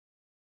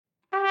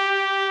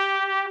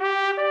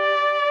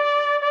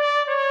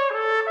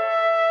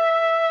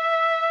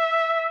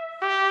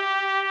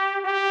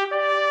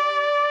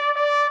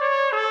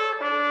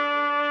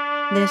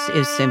This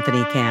is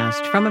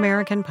SymphonyCast from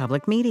American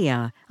Public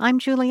Media. I'm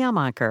Julie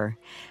Amacher.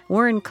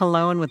 We're in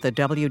Cologne with the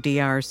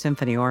WDR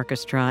Symphony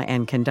Orchestra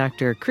and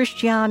conductor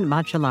Cristian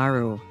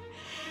Macelaru.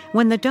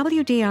 When the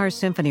WDR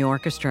Symphony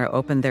Orchestra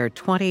opened their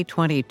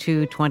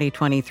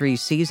 2022-2023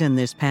 season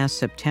this past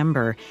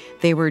September,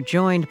 they were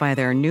joined by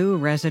their new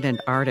resident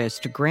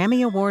artist,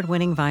 Grammy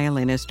Award-winning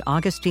violinist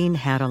Augustin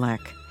Hadalek.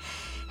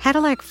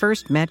 Hadalek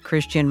first met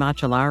Cristian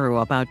Macelaru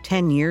about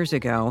 10 years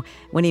ago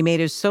when he made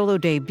his solo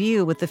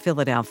debut with the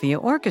Philadelphia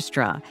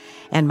Orchestra,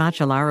 and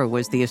Macelaru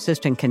was the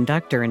assistant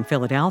conductor in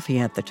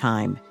Philadelphia at the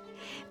time.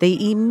 They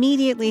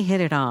immediately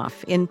hit it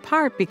off, in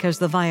part because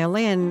the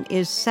violin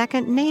is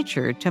second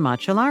nature to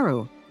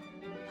Macelaru.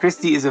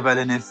 Christy is a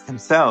violinist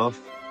himself,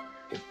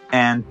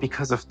 and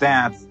because of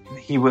that,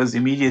 he was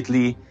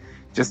immediately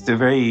just a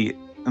very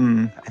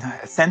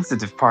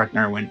sensitive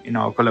partner in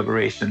our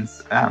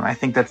collaborations. I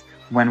think that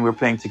when we're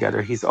playing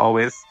together, he's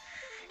always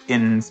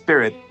in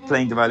spirit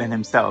playing the violin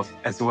himself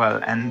as well,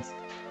 and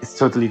is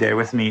totally there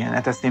with me. And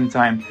at the same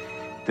time,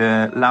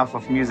 the love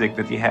of music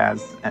that he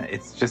has,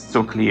 it's just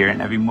so clear in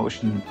every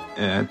motion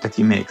that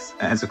he makes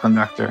as a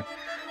conductor.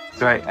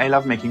 So I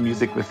love making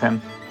music with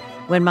him.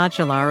 When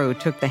Macelaru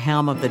took the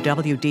helm of the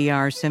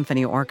WDR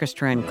Symphony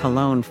Orchestra in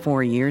Cologne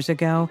 4 years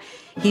ago,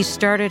 he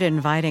started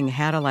inviting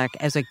Hadalek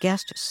as a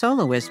guest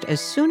soloist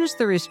as soon as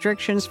the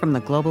restrictions from the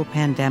global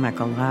pandemic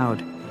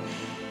allowed.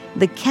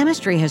 The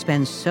chemistry has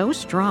been so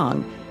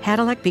strong,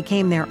 Hadalek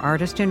became their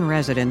artist in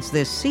residence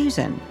this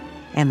season,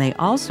 and they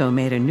also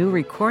made a new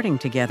recording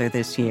together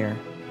this year.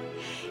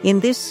 In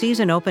this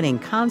season-opening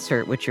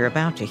concert, which you're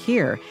about to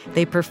hear,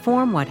 they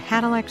perform what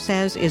Hadalek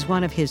says is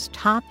one of his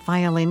top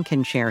violin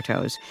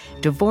concertos,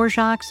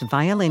 Dvorak's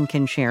Violin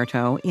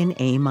Concerto in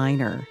A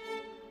minor.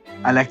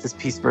 I like this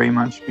piece very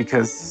much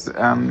because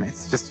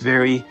it's just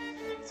very,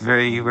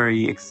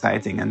 very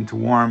exciting and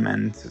warm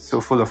and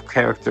so full of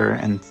character,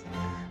 and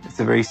it's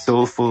a very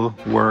soulful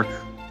work.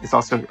 It's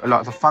also a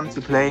lot of fun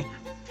to play.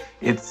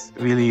 It's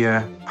really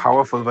a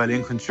powerful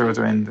violin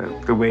concerto in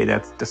the way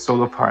that the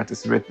solo part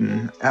is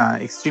written.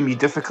 Extremely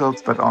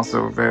difficult, but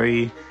also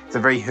it's a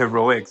very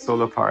heroic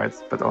solo part,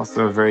 but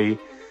also a very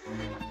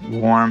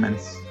warm and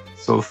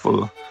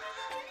soulful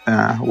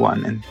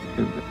one in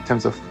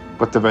terms of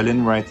what the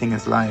violin writing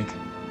is like.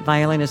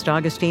 Violinist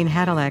Augustin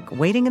Hadalek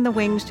waiting in the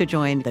wings to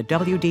join the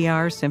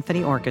WDR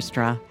Symphony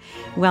Orchestra.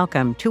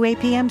 Welcome to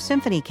APM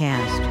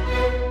SymphonyCast.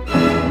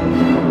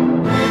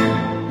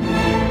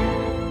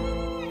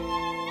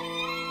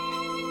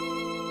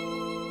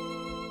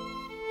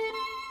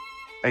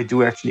 I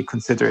do actually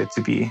consider it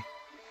to be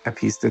a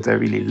piece that I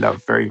really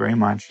love very, very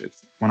much.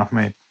 It's one of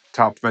my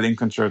top violin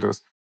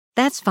concertos.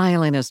 That's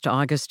violinist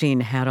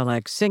Augustin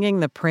Hadalek singing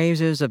the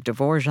praises of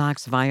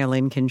Dvorak's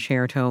Violin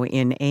Concerto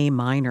in A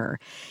minor.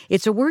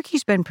 It's a work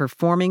he's been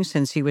performing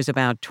since he was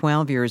about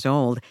 12 years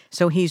old,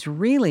 so he's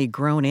really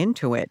grown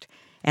into it.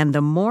 And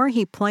the more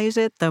he plays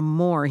it, the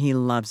more he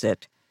loves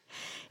it.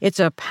 It's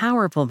a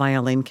powerful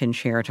violin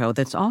concerto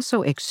that's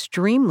also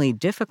extremely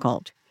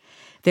difficult.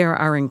 There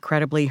are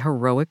incredibly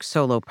heroic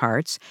solo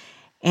parts,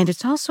 and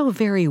it's also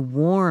very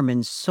warm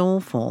and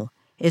soulful,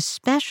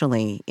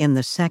 especially in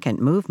the second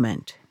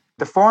movement.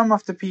 The form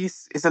of the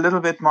piece is a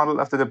little bit modeled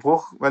after the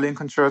Bruch Violin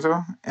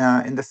Concerto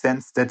in the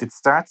sense that it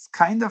starts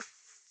kind of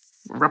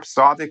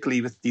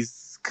rhapsodically with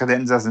these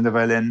cadenzas in the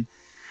violin,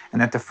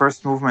 and that the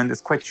first movement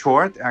is quite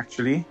short,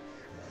 actually.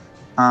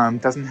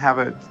 Doesn't have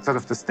a sort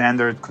of the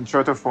standard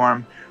concerto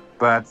form,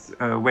 but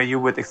where you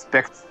would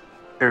expect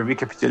a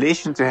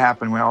recapitulation to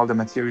happen where all the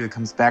material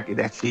comes back, it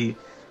actually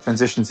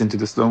transitions into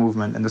the slow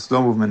movement, and the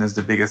slow movement is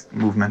the biggest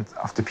movement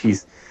of the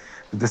piece.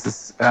 This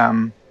is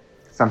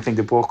something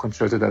the Bruch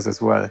Concerto does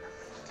as well.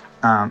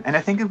 And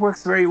I think it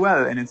works very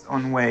well in its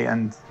own way,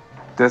 and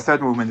the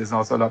third movement is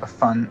also a lot of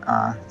fun.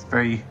 It's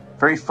very,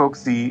 very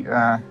folksy.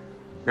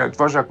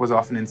 Dvorak was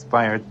often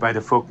inspired by the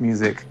folk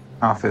music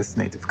of his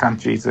native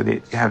country, so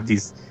they have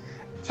these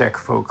Czech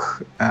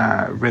folk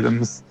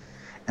rhythms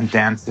and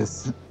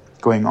dances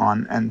going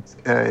on, and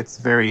it's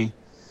very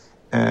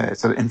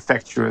sort of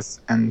infectious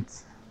and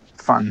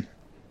fun.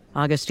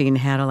 Augustin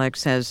Hadalek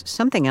says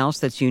something else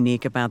that's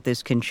unique about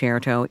this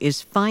concerto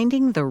is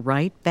finding the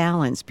right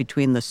balance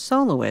between the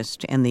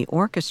soloist and the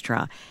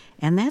orchestra,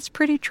 and that's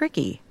pretty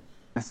tricky.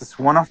 This is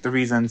one of the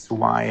reasons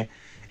why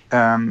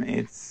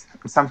it's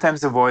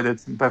sometimes avoided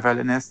by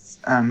violinists,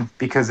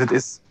 because it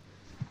is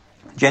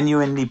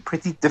genuinely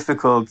pretty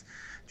difficult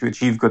to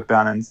achieve good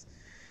balance.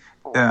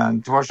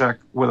 Dvorak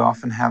will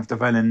often have the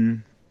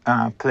violin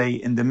play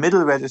in the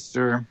middle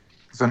register,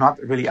 so not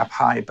really up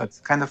high, but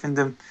kind of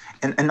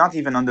and not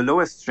even on the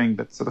lowest string,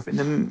 but sort of in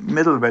the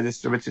middle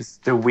register, which is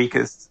the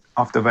weakest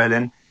of the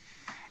violin,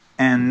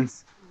 and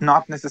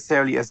not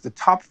necessarily as the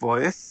top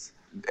voice.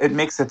 It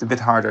makes it a bit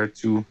harder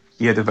to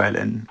hear the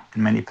violin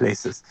in many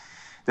places.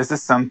 This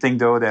is something,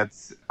 though, that,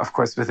 of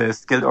course, with a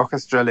skilled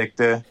orchestra like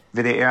the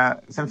WDR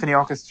Symphony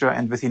Orchestra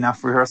and with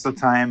enough rehearsal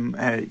time,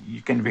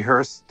 you can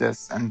rehearse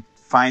this and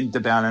find the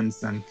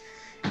balance, and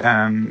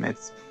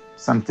it's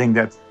something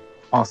that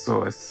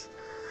also is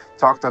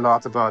talked a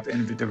lot about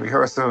in the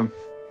rehearsal.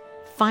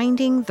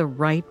 finding the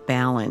right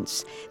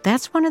balance.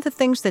 That's one of the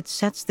things that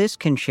sets this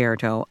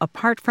concerto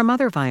apart from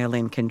other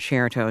violin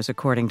concertos,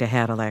 according to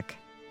Hadelick.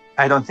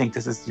 I don't think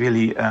this is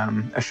really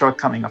a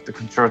shortcoming of the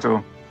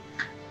concerto,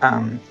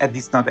 at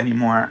least not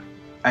anymore.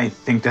 I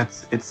think that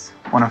it's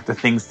one of the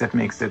things that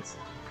makes it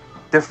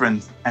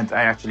different, and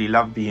I actually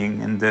love being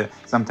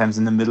sometimes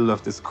in the middle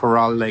of this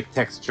chorale-like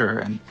texture,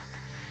 and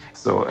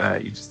so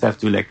you just have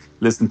to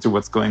listen to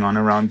what's going on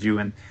around you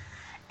and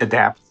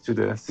adapt to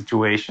the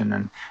situation,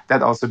 and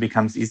that also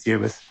becomes easier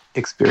with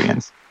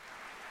experience.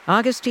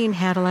 Augustine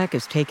Hadelick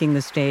is taking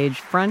the stage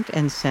front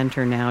and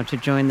center now to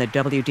join the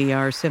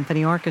WDR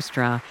Symphony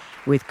Orchestra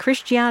with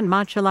Christian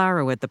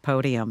Macellaro at the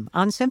podium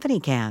on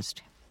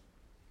SymphonyCast.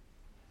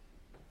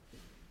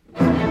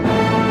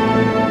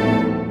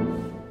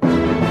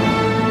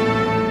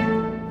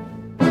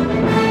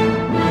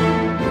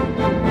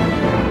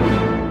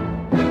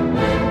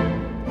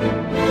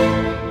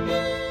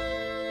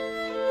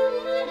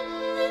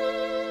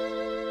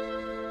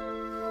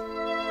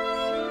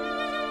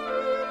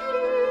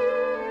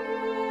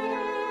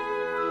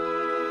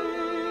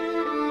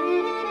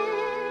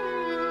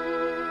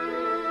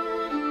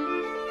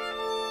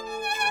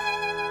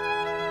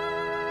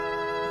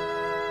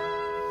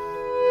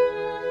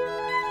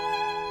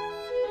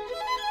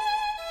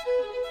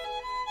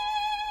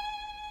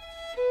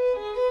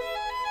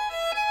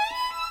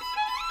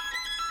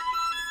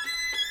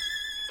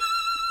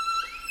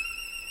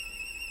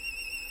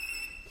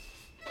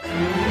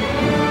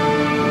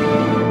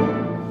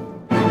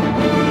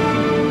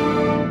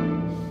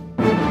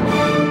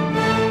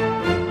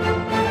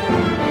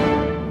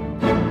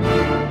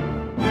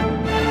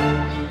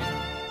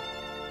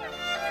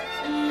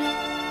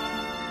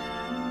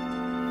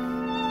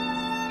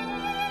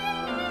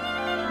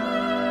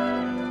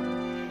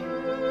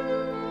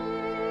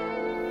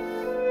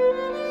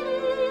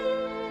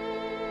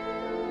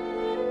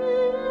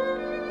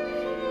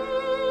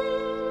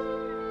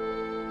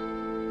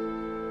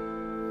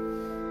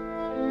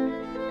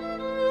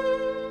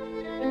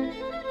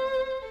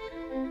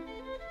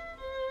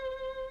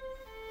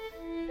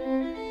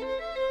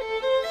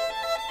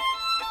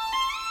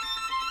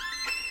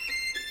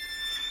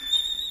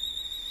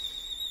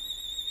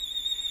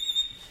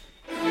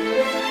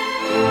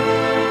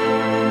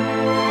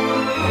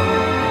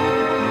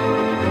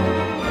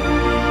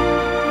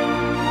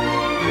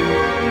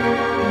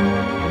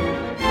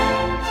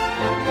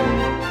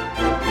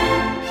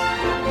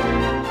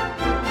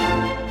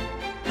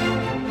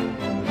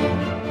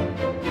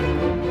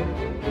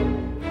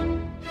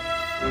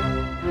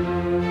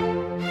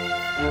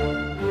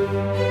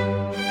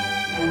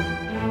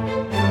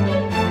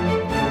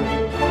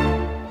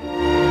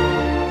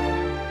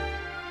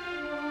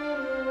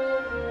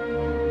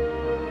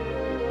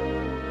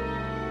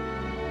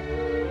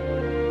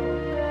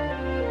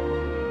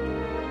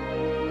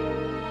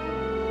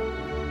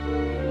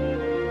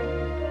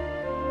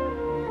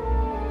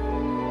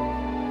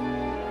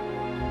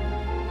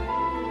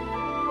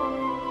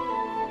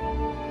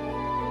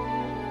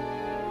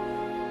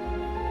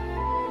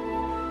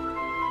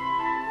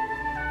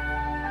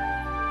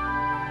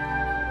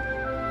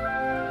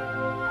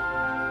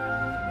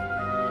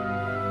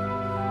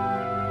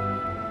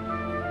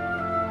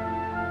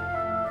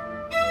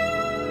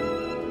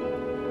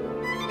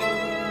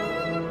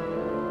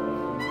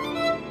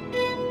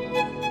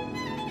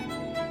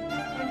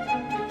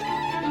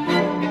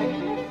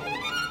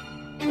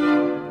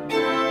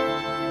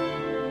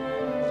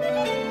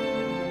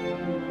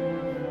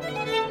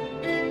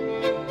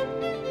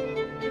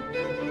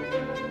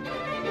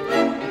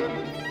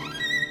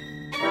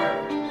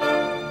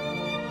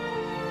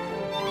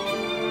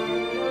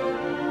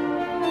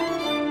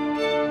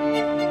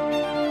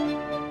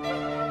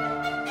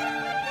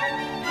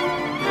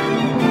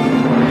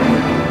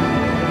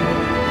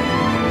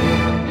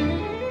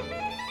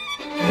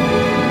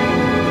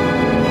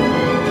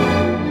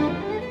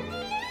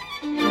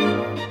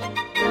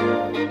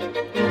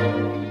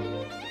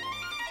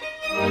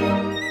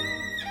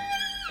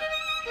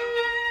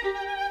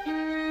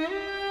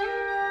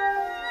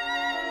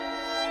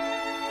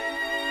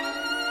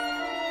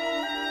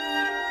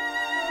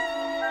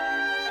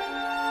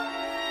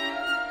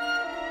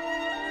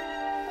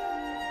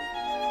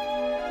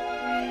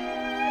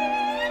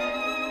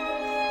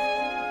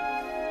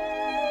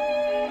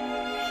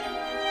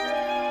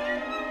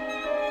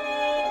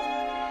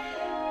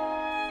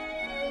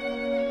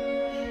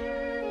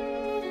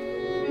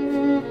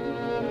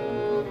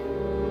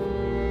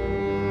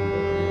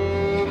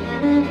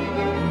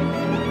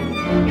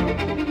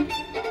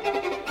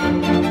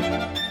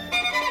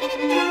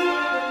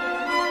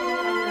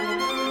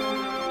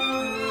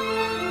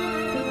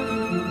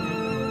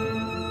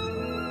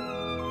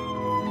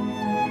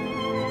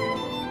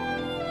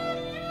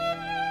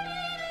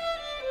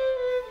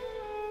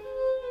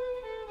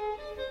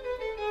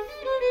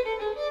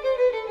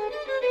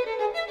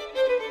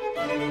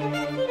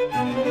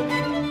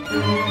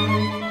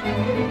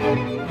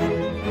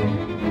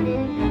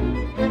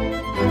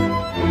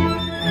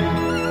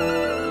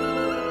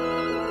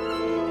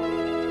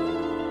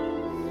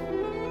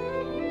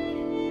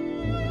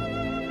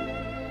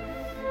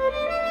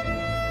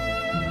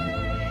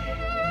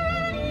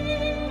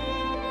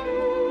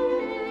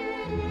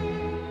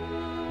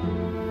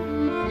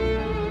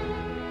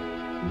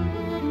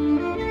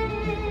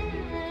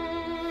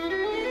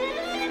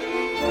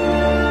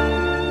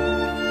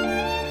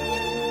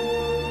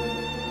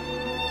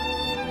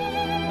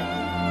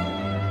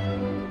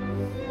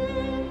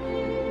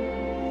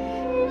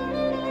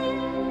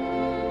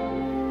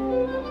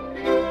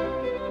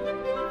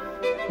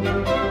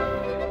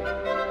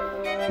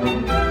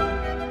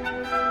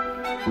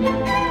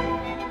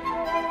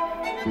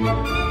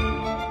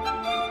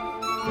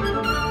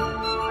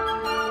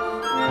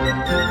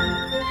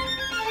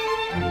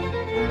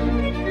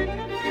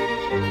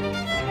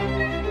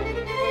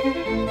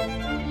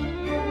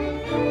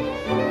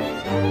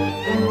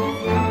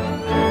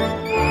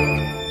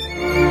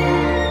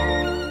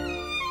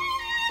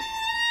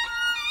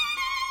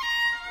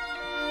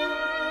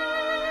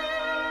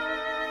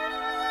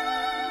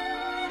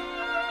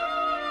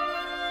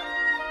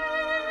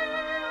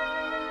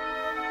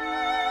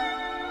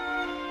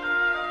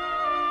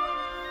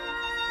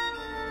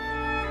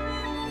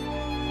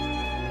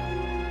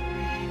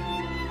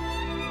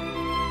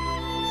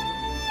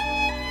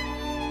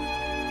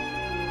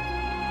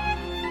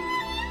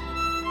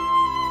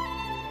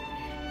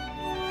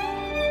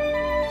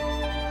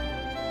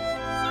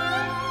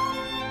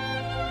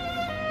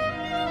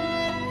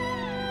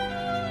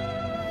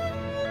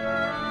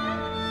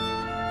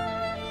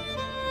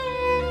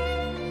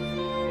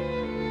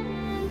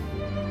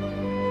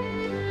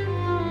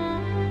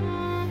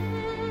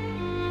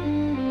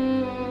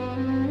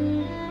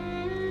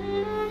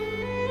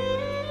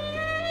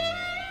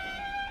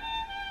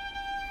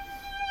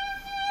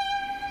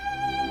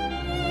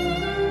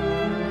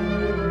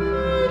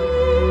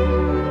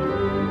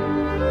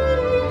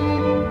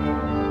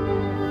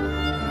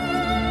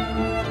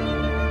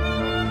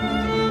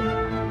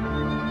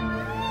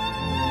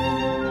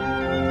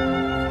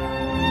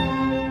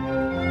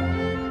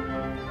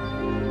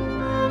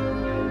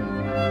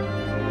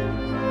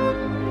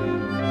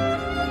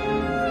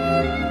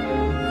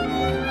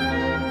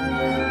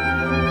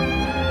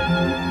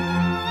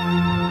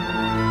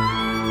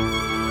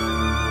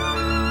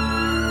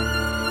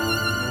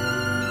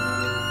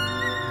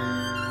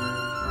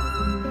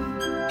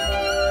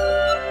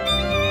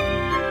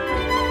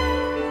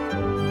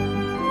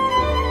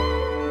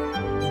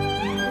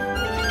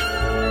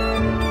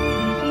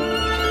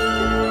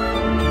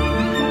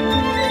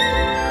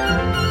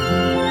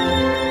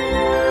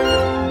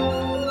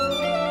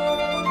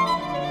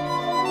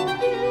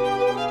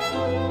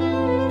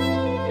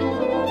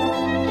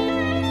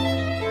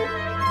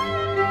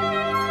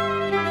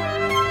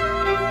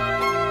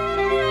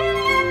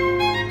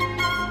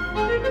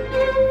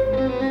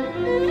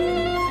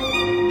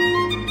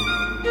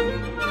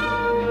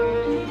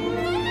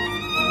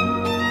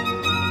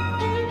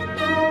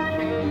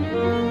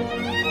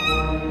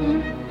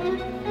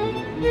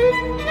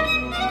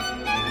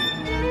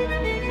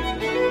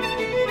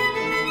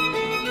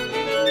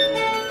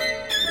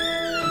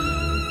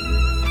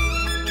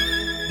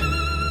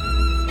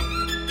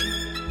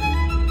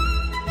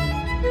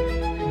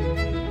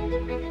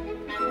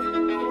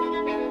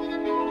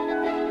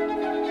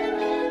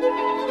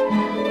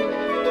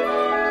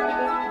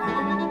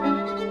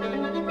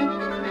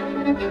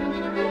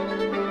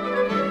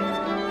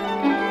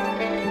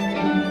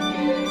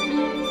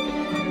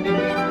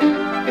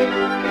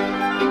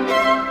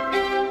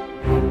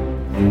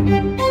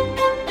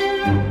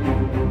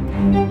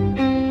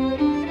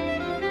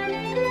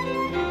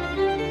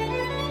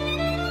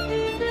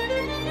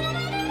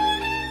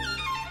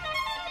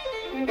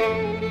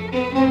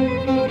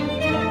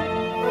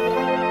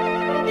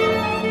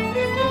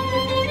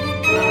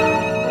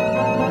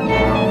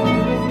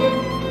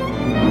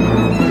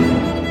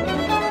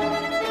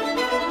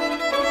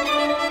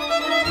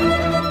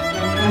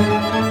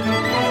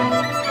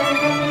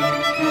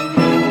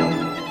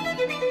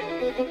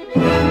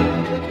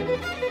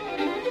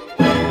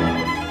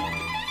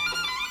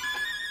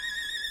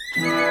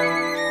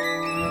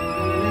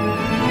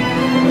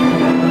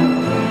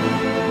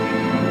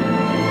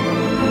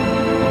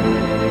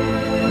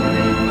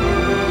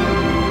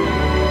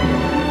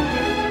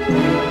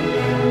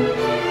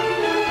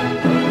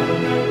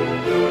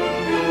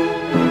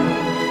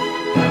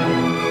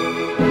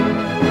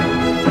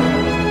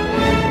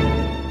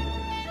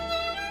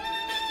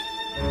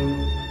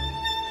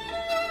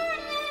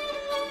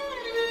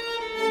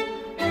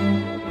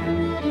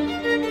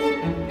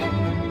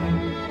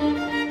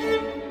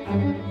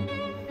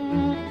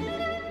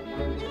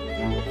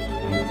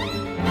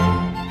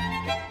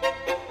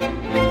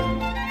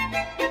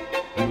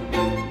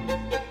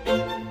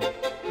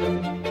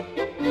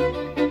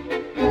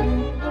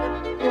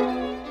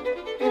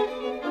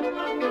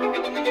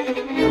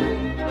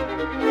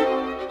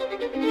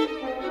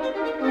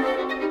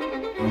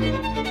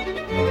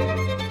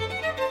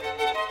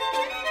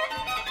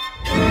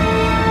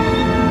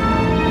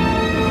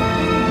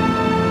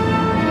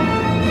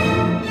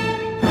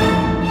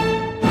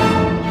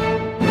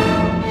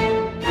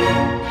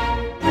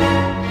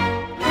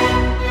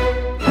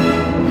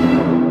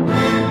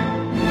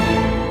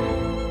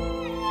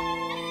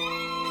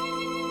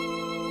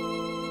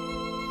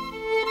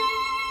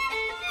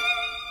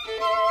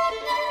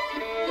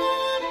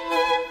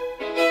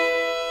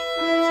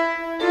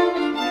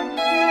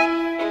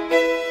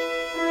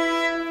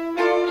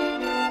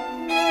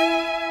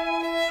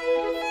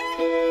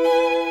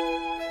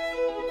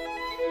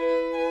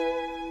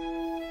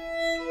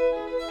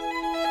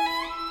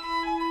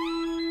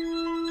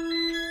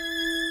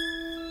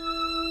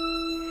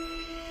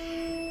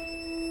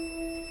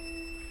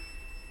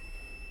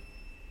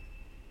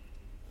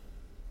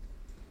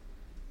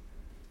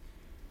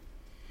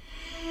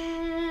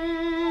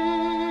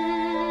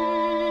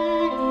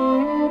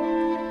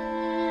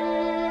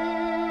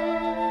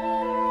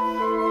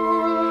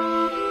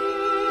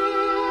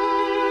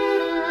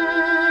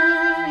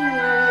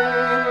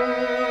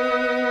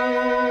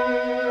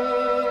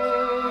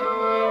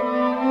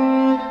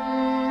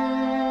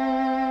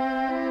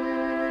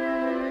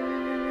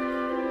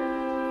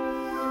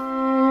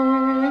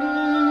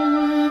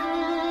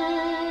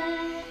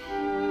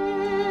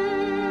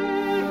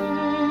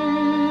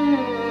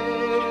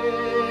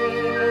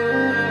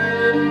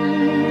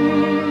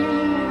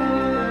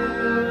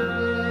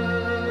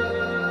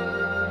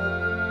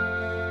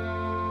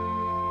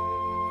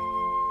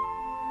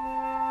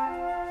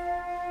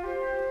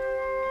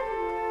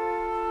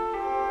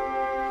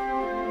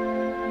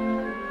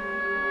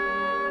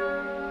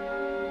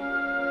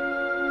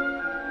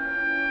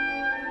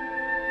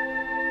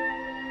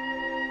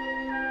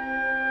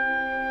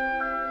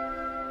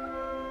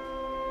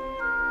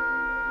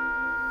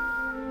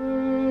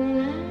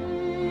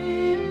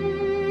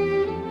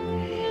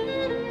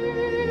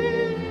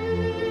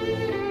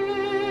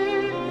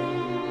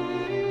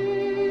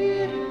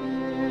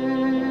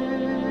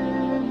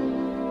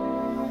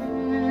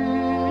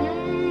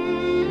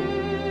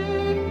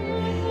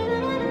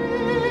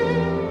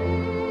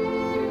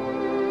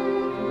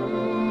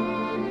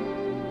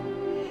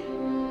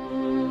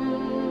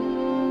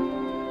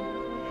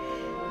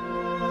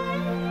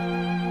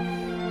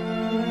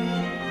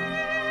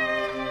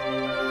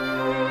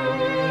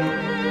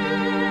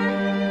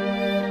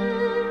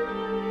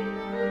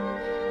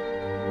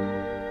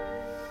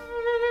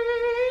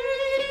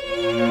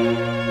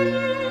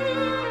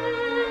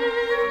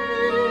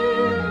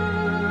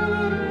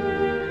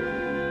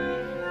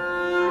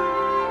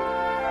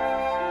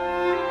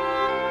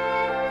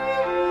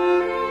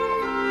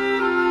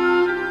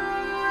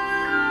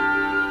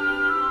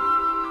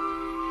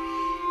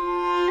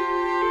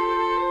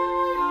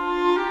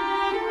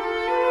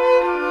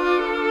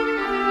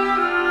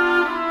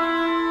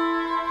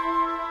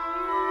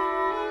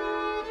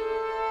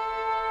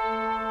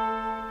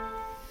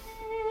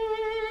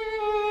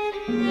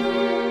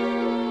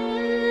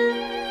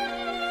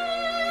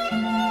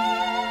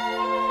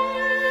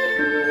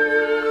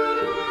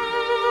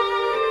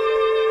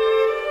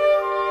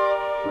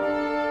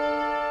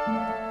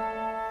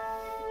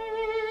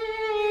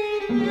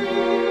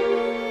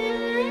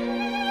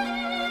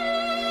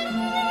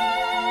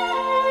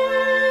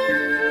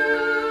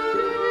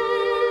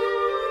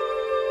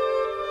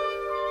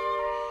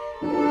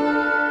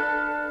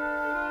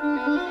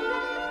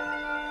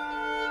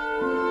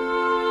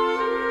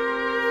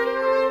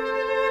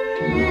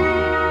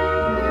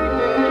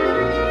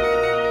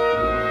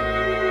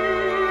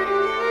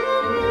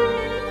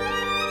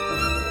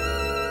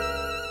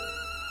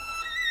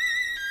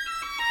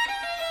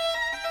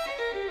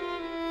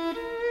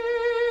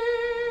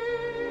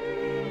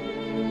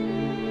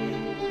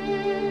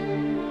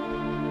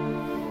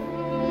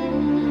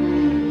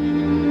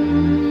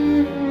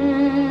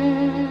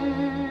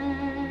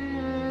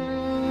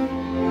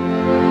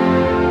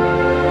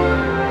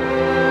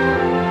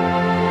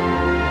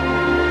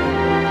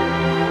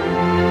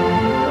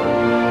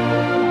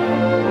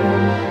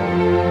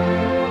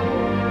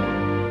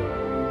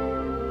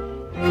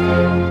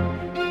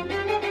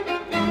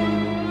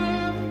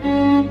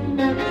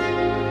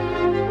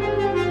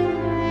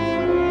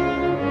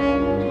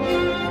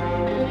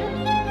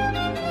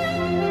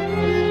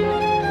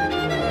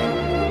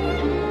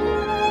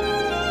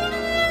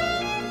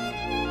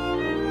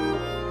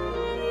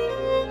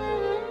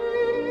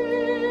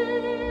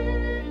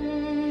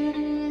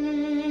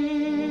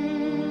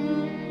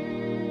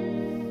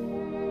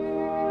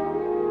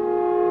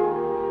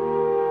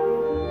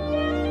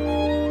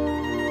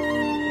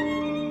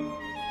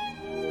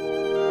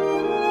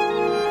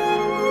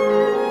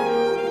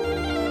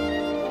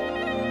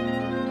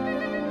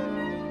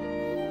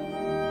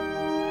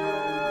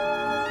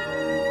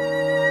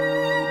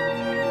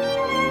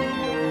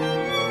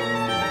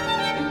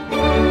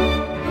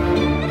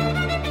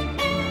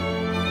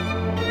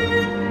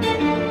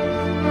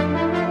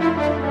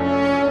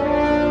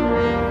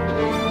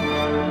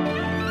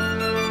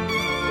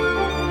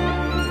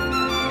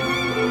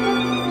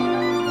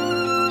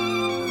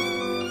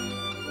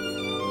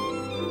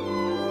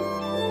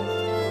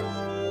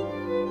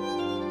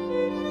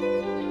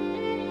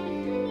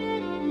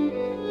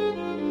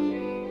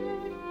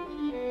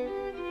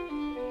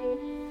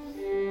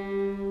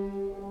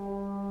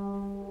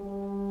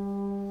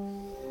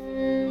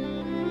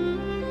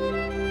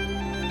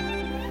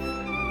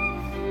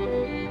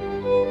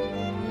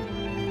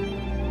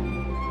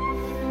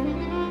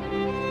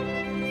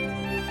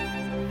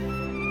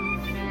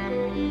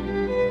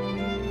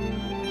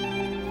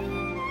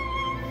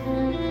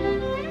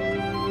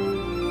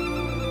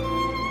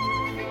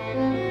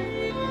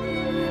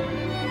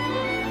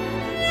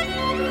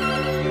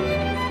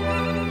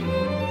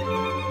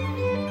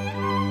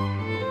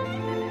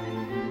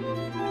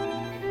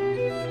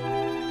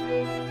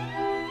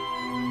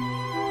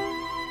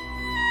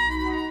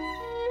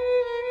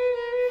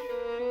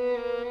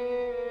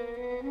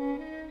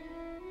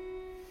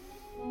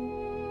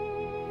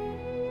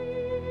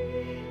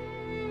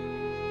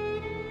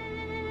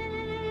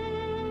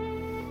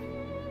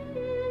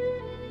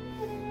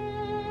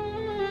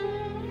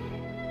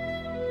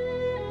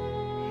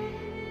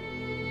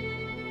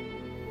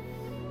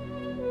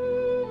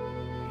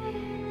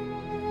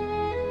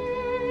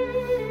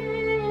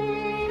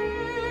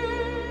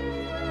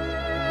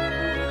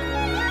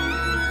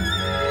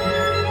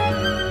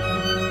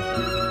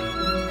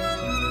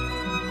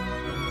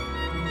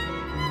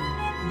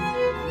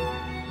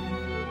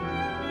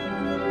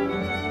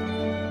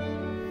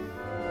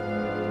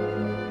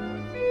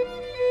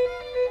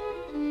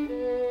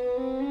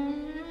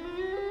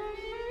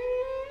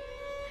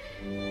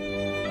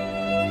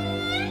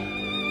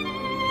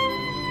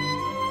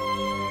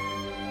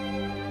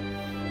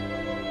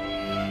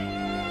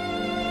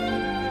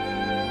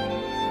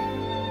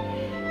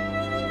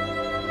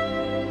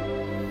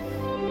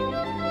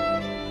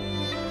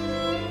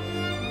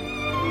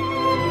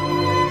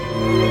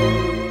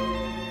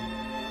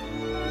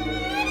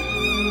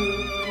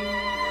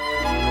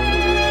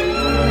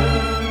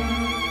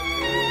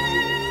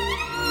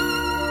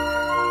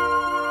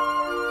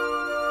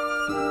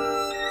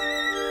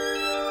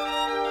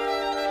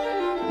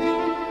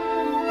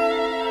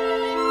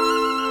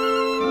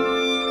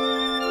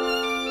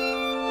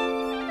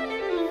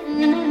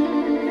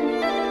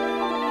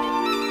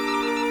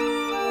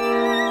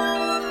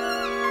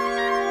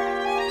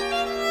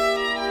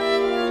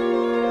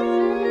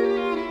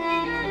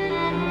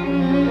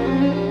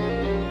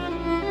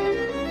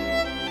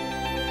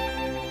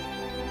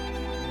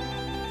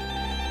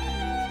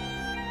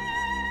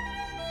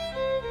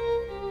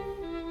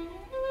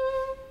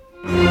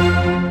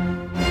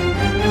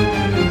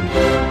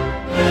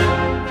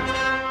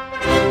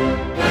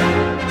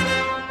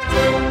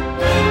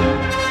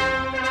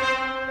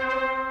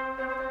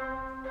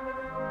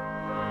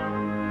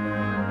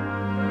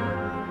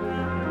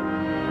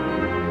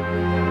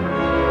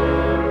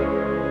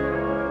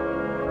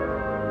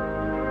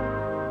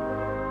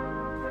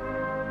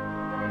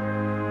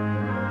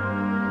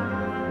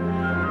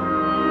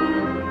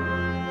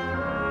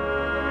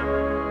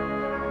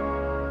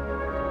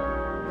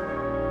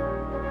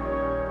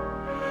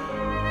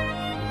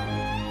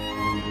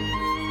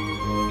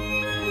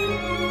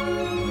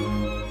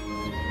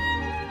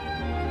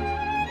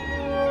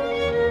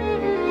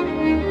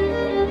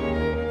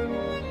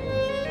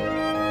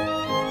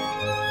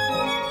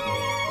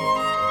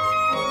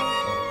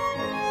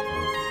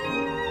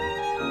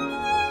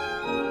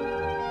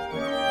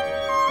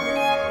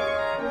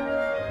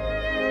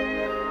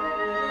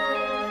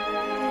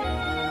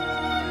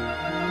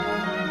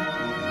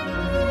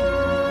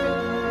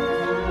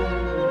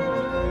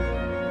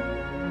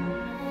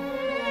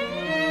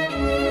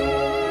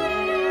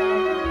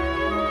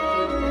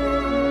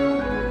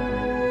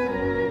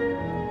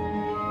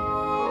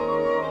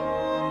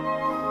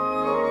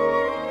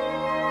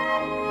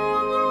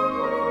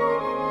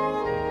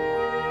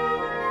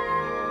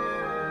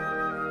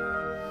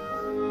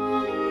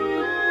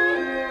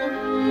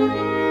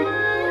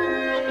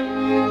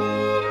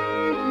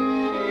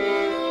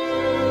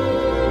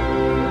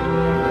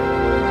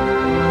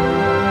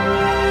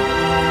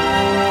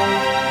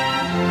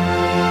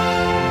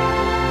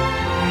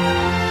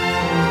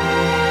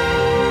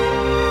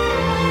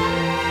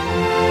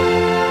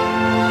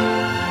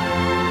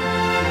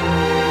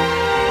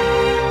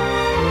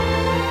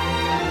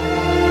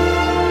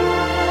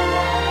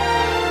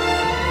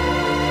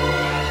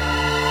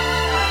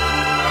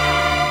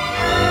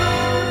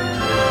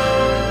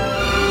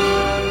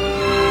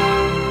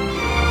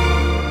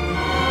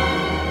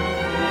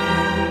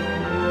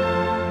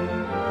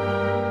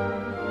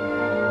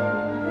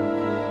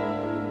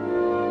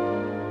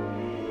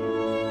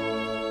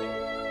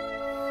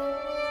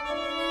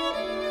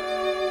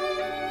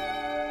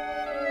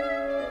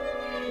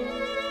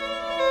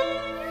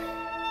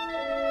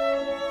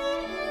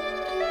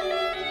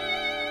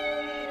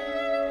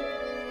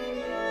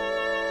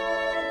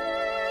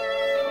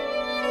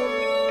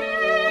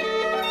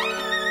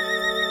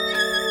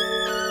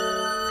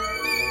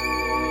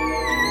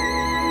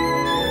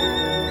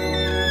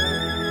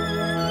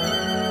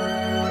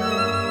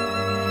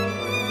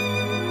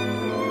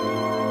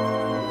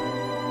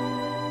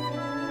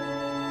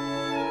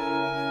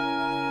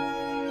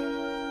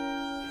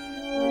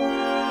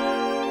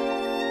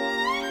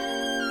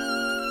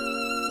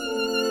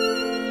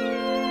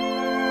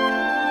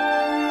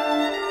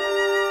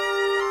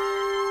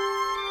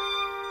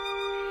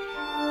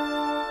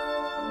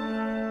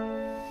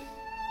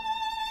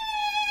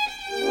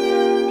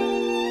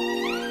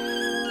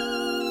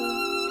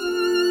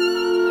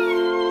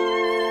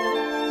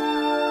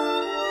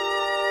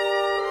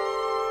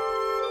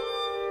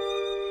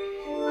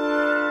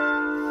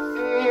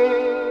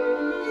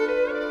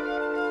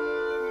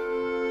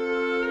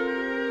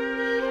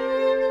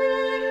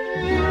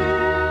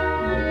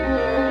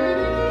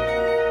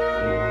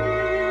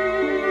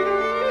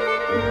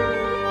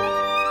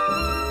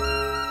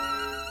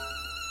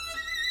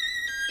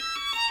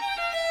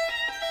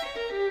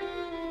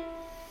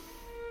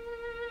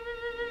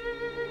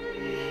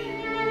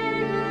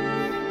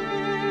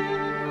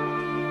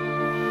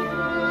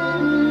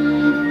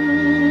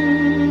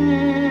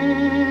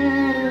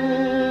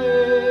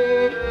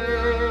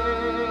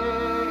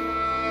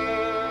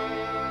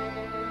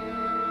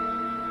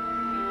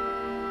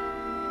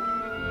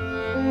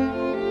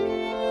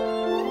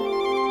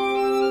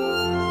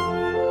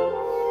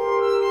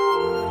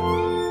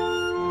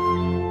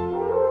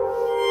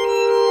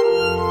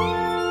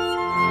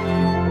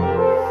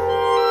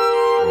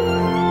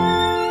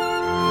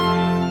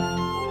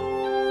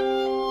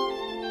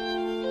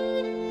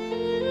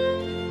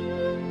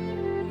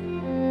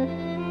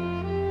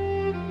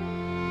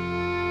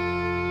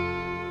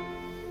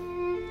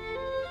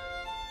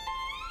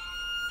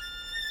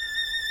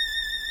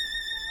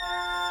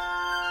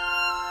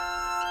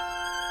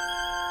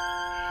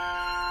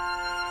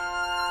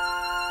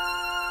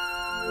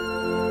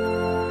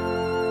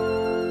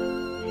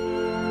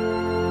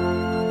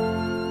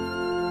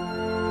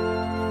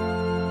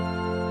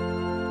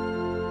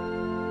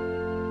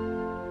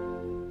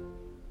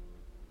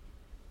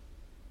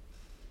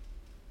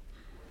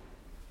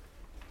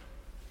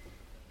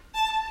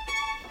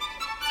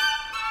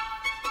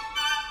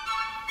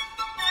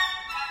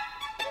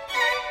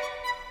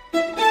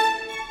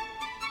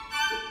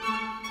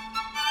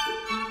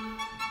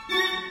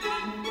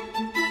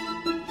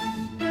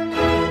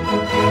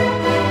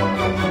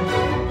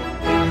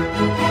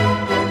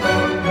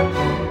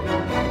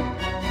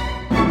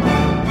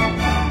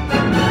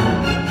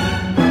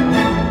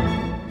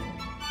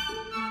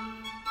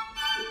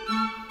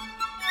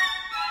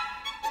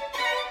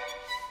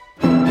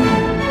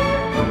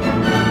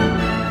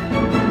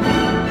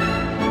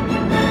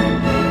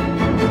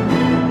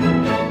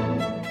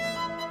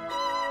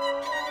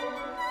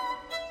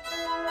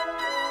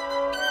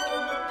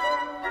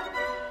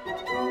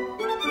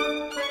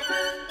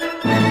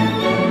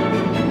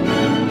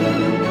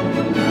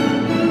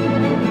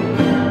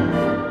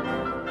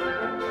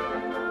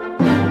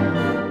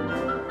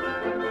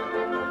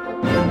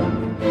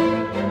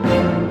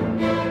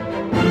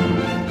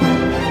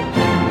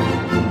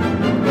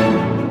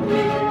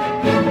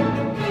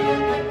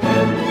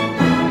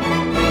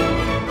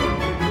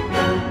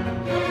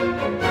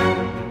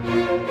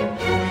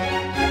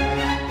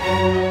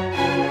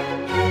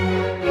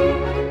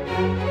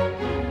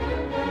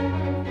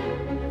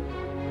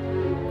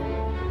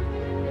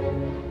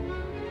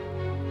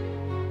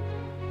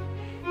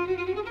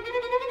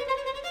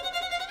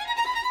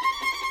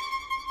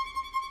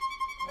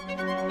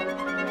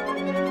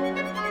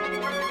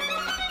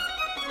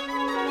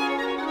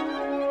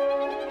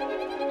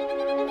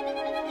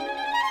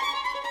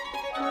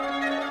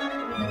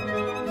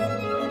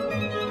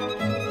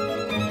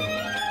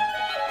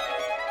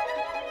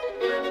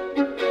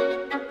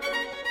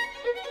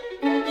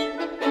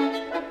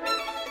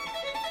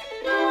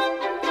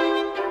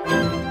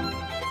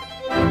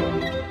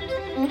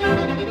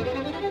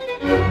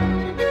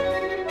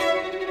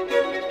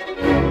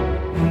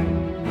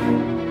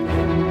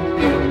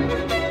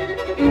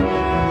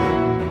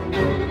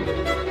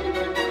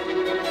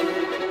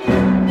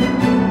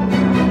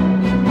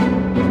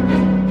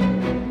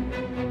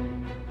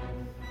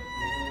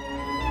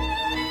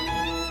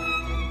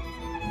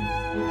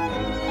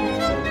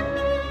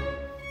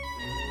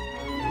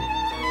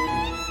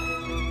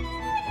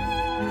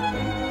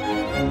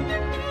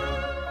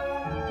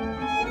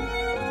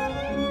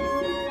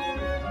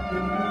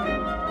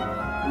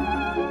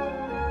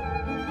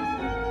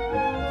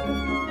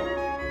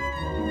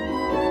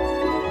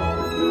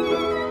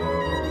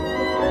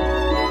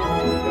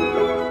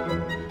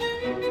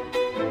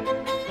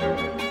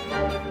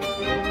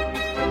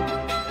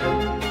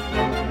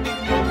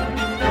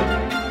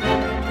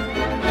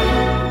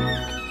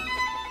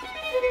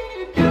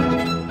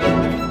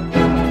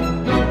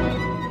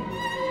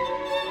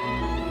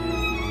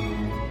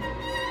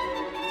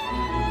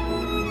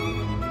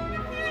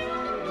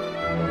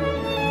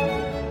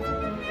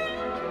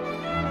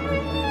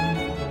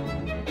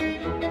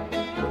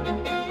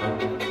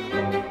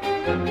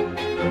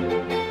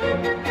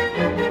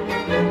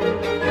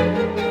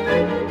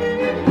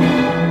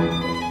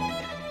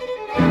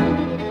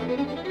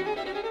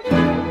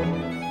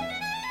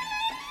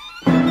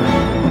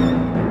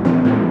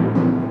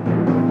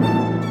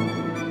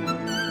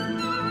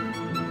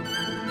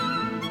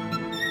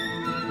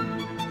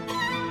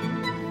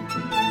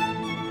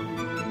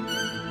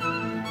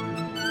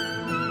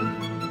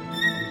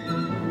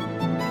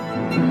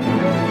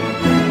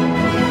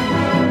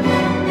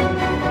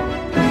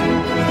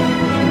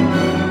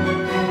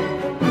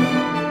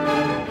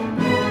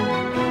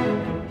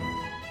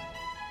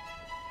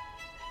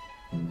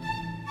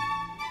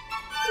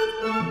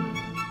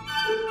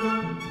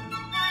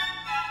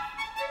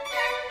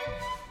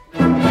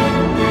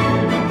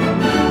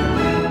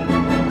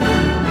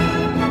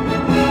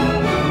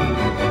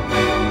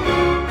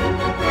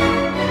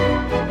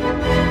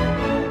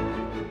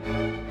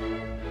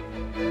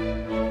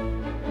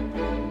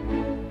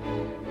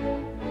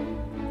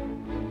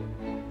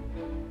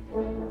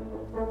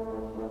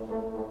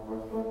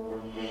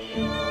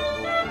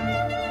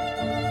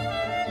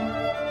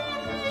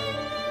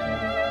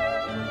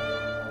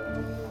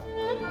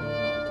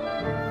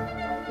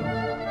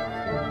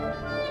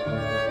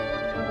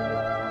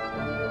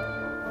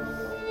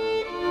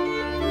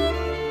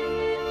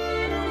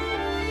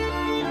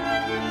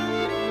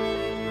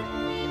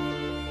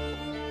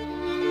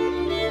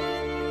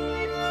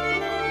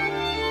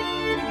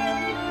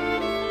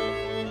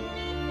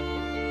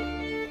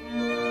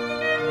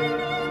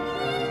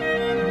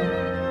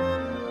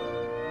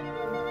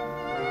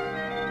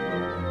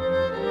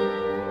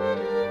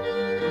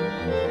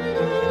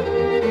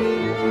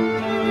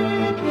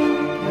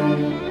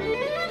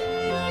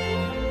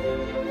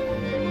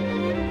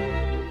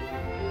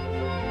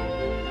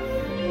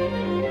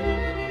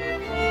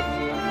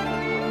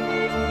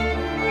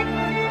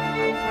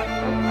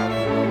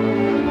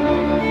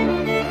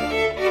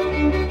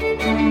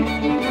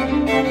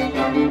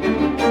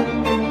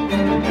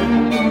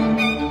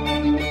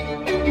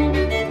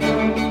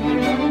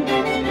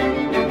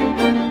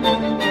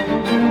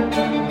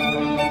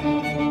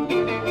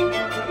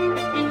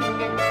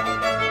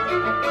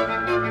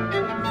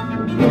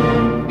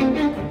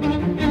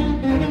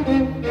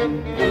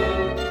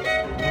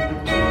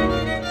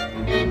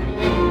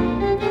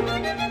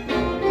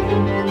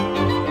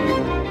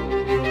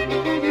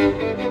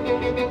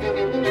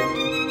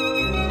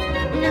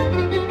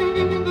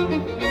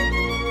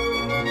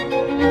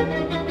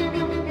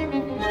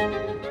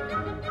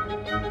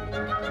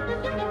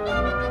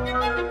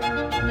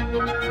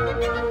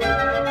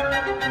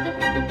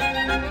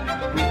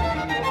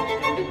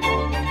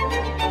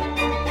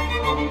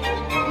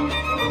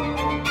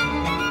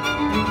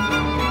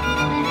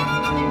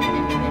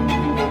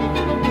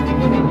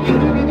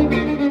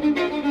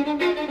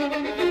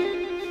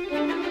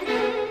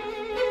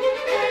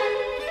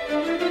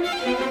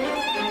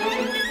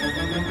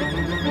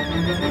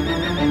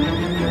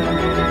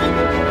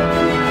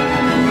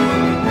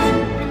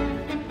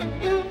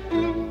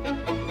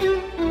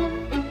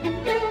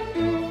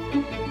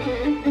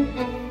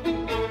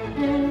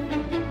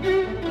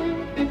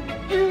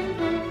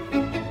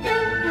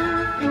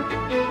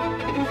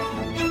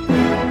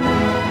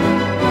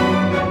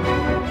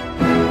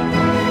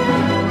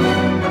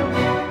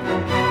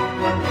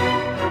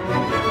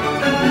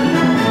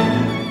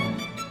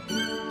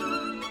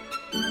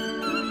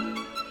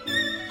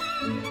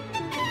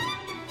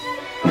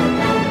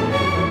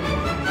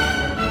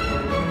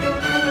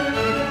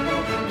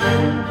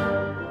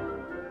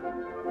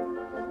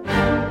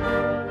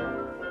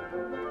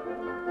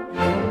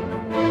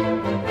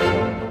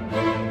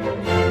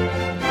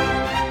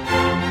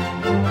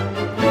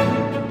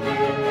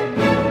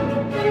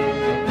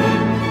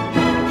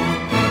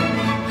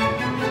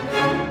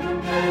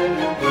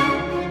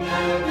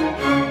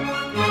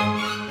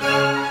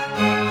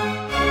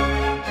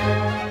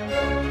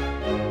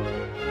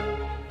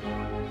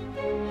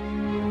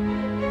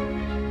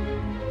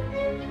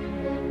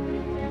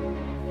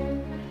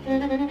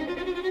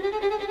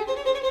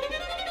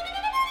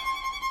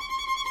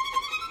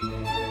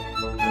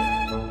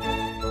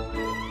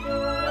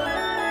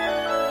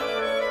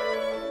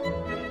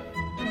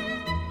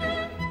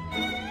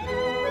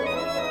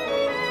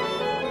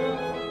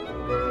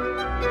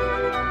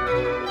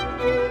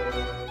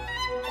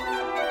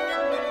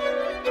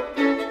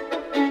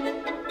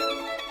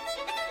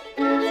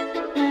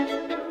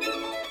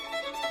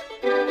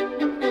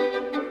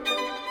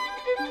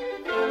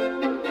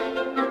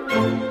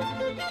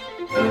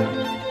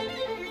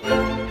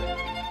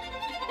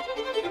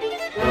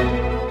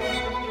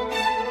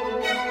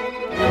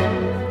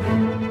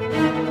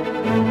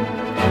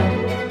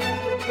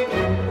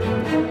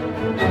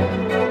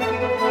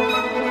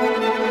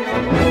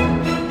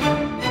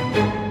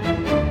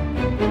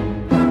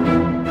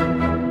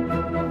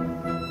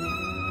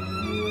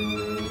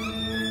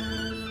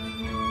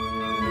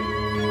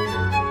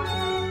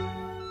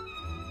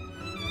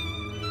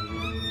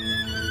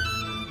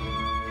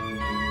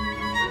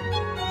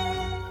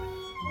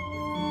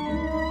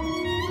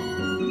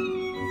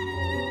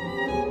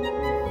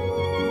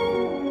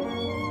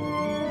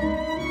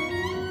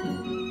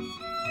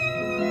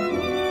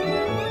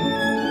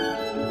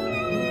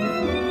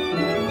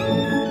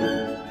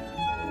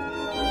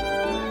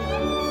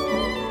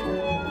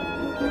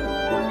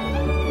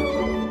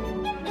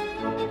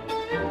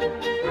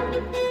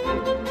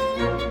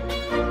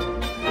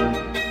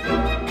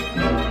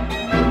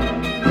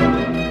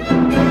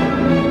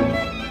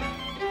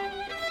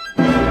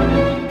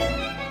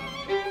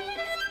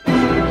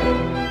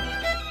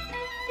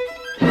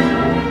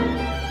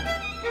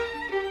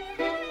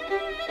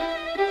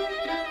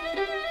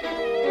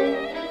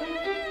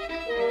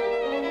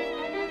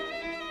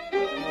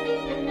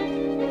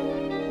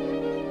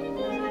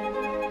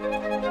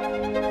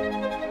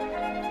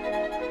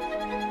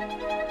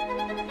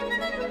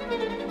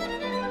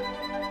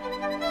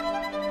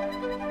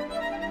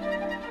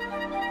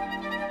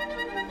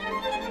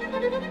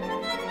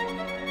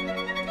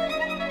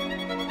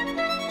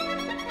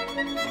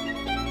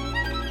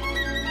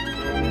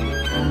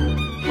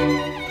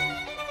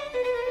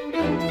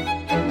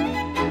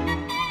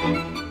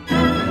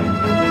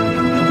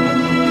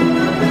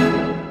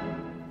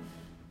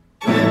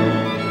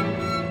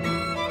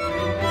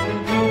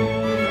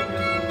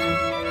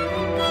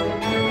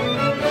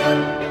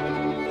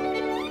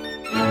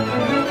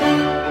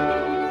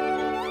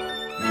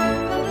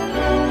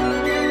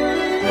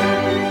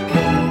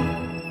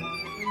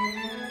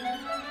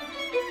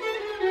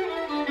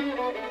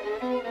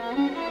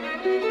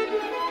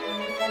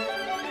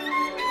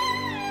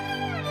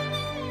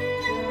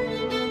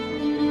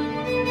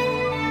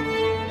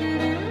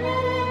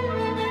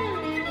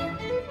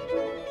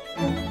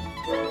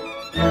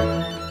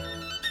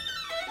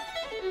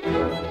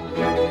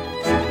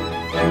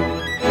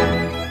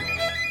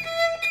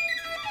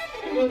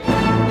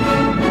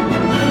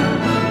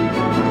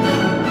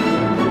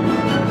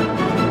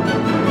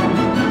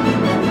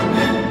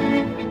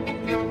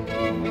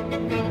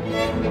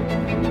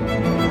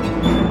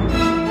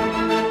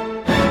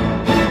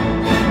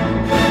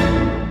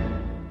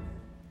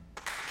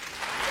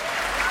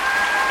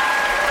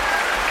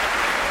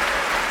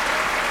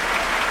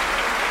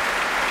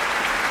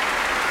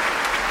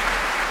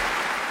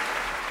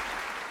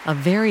 A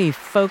very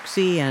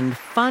folksy and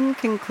fun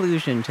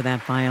conclusion to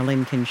that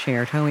violin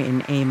concerto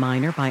in A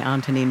minor by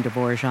Antonín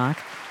Dvorak.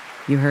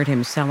 You heard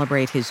him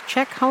celebrate his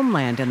Czech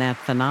homeland in that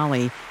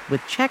finale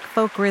with Czech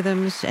folk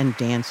rhythms and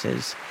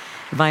dances.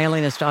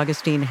 Violinist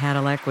Augustin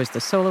Hadalek was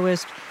the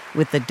soloist,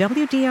 with the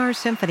WDR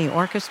Symphony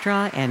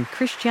Orchestra and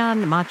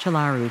Christian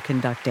Machelaru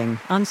conducting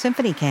on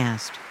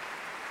SymphonyCast.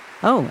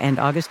 Oh, and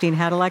Augustin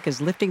Hadalek is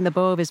lifting the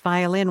bow of his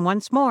violin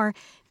once more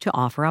to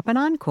offer up an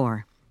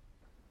encore.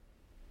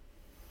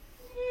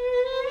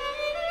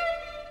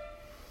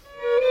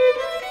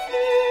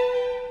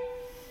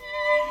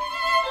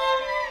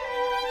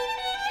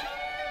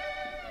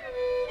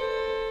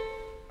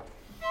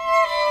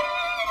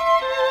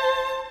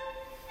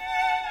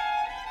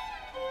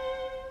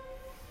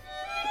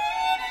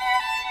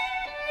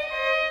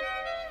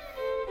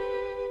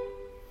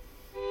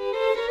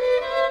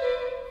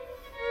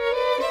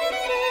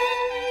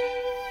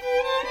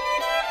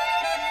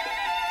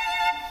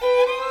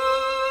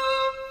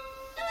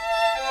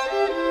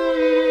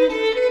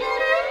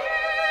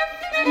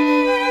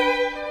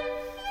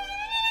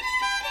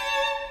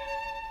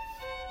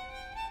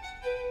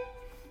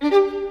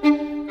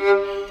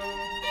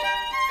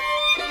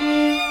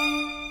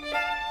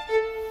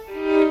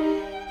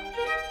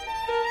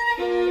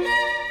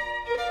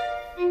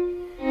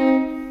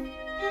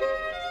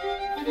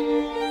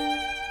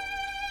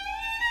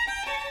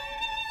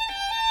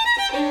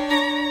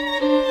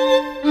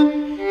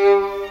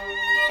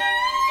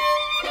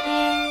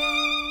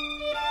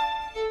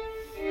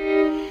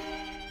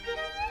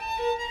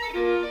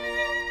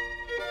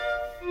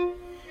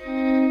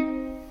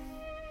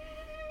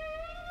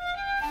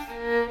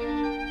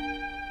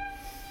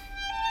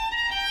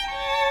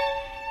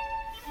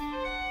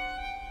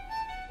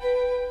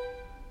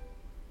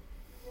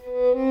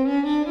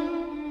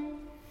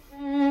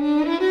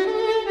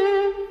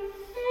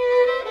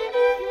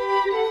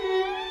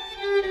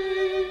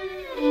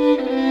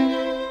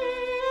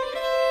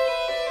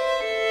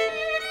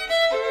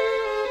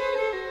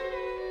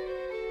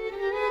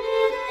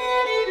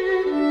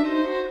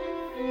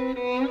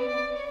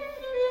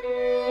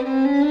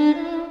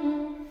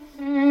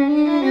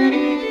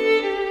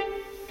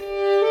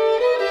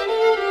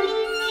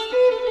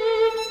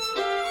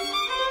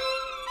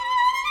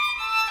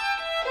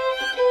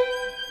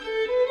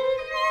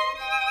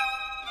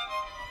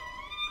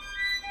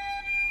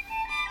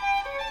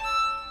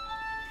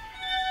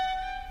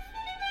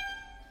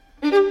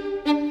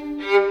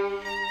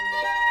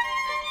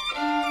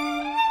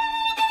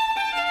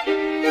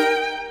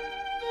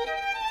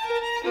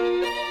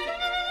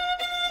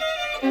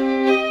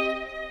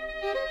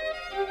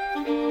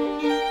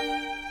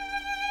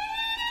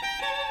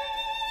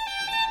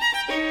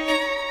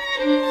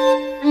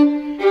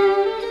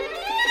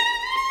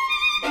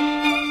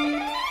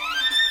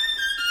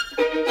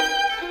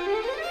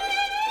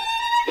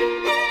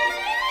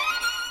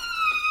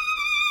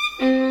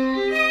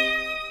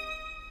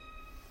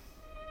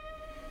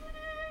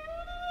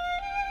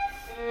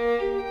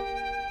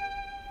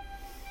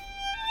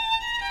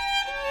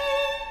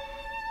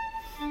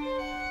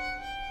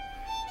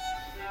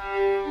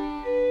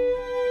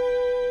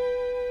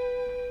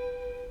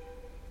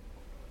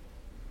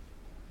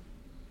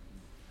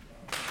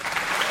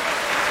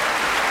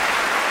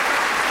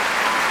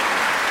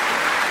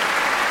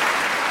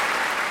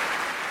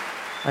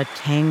 A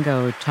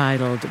tango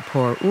titled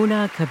Por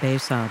una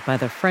cabeza by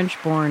the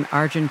French-born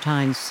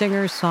Argentine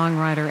singer,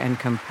 songwriter, and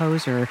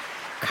composer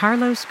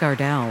Carlos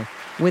Gardel,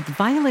 with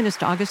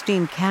violinist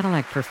Augustin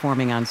Hadalek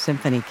performing on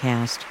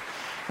SymphonyCast.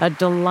 A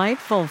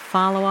delightful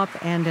follow-up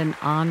and an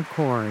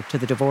encore to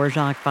the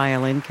Dvorak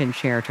violin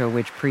concerto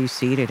which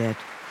preceded it.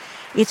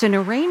 It's an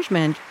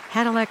arrangement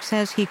Hadalek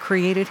says he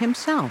created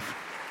himself.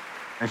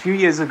 A few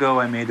years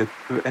ago, I made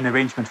an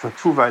arrangement for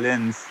two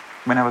violins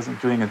when I was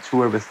doing a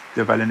tour with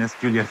the violinist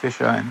Julia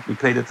Fischer, and we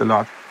played it a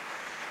lot.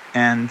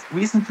 And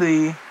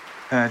recently,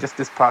 just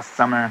this past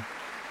summer,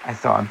 I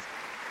thought,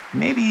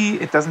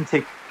 maybe it doesn't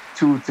take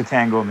two to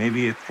tango.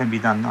 Maybe it can be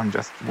done on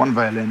just one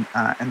violin.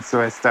 And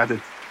so I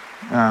started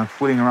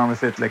fooling around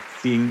with it, like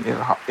seeing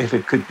if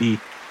it could be,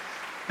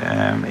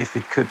 if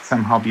it could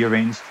somehow be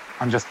arranged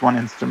on just one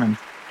instrument.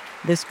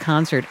 This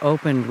concert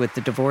opened with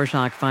the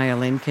Dvorak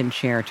Violin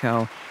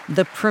Concerto.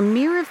 The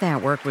premiere of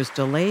that work was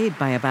delayed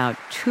by about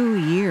 2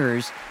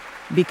 years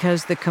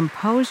because the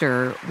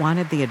composer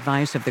wanted the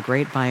advice of the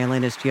great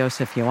violinist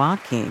Joseph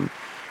Joachim.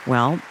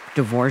 Well,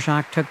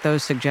 Dvorak took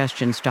those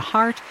suggestions to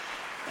heart,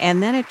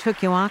 and then it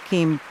took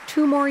Joachim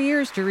 2 more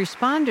years to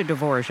respond to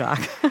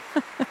Dvorak.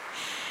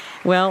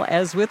 Well,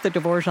 as with the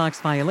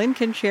Dvorak's Violin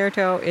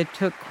Concerto, it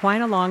took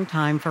quite a long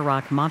time for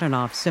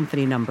Rachmaninoff's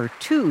Symphony No.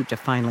 2 to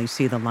finally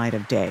see the light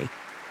of day.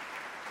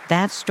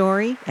 That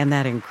story and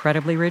that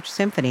incredibly rich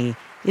symphony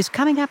is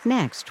coming up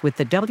next with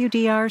the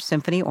WDR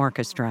Symphony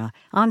Orchestra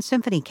on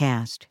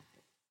SymphonyCast.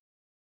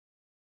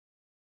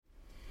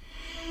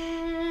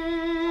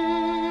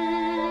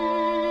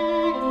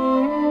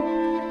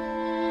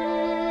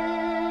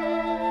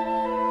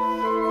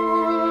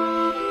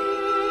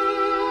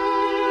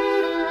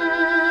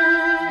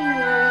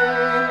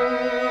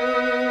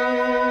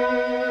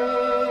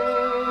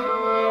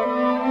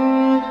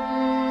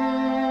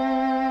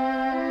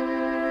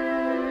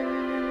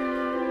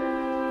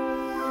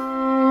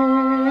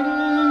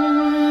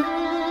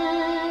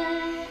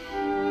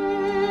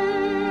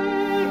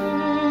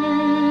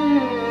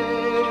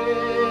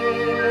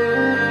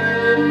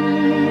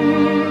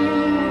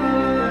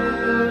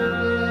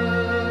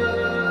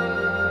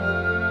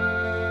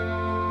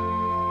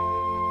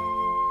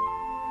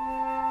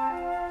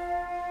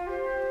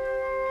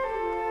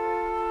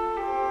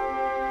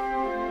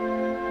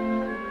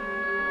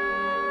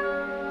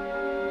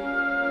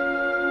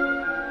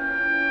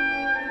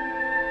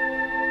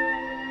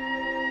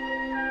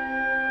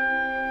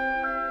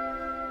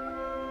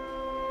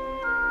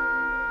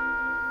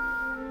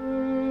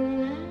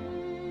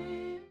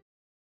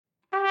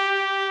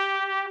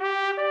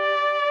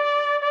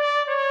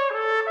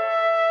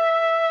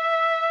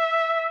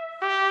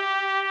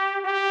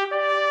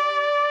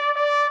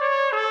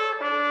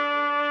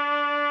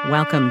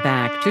 Welcome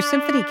back to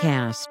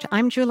SymphonyCast.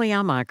 I'm Julie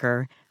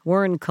Amacher.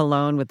 We're in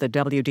Cologne with the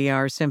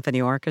WDR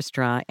Symphony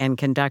Orchestra and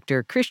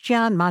conductor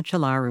Christian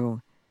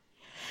Macellaro.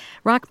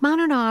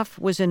 Rachmaninoff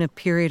was in a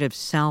period of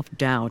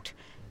self-doubt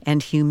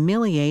and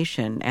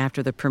humiliation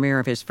after the premiere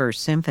of his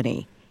first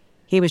symphony.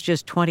 He was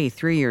just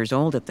 23 years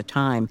old at the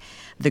time.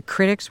 The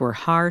critics were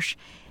harsh,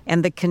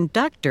 and the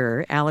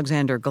conductor,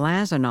 Alexander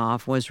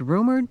Glazunov, was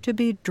rumored to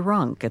be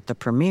drunk at the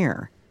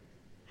premiere.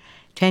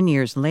 10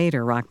 years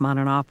later,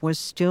 Rachmaninoff was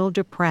still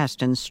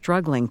depressed and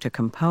struggling to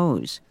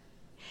compose.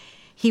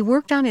 He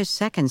worked on his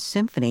second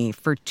symphony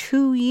for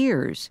 2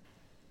 years,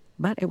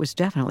 but it was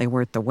definitely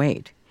worth the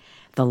wait.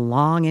 The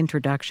long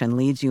introduction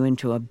leads you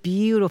into a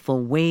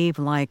beautiful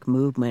wave-like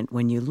movement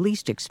when you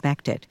least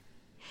expect it.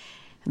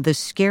 The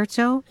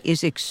scherzo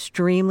is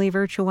extremely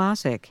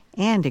virtuosic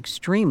and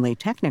extremely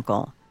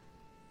technical.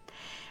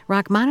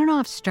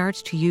 Rachmaninoff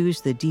starts to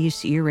use the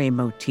Dies Irae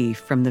motif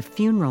from the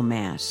Funeral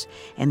Mass,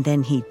 and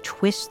then he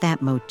twists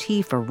that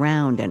motif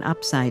around and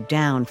upside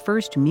down,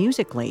 first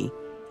musically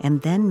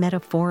and then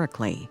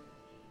metaphorically.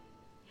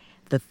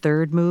 The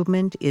third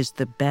movement is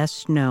the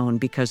best known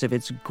because of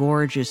its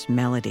gorgeous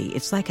melody.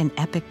 It's like an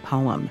epic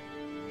poem.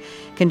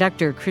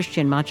 Conductor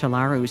Christian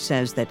Macellaro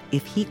says that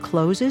if he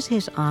closes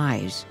his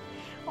eyes,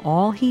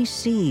 all he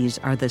sees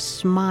are the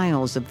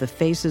smiles of the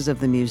faces of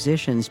the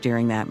musicians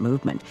during that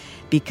movement,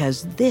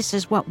 because this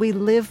is what we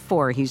live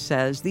for, he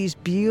says, these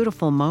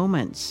beautiful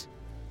moments.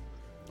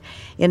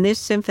 In this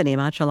symphony,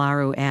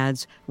 Macellaro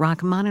adds,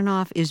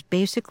 Rachmaninoff is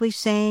basically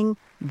saying,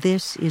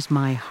 this is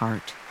my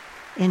heart.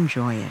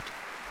 Enjoy it.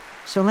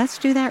 So let's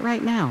do that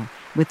right now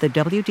with the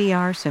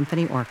WDR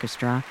Symphony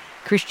Orchestra,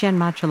 Christian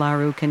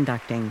Macellaro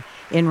conducting,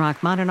 in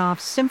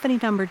Rachmaninoff's Symphony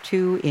No.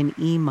 2 in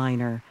E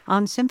minor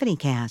on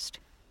SymphonyCast.